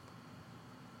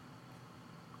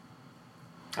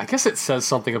 I guess it says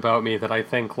something about me that I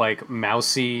think like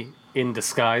Mousy in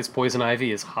disguise Poison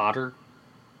Ivy is hotter.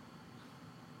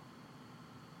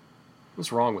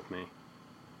 What's wrong with me?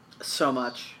 So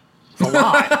much. It's a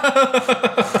lot.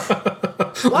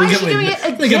 Why is she doing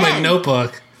it Look at my again?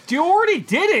 notebook. You already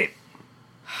did it.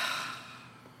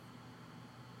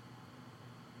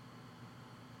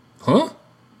 Huh?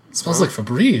 It smells like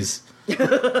Febreze.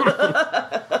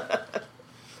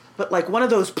 But like one of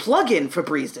those plug-in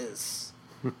Febrezes.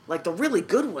 Like the really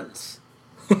good ones.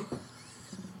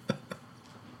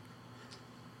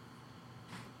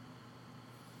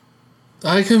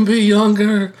 I can be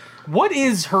younger. What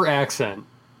is her accent?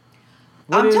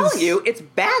 What I'm is- telling you, it's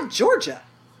bad Georgia.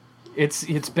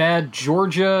 It's bad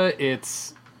Georgia.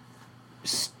 It's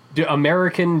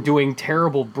American doing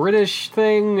terrible British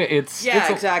thing. It's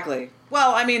Exactly.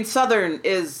 Well, I mean, Southern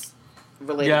is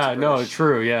related Yeah, to no, British.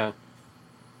 true. Yeah.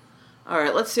 All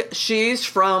right, let's see. She's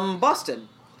from Boston.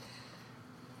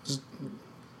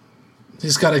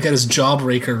 He's got to get his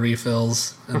Jawbreaker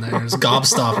refills, and there's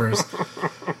Gobstoppers.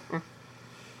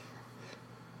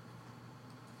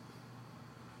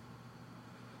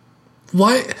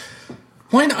 Why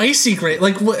an icy grave?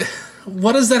 Like,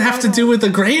 what does that have to do with the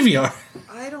graveyard?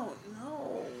 I don't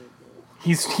know.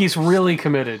 He's really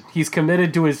committed. He's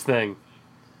committed to his thing.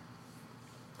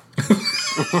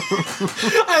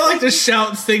 I like to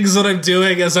shout things that I'm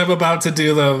doing as I'm about to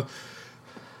do them.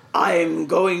 I'm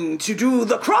going to do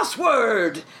the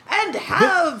crossword and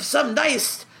have some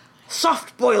nice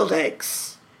soft-boiled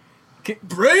eggs.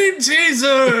 Brain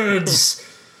teasers!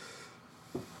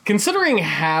 Considering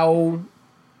how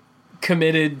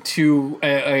committed to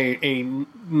a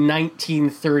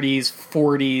 1930s,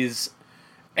 40s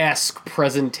esque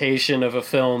presentation of a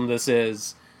film this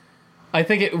is, I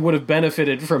think it would have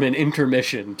benefited from an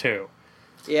intermission too,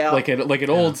 Yeah. like an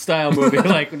old style movie.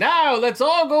 Like, now let's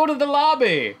all go to the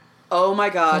lobby. Oh my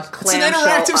god, It's an clamshell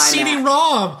interactive iMac.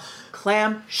 CD-ROM.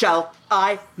 Clamshell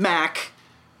iMac.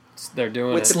 They're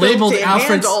doing With it. the labeled built-in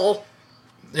Alfred's- handle.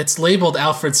 It's labeled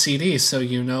Alfred CD, so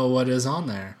you know what is on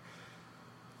there.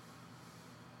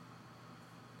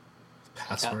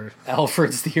 Password.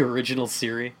 Alfred's the original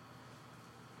Siri.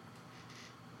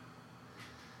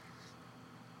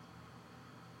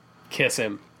 Kiss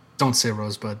him. Don't say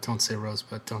Rosebud. Don't say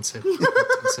Rosebud. Don't say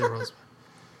Rosebud.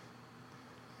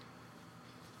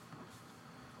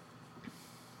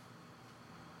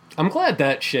 I'm glad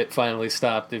that shit finally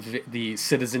stopped. The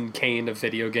Citizen Kane of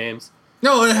video games.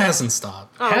 No, it hasn't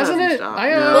stopped. Oh, Hasn't it? stopped. I,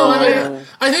 No.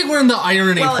 I think we're in the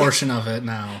irony Well, portion of it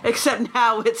now. Except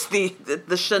now it's the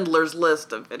Schindler's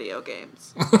List of video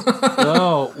games.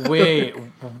 Oh, wait.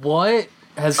 What?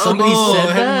 Has somebody no, said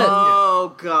I that?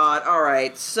 Oh god. All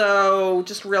right. So,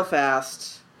 just real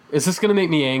fast. Is this gonna make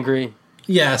me angry?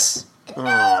 Yes.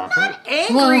 Not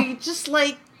angry, Well- just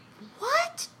like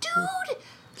what, dude?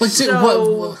 Like,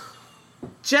 So-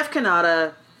 Jeff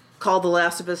Kanata called The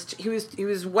Last of Us. He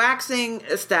was waxing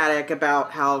ecstatic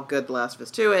about how good The Last of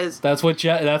Us 2 is, That's what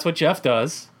Jeff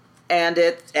does.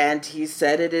 and he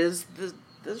said it is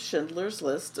the Schindler's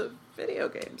List of video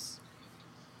games.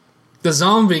 The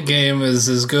zombie game is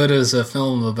as good as a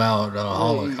film about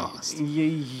Holocaust.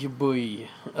 Yeah, boy.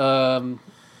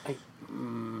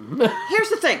 Here's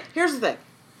the thing.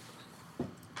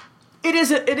 It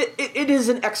is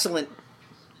an excellent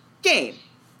game.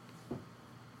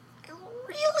 I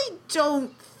really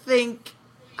don't think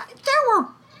there were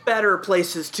better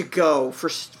places to go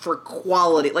for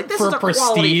quality. Like this For is a prestige.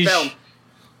 quality film.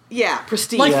 Yeah,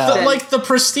 prestige. Like the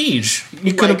Prestige.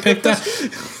 You could have Like picked the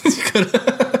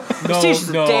that. Prestige is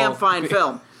a damn fine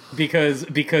film.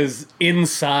 Because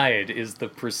inside is the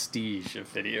prestige of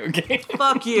video games.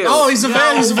 Fuck you. Oh, he's a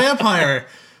No. vampire.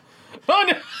 Oh,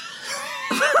 no.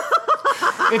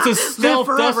 It's a stealth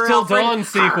Dust forever, Till Alfred. Dawn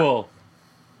sequel.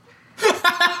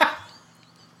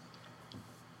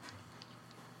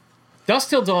 Dust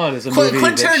Till Dawn is a movie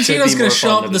Quentin that should Tarantino's be gonna more show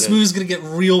fun up than and this it is. movie's gonna get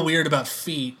real weird about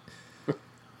feet.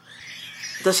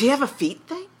 Does he have a feet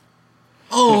thing?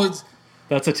 Oh, it's,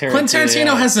 That's a Tarantino. Quentin Tarantino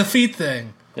yeah. has a feet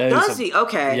thing. That is Does a- he?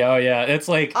 Okay. Yeah, oh, yeah. It's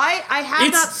like I have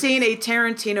It's- not seen a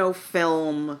Tarantino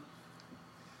film.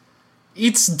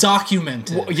 It's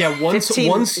documented. yeah. Once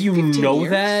 15 you know years?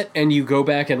 that and you go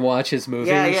back and watch his movies,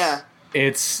 Yeah.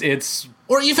 it's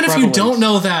Or even if prevalent. you don't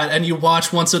know that and you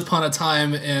watch Once Upon a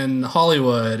Time in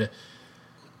Hollywood,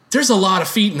 there's a lot of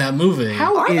feet in that movie.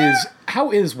 Are there?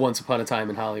 how is Once Upon a Time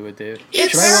in Hollywood, dude?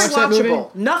 It's Should I watch that movie?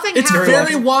 watchable. Nothing It's happens. very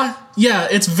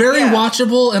it's very Yeah.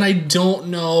 watchable, and I don't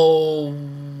know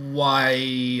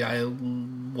why I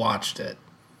watched it.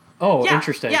 Oh, Yeah,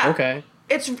 interesting. yeah. Okay.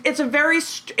 It's a very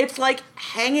it's like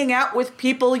hanging out with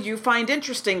people you find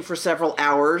interesting for several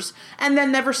hours and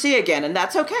then never see again, and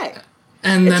that's okay.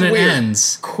 And It's then it weird.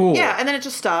 ends. Cool. Yeah, and then it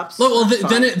just stops. Well, It's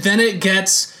fine. then it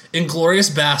gets Inglorious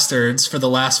Bastards for the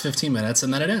last 15 minutes,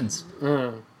 and then it ends.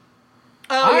 Oh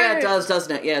yeah, I- it does,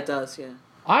 doesn't it? Yeah, it does. Yeah.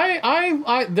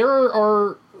 I there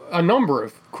are a number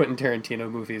of Quentin Tarantino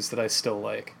movies that I still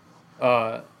like.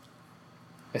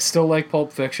 I still like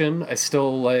Pulp Fiction. I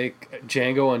still like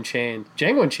Django Unchained.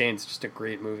 Django Unchained is just a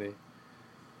great movie.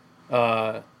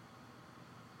 I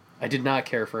did not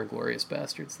care for Inglourious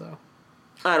Bastards, though.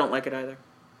 I don't like it either.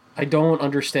 I don't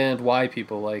understand why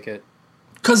people like it.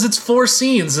 Because it's 4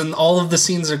 scenes, and all of the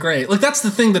scenes are great. Like, that's the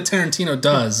thing that Tarantino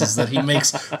does, is that he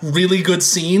makes really good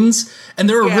scenes, and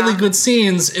there are Yeah. really good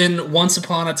scenes in Once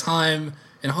Upon a Time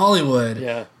in Hollywood.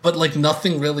 Yeah. But, like,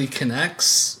 nothing really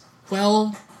connects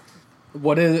well.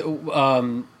 What is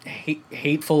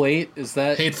Hateful Eight? Is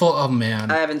that? Hateful, oh man.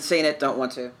 I haven't seen it. Don't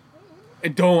want to.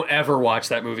 Don't ever watch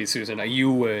that movie, Susan.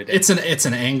 You would. It's an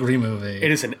angry movie. It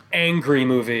is an angry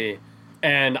movie,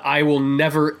 and I will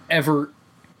never, ever,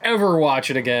 ever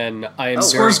watch it again. I am The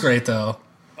score's great, though.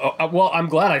 well, I'm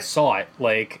glad I saw it.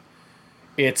 Like,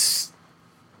 it's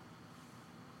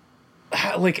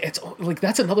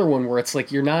that's another one where it's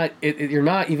like you're not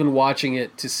even watching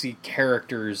it to see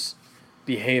characters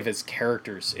behave as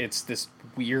characters. It's this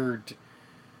weird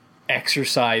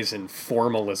exercise in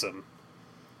formalism.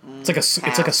 It's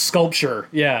like a sculpture.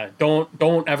 Yeah,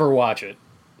 don't ever watch it.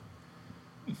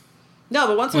 No,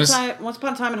 but Once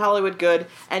Upon a Time in Hollywood, good.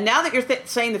 And now that you're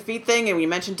saying the feet thing, and we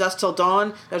mentioned Dust Till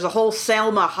Dawn, there's a whole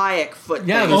Selma Hayek foot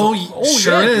Yeah, thing. there's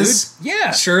Sure yeah, is. dude.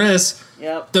 Yeah. Sure is.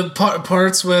 Yep. The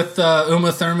parts with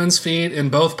Uma Thurman's feet in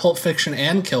both Pulp Fiction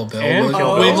and Kill Bill. And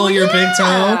Kill Bill. Wiggle your big toe.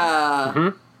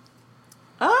 Yeah.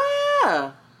 Oh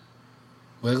yeah.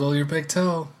 Wiggle your big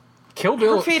toe. Kill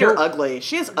Bill. Her feet are ugly.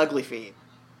 She has ugly feet.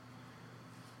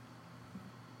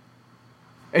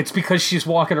 It's because she's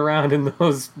walking around in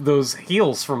those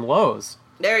heels from Lowe's.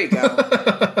 There you go.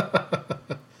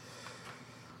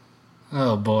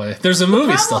 Oh boy. There's a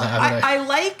movie still happening.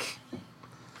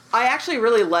 I actually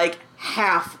really like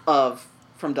half of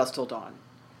From Dusk Till Dawn.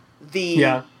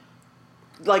 Yeah.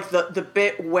 Like the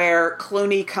bit where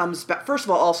Clooney comes back. First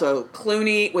of all, also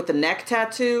Clooney with the neck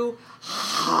tattoo,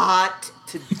 hot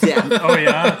to death. Oh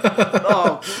yeah.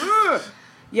 Oh,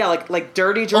 yeah, like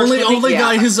dirty George. only Clooney,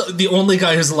 yeah. the only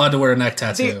guy who's allowed to wear a neck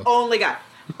tattoo. The only guy.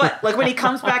 But like when he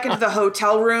comes back into the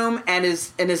hotel room and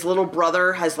his little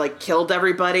brother has like killed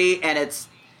everybody, and it's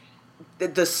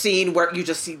the scene where you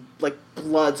just see like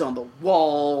bloods on the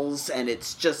walls, and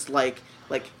it's just like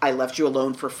I left you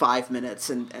alone for 5 minutes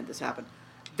and this happened.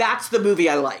 That's the movie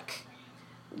I like.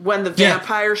 When the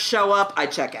vampires show up, I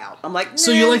check out. I'm like,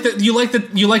 So you like the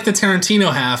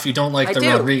Tarantino half, you don't like I the do.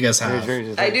 Rodriguez half.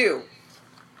 I do.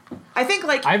 I think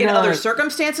like I've in not- other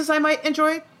circumstances I might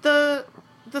enjoy the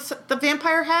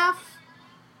vampire half.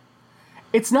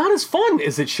 It's not as fun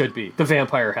as it should be. The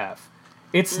vampire half.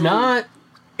 It's not.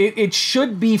 It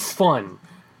should be fun.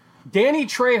 Danny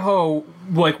Trejo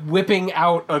like whipping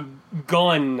out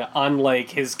gun on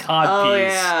like his codpiece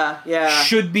Oh yeah.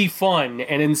 should be fun,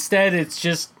 and instead it's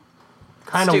just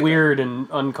kind of Stupid. weird and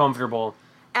uncomfortable.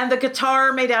 And the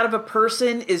guitar made out of a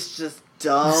person is just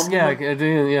dumb.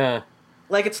 Yeah.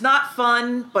 Like, it's not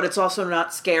fun, but it's also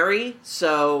not scary.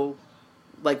 So,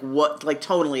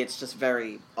 tonally, it's just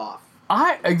very off.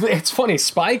 It's funny.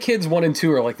 Spy Kids 1 and 2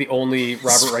 are like the only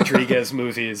Robert Rodriguez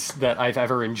movies that I've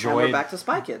ever And enjoyed. we're back to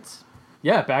Spy Kids.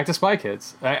 Yeah, back to Spy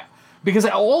Kids. Because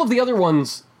all of the other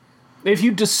ones, if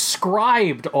you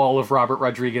described all of Robert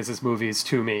Rodriguez's movies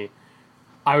to me,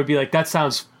 I would be like, that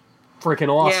sounds freaking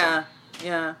awesome.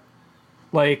 Yeah.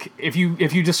 Like, if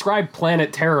you describe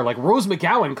Planet Terror, like, Rose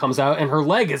McGowan comes out and her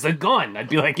leg is a gun. I'd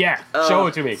be like, yeah, show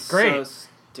it to me. Great. So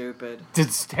stupid.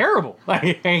 It's terrible. I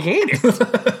hate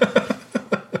it.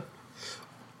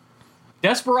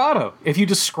 Desperado. If you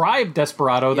describe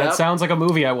Desperado, that Yep. sounds like a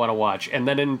movie I want to watch. And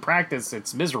then in practice,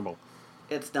 it's miserable.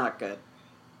 It's not good.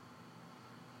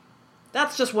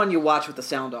 That's just one you watch with the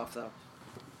sound off, though.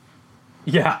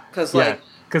 Yeah. 'Cause, yeah. like,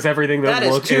 Because everything that That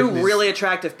is looks... two really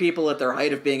attractive people at their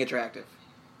height of being attractive.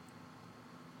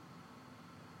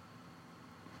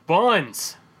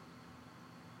 Buns.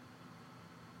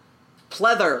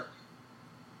 Pleather.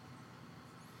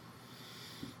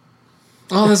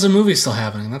 Oh, there's a movie still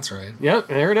happening. That's right. Yep,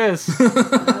 there it is.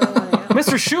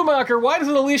 Mr. Schumacher, why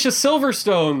doesn't Alicia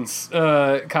Silverstone's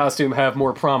costume have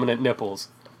more prominent nipples?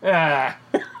 I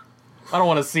don't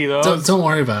want to see those. Don't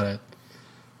worry about it.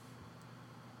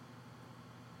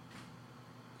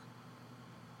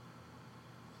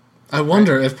 I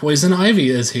wonder if Poison Ivy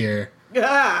is here. And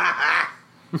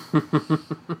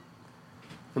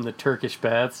the Turkish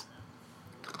baths.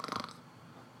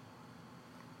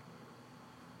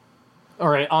 All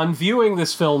right, on viewing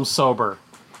this film sober,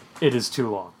 it is too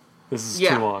long. This is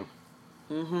Yeah. too long.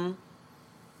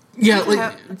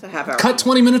 Yeah, It's a half hour. cut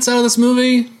 20 minutes out of this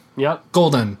movie. Yep.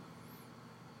 Golden.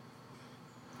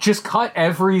 Just cut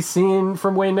every scene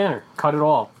from Wayne Manor. Cut it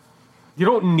all. You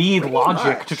don't need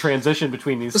logic much. to transition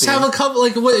between these Just scenes. have a couple,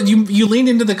 like, what you lean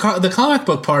into the comic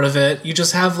book part of it. You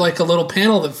just have, like, a little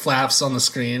panel that flaps on the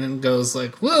screen and goes,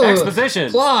 like, whoa.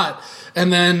 Exposition. Plot.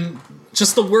 And then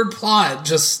just the word plot,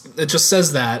 it just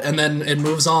says that. And then it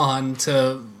moves on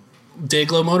to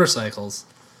Dayglow motorcycles.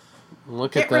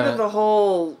 Look Get at rid that. of the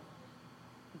whole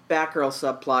Batgirl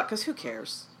subplot, because who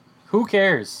cares? Who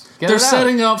cares? Get They're it out.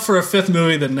 setting up for a fifth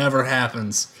movie that never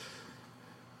happens.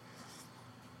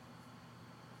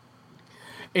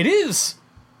 It is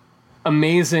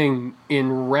amazing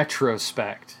in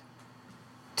retrospect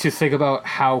to think about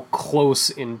how close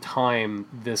in time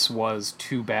this was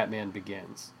to Batman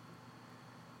Begins.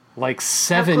 Like How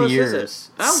 7 close years. Is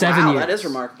it? Oh, 7 wow, years. that is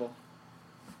remarkable.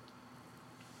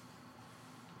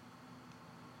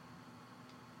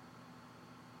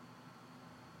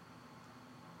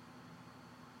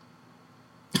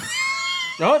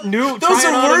 Oh,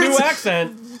 trying are on a new words.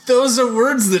 accent. Those are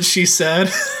words that she said.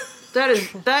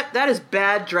 That is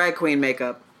bad drag queen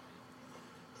makeup.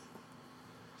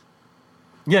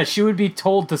 Yeah, she would be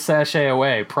told to sashay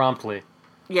away promptly.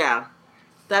 Yeah.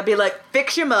 That'd be like,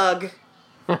 fix your mug.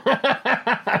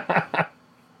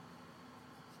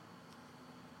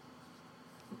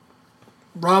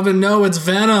 Robin, no, it's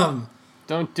Venom.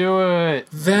 Don't do it.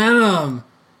 Venom.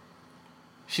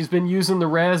 She's been using the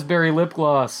raspberry lip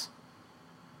gloss.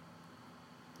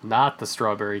 Not the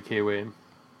strawberry kiwi.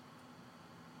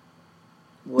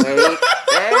 Wait,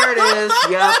 there it is.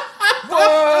 Yep.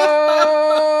 Whoa!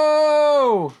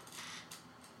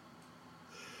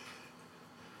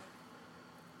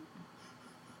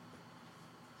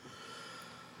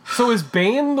 So is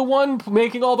Bane the one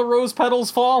making all the rose petals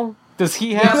fall? Does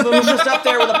he have them? He's just up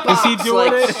there with a box. Is he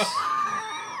doing like, it?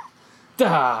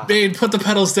 Duh. Bane, put the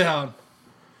pedals down.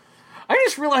 I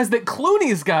just realized that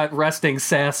Clooney's got resting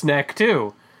sass neck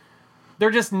too. They're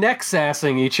just neck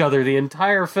sassing each other the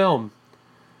entire film.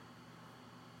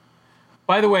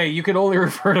 By the way, you can only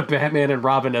refer to Batman and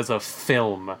Robin as a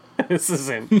film. This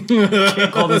isn't. You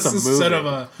can't call this, This a is movie.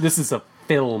 cinema. This is a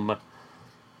film.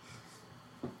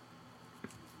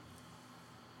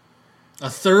 A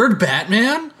third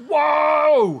Batman?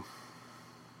 Whoa!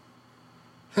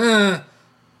 Huh.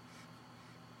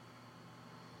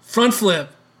 Front flip.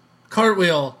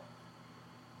 Cartwheel.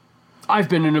 I've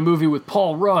been in a movie with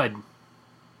Paul Rudd.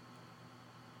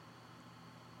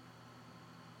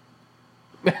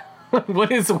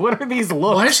 What are these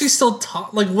looks? Why is she still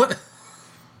like what?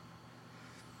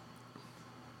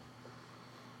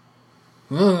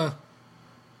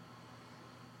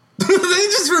 They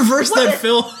just reversed that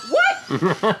film.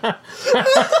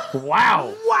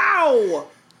 Wow. wow.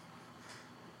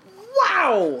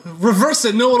 Wow. Reverse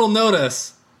it, no one will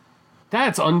notice.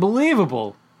 That's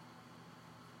unbelievable.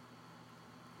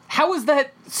 How is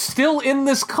that still in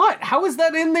this cut? How is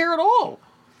that in there at all?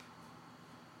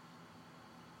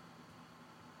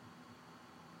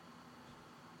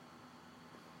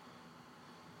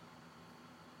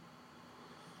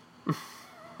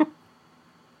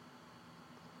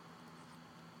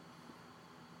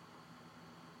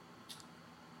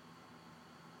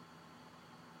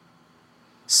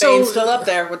 Bane's still up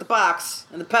there with the box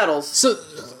and the pedals. So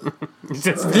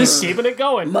He's keeping it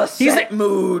going. Musette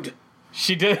mood.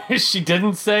 She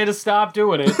didn't say to stop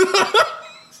doing it.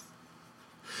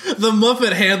 the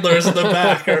Muppet handlers in the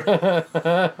back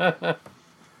are...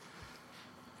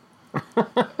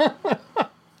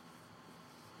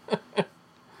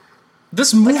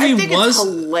 This movie I think was it's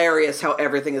hilarious how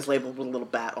everything is labeled with a little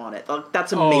bat on it. Like,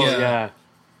 that's amazing. Oh, yeah.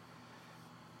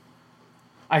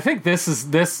 I think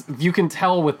this you can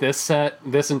tell with this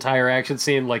entire action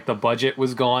scene, like the budget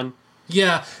was gone.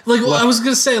 Yeah, like I was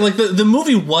gonna say, like the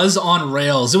movie was on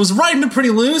rails. It was riding it pretty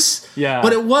loose. Yeah,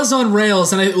 but it was on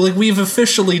rails, and we've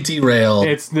officially derailed.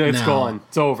 It's now. gone.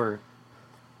 It's over.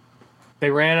 They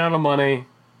ran out of money.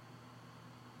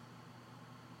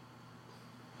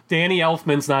 Danny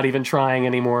Elfman's not even trying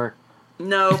anymore.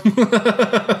 No,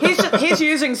 he's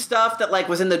using stuff that like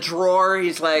was in the drawer.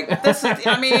 He's like, this is.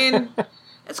 I mean,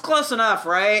 it's close enough,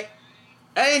 right?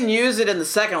 I didn't use it in the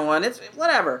second one. It's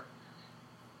whatever.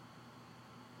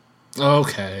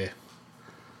 Okay.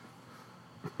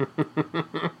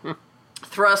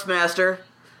 Thrustmaster.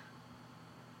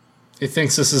 He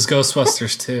thinks this is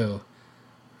Ghostbusters 2.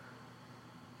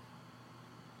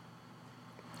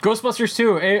 Ghostbusters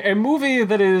 2, a movie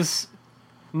that is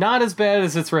not as bad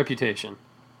as its reputation.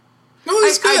 No,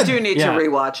 it's good. I do need to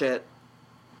rewatch it.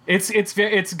 It's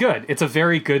good. It's a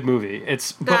very good movie.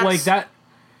 But like that.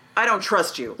 I don't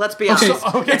trust you. Let's be honest.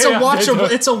 Okay, it's a watchable.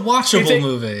 It's a watchable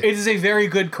movie. It is a very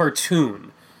good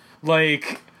cartoon.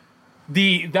 Like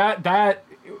that.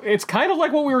 It's kind of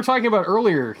like what we were talking about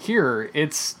earlier. Here,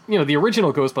 it's the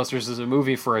original Ghostbusters is a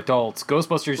movie for adults.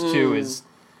 Ghostbusters 2 is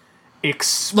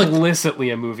explicitly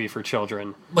a movie for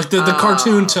children. Like the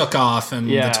cartoon took off and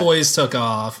the toys took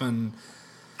off and.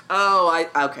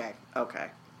 Okay.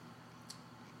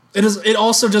 It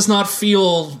also does not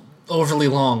feel overly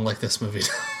long like this movie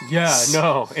does. Yeah,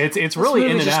 no, it's really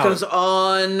in and out. This just goes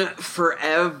on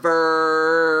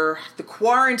forever. The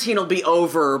quarantine will be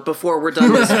over before we're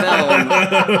done this film.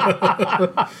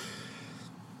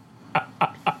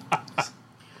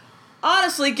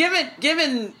 Honestly,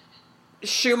 given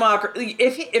Schumacher,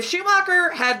 if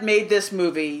Schumacher had made this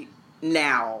movie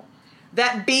now,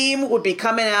 that beam would be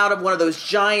coming out of one of those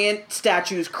giant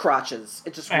statues' crotches.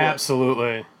 It just would.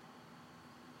 Absolutely.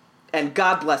 And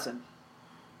God bless him.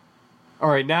 All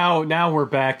right, now we're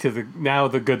back to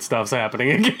the good stuff's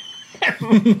happening again.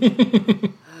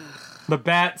 The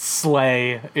bat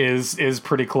sleigh is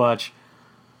pretty clutch.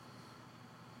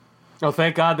 Oh,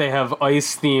 thank God they have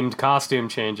ice-themed costume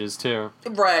changes too.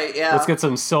 Right, yeah. Let's get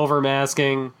some silver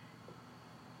masking.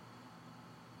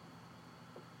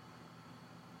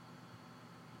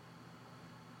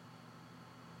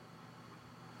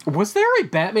 Was there a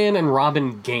Batman and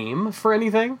Robin game for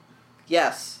anything?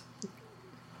 Yes.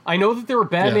 I know that there were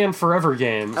Batman Forever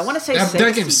games. I want to say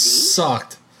that game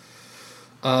sucked.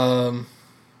 Batman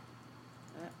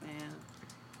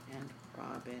and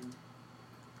Robin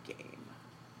game.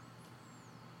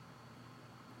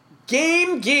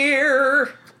 Game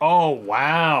Gear! Oh,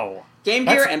 wow. Game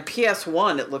Gear and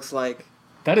PS1, it looks like.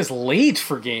 That is late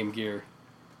for Game Gear.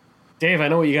 Dave, I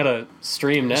know what you gotta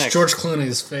stream next. It's George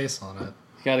Clooney's face on it.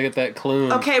 You gotta get that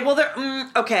Clune. Okay, well,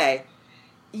 okay.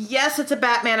 Yes, it's a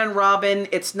Batman and Robin.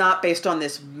 It's not based on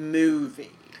this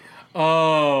movie.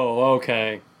 Oh,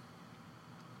 okay.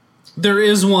 There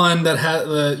is one that had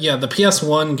the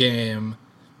PS1 game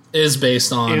is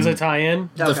based on is a tie-in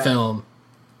the film.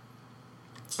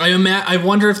 I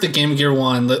wonder if the Game Gear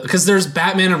one, because there's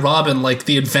Batman and Robin, like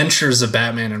the Adventures of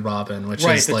Batman and Robin, which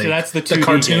is like that's the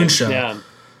cartoon game. show. Yeah.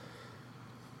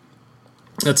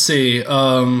 Let's see.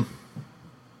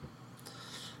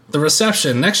 The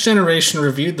reception. Next Generation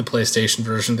reviewed the PlayStation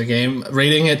version of the game,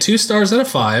 rating it 2 stars out of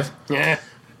 5. Yeah.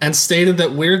 And stated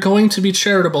that we're going to be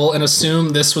charitable and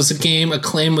assume this was a game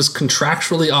Acclaim was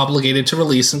contractually obligated to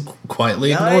release and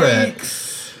quietly ignore it.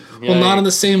 Well, not in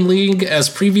the same league as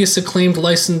previous acclaimed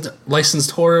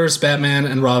licensed horrors, Batman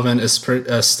and Robin is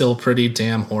still pretty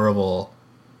damn horrible.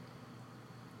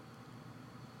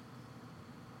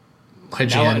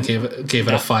 IGN gave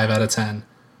it a 5 out of 10.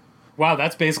 Wow,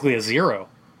 that's basically a 0.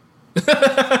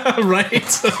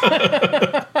 Right?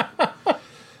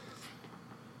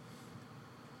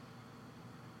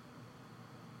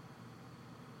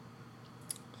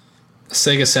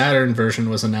 Sega Saturn version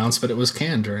was announced, but it was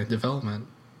canned during development.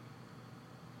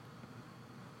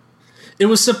 It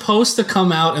was supposed to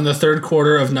come out in the third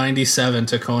quarter of 97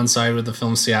 to coincide with the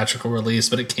film's theatrical release,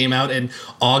 but it came out in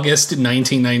August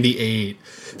 1998.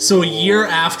 So a year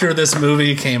after this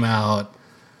movie came out.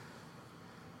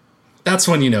 That's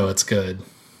when you know it's good.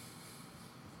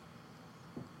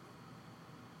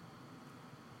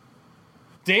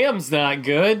 Damn's not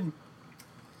good.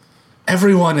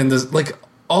 Everyone in this, like,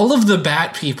 all of the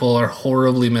Bat people are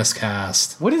horribly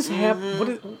miscast. What is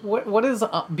what is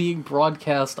being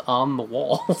broadcast on the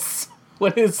walls?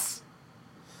 What is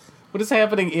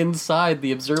happening inside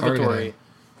the observatory? Targeting.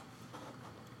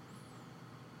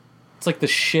 It's like the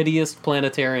shittiest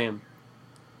planetarium.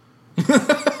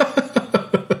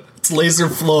 It's Laser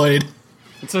Floyd.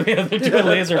 So yeah, they're doing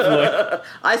Laser Floyd.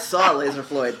 I saw Laser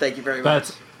Floyd. Thank you very much.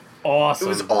 That's awesome. It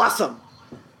was awesome.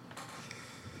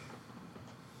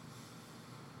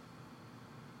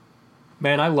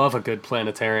 Man, I love a good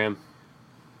planetarium.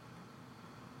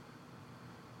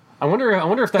 I wonder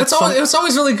if that's It's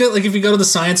always really good. Like if you go to the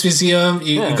science museum,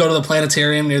 you go to the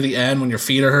planetarium near the end when your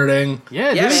feet are hurting.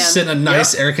 Yeah, Yeah, dude. man. Sit in a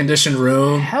nice air-conditioned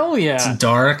room. Hell yeah. It's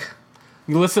dark.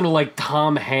 You listen to like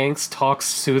Tom Hanks talk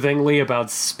soothingly about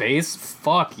space?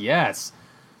 Fuck yes.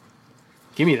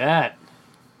 Give me that.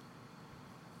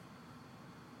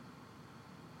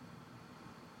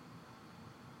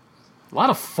 A lot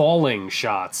of falling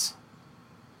shots.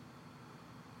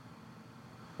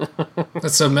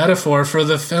 That's a metaphor for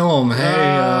the film.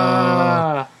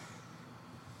 Hey,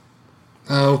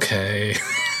 okay.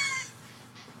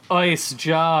 Ice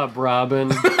job, Robin.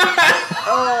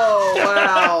 Oh,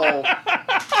 wow.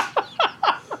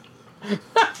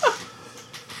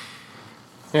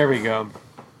 There we go.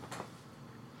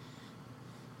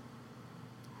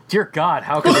 Dear God,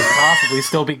 how could this possibly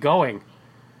still be going?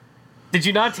 Did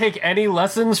you not take any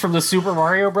lessons from the Super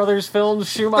Mario Brothers films,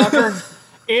 Schumacher?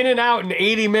 In and out in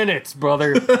 80 minutes,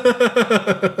 brother. Keep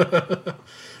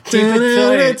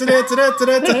it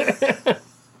tight.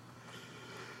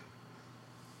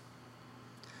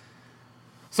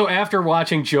 So after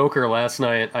watching Joker last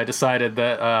night, I decided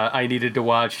that I needed to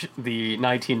watch the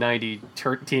 1990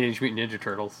 Teenage Mutant Ninja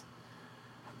Turtles.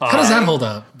 How does that hold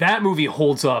up? That movie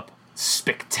holds up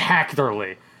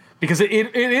spectacularly because it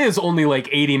is only like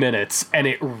 80 minutes and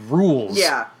it rules.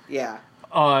 Yeah, yeah.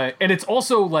 And it's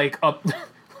also like a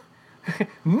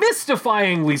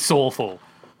mystifyingly soulful.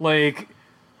 Like,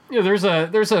 you know, there's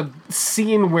a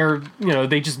scene where, you know,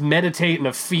 they just meditate in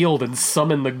a field and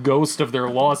summon the ghost of their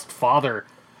lost father.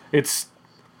 There's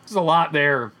a lot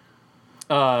there.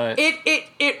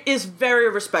 It is very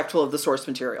respectful of the source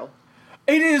material.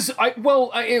 It is.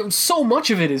 So much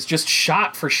of it is just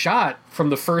shot for shot from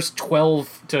the first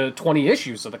 12 to 20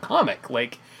 issues of the comic.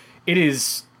 Like, it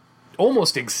is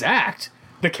almost exact.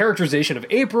 The characterization of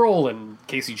April and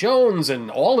Casey Jones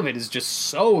and all of it is just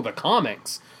so the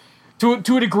comics. To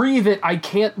a degree that I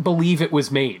can't believe it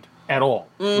was made at all.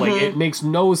 Mm-hmm. Like, it makes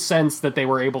no sense that they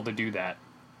were able to do that.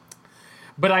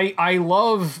 But I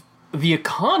love the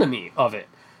economy of it.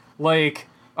 Like,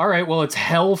 all right, well, it's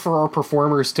hell for our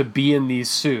performers to be in these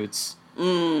suits.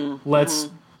 Let's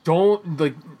don't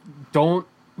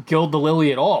gild the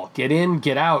lily at all. Get in,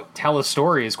 get out, tell a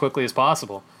story as quickly as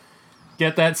possible.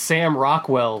 Get that Sam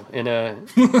Rockwell in a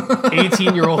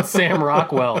 18-year-old Sam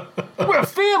Rockwell. We're a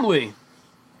family.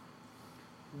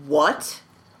 What?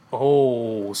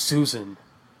 Oh, Susan.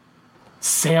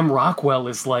 Sam Rockwell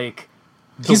is like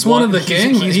he's one of the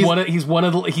gang.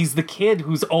 He's the kid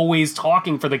who's always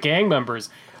talking for the gang members.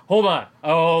 Hold on.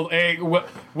 Oh, hey,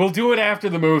 we'll do it after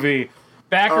the movie.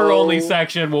 Backer only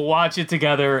section. We'll watch it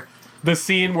together. The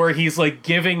scene where he's like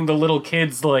giving the little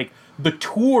kids like the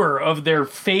tour of their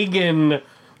Fagin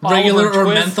regular Oliver or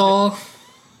Twist. menthol.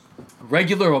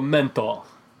 Regular or menthol.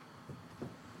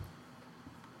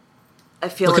 I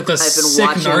feel Look like at the I've been sick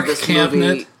watching narc this cabinet.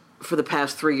 movie for the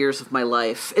past 3 years of my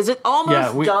life. Is it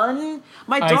almost done?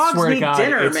 My I dogs swear to need God,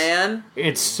 dinner, it's- man.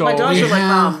 It's so. My dogs are like, Yeah.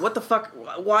 Mom, what the fuck?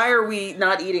 Why are we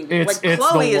not eating? It's like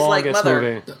Chloe the is like, longest Mother.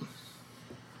 movie.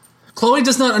 Chloe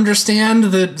does not understand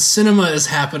that cinema is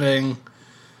happening.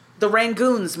 The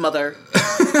Rangoons, Mother.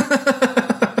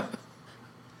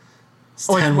 It's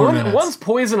 10 more minutes. Once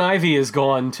Poison Ivy is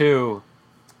gone too.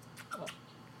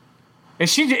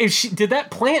 Is she? Did that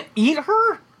plant eat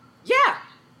her? Yeah.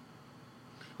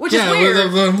 Which Yeah, is weird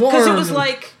the because it war- was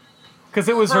like Because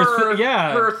it was her,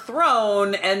 yeah. her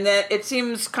throne, and that it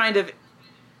seems kind of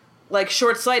like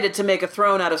short-sighted to make a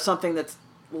throne out of something that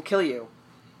will kill you.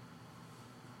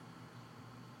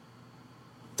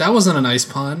 That wasn't a nice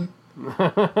pun.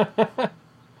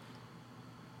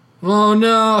 Oh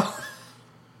no.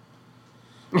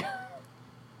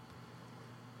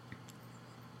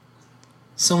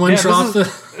 Someone Yeah, dropped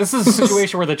the. this is a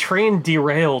situation where the train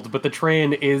derailed, but the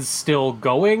train is still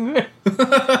going.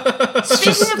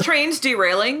 Speaking of trains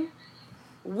derailing,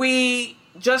 we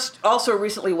just also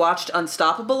recently watched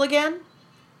Unstoppable again.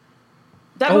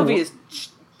 That movie is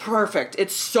perfect.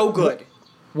 It's so good.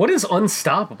 What is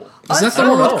Unstoppable? Is that the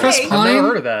one with Chris Okay. I've never Pine?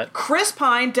 heard of that. Chris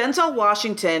Pine, Denzel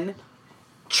Washington.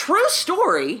 True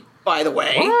story, by the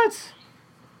way. What?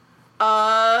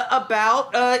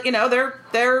 About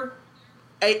they're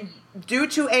due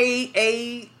to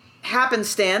a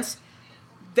happenstance,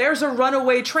 there's a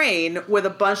runaway train with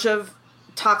a bunch of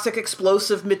toxic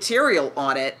explosive material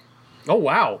on it. Oh,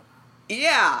 wow.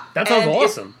 Yeah, That sounds and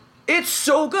awesome. It's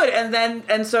so good,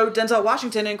 and so Denzel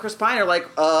Washington and Chris Pine are like,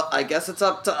 I guess it's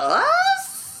up to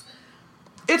us.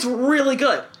 It's really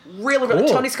good, really good. Cool.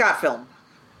 Tony Scott film.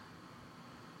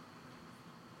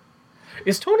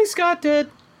 Is Tony Scott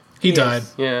dead? He died.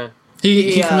 Yeah.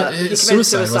 He He committed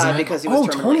suicide wasn't it? because he was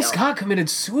terminally Tony ill. Scott committed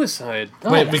suicide.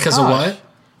 Oh, Wait, because of gosh. what?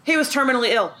 He was terminally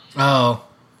ill, Oh,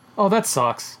 Oh, that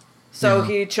sucks. so Yeah.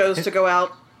 he chose to go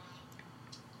out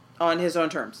on his own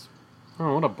terms.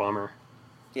 Oh, what a bummer.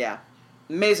 Yeah,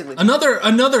 amazingly.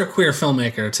 another queer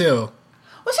filmmaker too.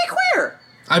 Was he queer?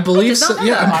 I believe did not so. know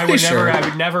Yeah, that. I'm I pretty would sure. never. I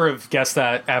would never have guessed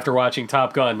that after watching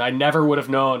Top Gun. I never would have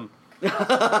known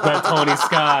that Tony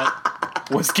Scott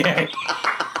was gay.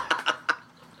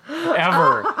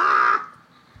 Ever.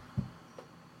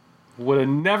 Would have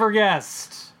never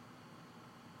guessed.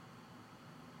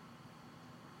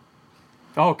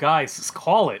 Oh, guys, just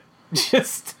call it.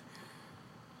 Just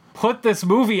put this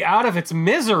movie out of its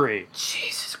misery.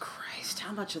 Jesus Christ,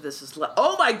 how much of this is left?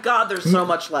 Oh my God, there's so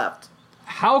much left.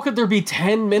 How could there be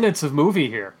 10 minutes of movie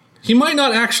here? He might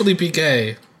not actually be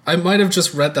gay. I might have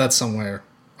just read that somewhere.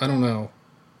 I don't know.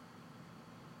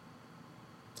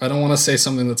 I don't want to say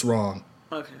something that's wrong.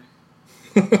 Okay.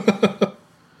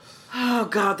 Oh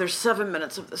God, there's 7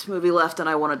 minutes of this movie left, and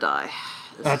I want to die.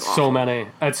 This That's is so awful. many.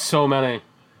 That's so many.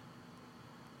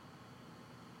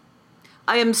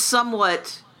 I am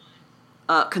somewhat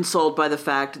consoled by the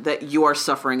fact that you are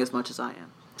suffering as much as I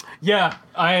am. Yeah,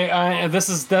 I this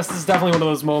is definitely one of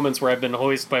those moments where I've been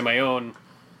hoisted by my own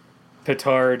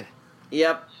petard.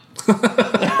 Yep.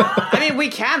 I mean, we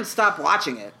can stop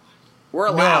watching it. We're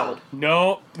allowed.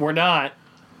 No, we're not.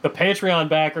 The Patreon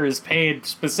backer is paid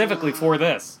specifically for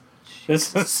this.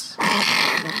 This is.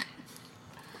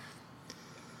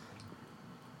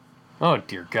 Oh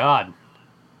dear God.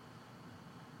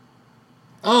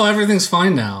 Oh, everything's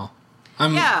fine now.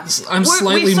 I'm Yeah, I'm we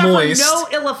slightly suffer moist. no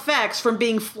ill effects from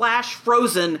being flash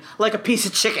frozen like a piece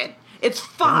of chicken. It's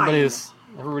fine.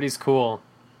 Everybody's cool.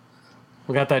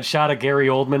 We got that shot of Gary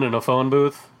Oldman in a phone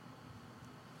booth.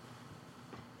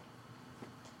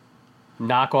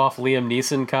 Knock off Liam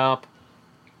Neeson cop.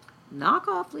 Knock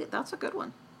off. That's a good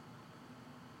one.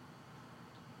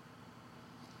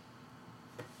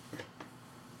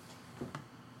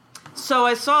 So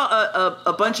I saw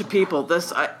a bunch of people.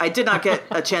 I did not get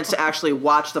a chance to actually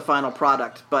watch the final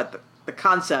product, but the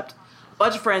concept. A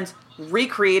bunch of friends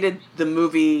recreated the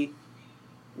movie.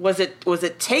 Was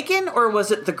it Taken or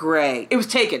was it The Gray? It was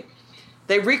Taken.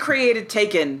 They recreated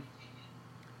Taken.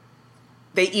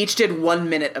 They each did 1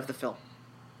 minute of the film.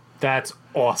 That's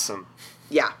awesome.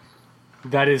 Yeah.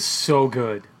 That is so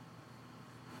good.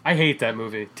 I hate that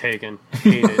movie, Taken.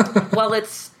 Hate it. Well,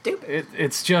 it's stupid.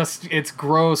 It's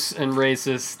gross and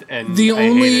racist and The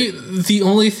I hate it. the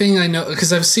only thing I know,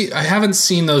 because I haven't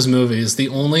seen those movies. The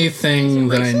only thing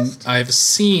that racist? I've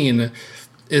seen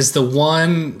is the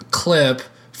one clip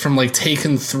from like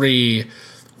Taken 3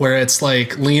 where it's like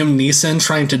Liam Neeson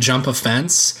trying to jump a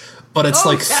fence, but it's Oh,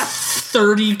 like yeah.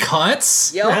 30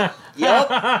 cuts. Yup.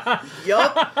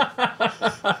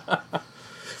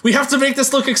 We have to make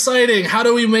this look exciting. How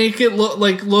do we make it look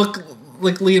like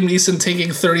Liam Neeson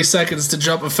taking 30 seconds to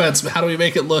jump a fence? How do we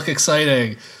make it look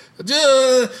exciting?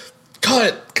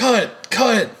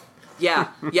 Cut. Yeah.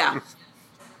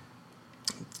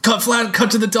 Cut flat,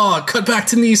 cut to the dog, cut back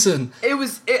to Neeson.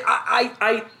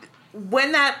 I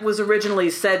when that was originally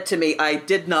said to me, I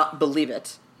did not believe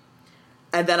it.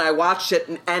 And then I watched it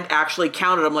and actually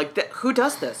counted. I'm like, who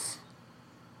does this?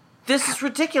 This is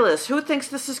ridiculous. Who thinks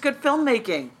this is good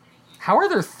filmmaking? How are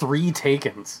there 3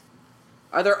 Takens?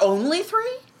 Are there only 3?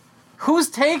 Who's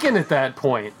Taken at that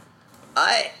point?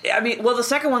 I mean, well, the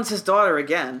second one's his daughter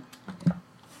again.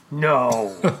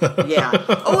 No. Yeah.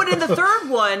 Oh, and in the third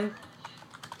one,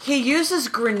 he uses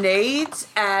grenades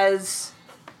as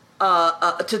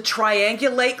to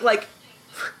triangulate,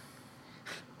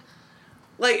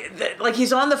 like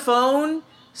he's on the phone,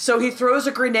 so he throws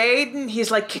a grenade and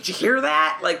he's like, "Could you hear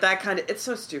that?" Like that kind of. It's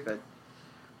so stupid.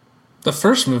 The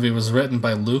first movie was written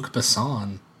by Luc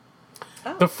Besson.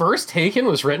 The first Taken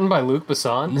was written by Luc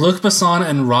Besson? Luc Besson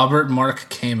and Robert Mark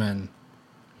Kamen,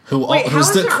 Wait, how who's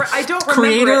is the it? I don't remember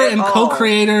creator it at and all.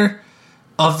 co-creator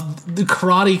of The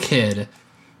Karate Kid.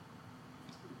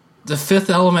 The Fifth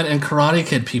Element and Karate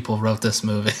Kid people wrote this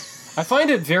movie. I find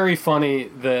it very funny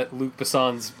that Luc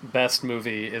Besson's best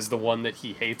movie is the one that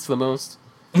he hates the most.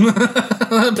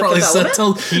 That probably Fifth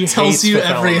Element? He tells hates you Fifth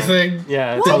Element. everything.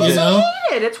 Yeah, it Why tells does you. know?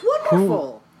 he hate it? It's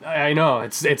wonderful. I know,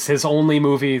 it's his only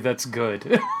movie that's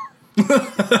good.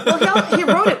 Well, he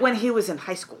wrote it when he was in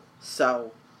high school,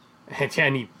 so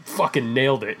And he fucking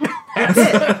nailed it. that's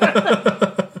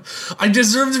it. I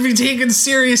deserve to be taken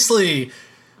seriously.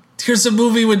 Here's a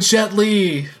movie with Jet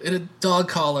Li in a dog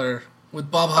collar with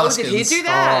Bob Oh, Hoskins. did he do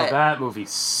Oh, that? that movie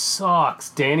sucks.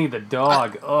 Danny the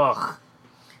dog. Ugh.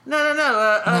 No.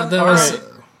 That all was right.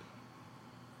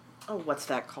 Oh, what's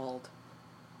that called?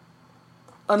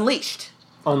 Unleashed.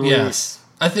 Unleashed. yes.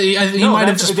 I think he No, might have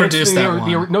that's- just it's produced the, that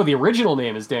one. No, the original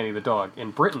name is Danny the dog in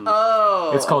Britain.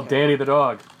 Oh, It's called okay. Danny the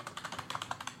dog.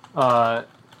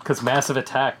 Because Massive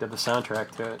Attack did the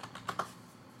soundtrack to it.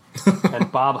 And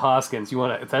Bob Hoskins,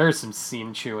 there's some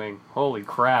scene chewing. Holy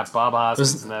crap, Bob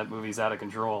Hoskins in that movie's out of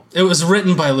control. It was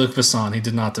written by Luc Besson. He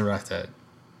did not direct it.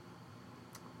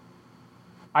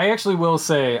 I actually will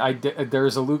say,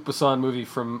 there's a Luc Besson movie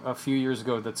from a few years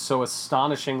ago that's so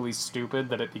astonishingly stupid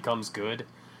that it becomes good.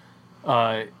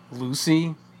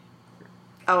 Lucy.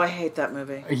 Oh, I hate that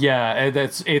movie. Yeah,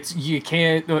 you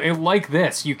can't, like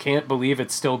this, you can't believe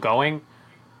it's still going.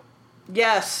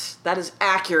 Yes, that is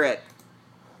accurate.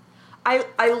 I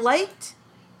liked.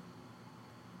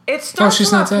 It starts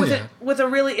she's not off dead with, yet. with a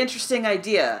really interesting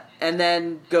idea, and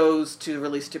then goes to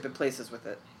really stupid places with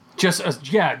it. Just,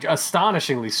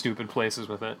 astonishingly stupid places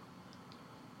with it.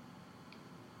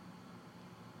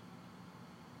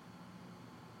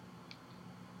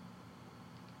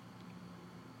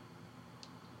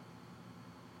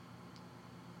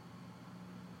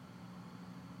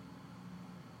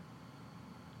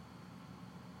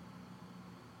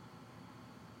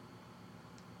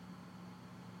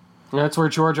 That's where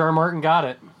George R. Martin got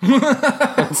it.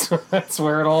 That's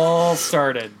where it all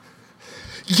started.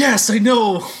 Yes, I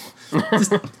know.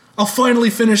 I'll finally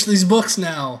finish these books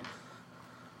now.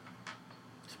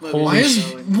 This movie Holy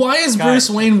Why is God. Bruce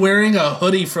Wayne wearing a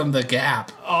hoodie from The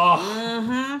Gap?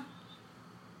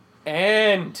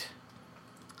 And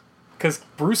because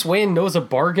Bruce Wayne knows a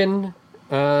bargain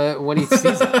when he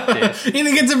sees it. He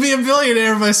didn't get to be a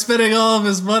billionaire by spending all of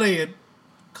his money at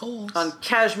Kohl's. on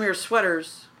cashmere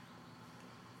sweaters.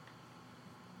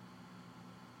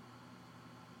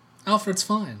 Alfred's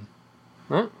fine.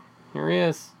 Huh? Here he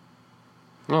is.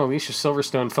 Oh, Alicia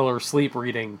Silverstone fell asleep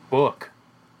reading book.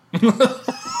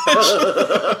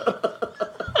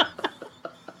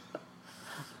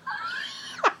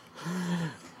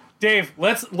 Dave,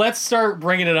 let's start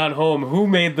bringing it on home. Who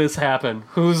made this happen?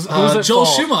 Who's at Joel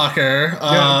fault? Schumacher.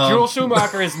 Yeah, Joel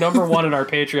Schumacher is number one in our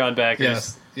Patreon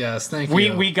backers. Yes, thank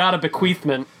you. We got a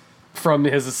bequeathment from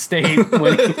his estate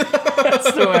when he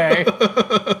passed away.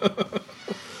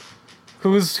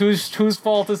 Whose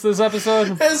fault is this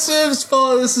episode? This is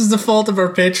the fault of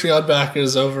our Patreon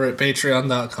backers over at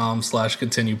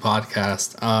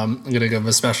patreon.com/continuepodcast. I'm going to give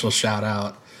a special shout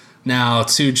out now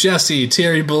to Jesse,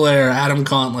 Thierry Belair, Adam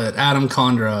Gauntlet, Adam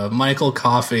Condra, Michael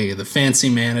Coffey, The Fancy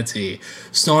Manatee,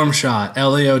 Stormshot,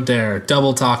 Elio Dare,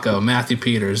 Double Taco, Matthew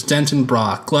Peters, Denton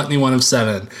Brock, Gluttony 1 of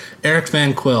 7, Eric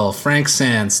Van Quill, Frank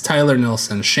Sands, Tyler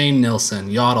Nilsson, Shane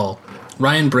Nilsson, Yodel,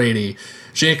 Ryan Brady,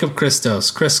 Jacob Christos,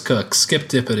 Chris Cook, Skip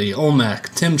Dippity, Olmec,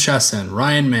 Tim Chesson,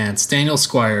 Ryan Mance, Daniel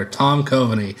Squire, Tom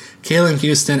Coveney, Kalen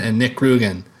Houston, and Nick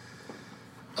Rugen.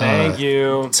 Thank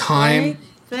you. Time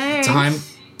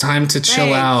to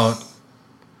chill out.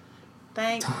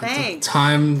 Thanks.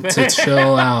 Time to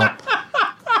chill out.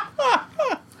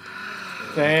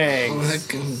 Thanks. I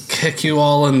can kick you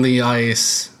all in the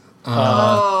ice.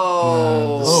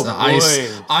 Oh.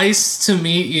 Ice to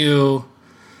meet you.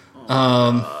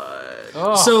 So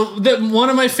one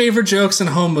of my favorite jokes in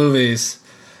home movies.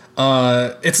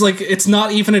 It's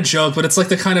not even a joke, but it's like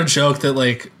the kind of joke that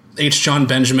like H. John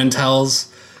Benjamin tells.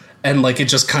 And like it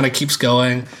just kind of keeps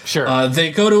going. Sure.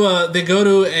 They go to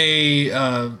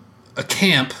a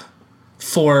camp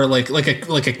for like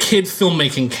a kid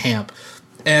filmmaking camp,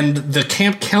 and the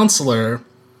camp counselor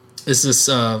is this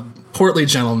portly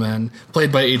gentleman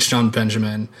played by H. John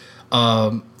Benjamin,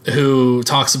 who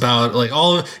talks about like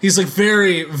he's like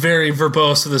very, very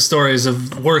verbose with the stories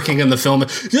of working in the film.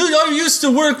 I used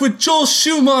to work with Joel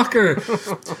Schumacher.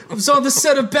 I was on the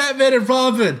set of Batman and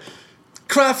Robin.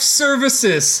 Craft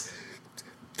services.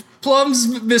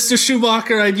 Plums, Mr.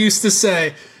 Schumacher, I used to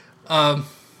say.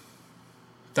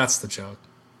 That's the joke.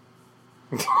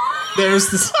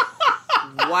 There's this.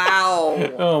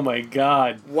 Wow. Oh my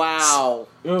god. Wow.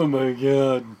 Oh my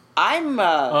god. I'm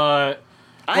Well,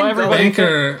 I'm everybody,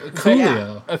 Banker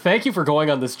Coolio. Thank you for going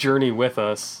on this journey with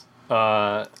us.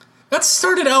 That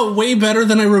started out way better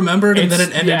than I remembered, and then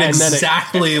it ended and then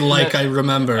exactly like I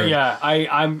remembered. Yeah,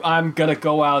 I'm gonna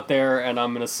go out there and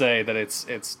I'm gonna say that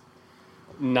it's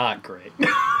not great.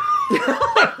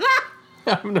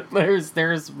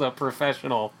 There's the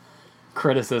professional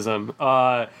criticism.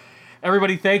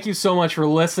 Everybody, thank you so much for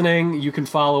listening. You can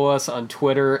follow us on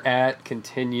Twitter at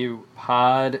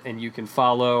ContinuePod, and you can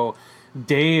follow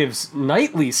Dave's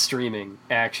nightly streaming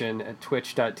action at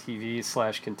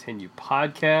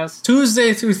twitch.tv/continuepodcast.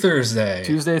 Tuesday through Thursday.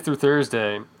 Tuesday through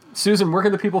Thursday. Susan, where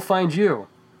can the people find you?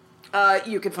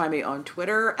 You can find me on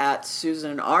Twitter at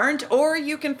Susan Arndt, or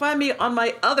you can find me on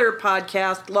my other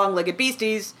podcast, Long-Legged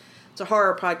Beasties. It's a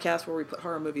horror podcast where we put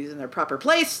horror movies in their proper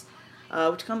place,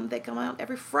 they come out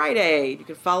every Friday. You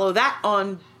can follow that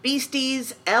on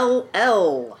Beasties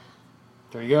LL.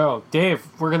 There you go. Dave,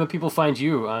 where can the people find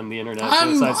you on the internet?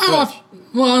 I'm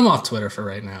off Twitter for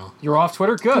right now. You're off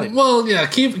Twitter? Good. Well, yeah,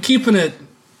 keeping it,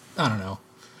 I don't know.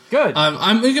 Good.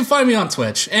 You can find me on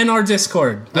Twitch and our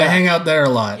Discord. Yeah. I hang out there a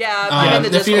lot. Yeah, I'm in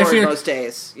the Discord most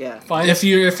days. Yeah. If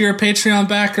you're a Patreon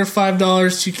backer,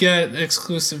 $5, you get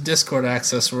exclusive Discord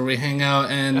access where we hang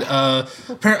out and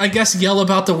I guess yell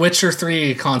about The Witcher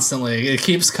 3 constantly. It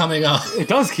keeps coming up. It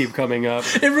does keep coming up.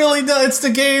 It really does. It's the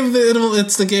game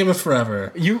it's the game of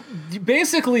forever. You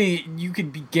basically you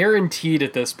could be guaranteed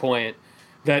at this point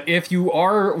that if you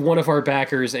are one of our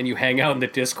backers and you hang out in the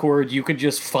Discord, you could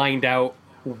just find out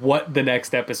what the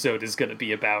next episode is going to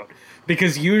be about,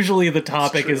 because usually the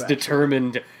topic is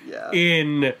determined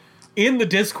in the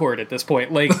Discord at this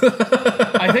point. Like,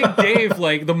 I think Dave,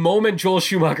 like, the moment Joel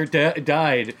Schumacher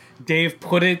died, Dave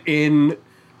put it in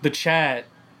the chat,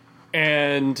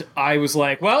 and I was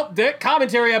like, well,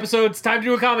 commentary episode, it's time to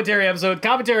do a commentary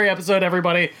episode,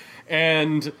 everybody,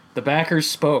 and the backers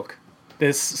spoke.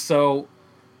 So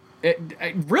it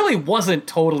really wasn't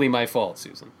totally my fault,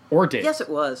 Susan. Or Dave. Yes, it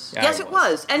was. Yeah, yes, it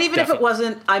was. And even if it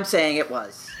wasn't, I'm saying it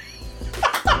was.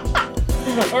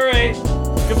 All right.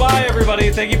 Goodbye,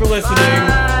 everybody. Thank you for listening.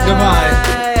 Bye.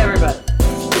 Goodbye.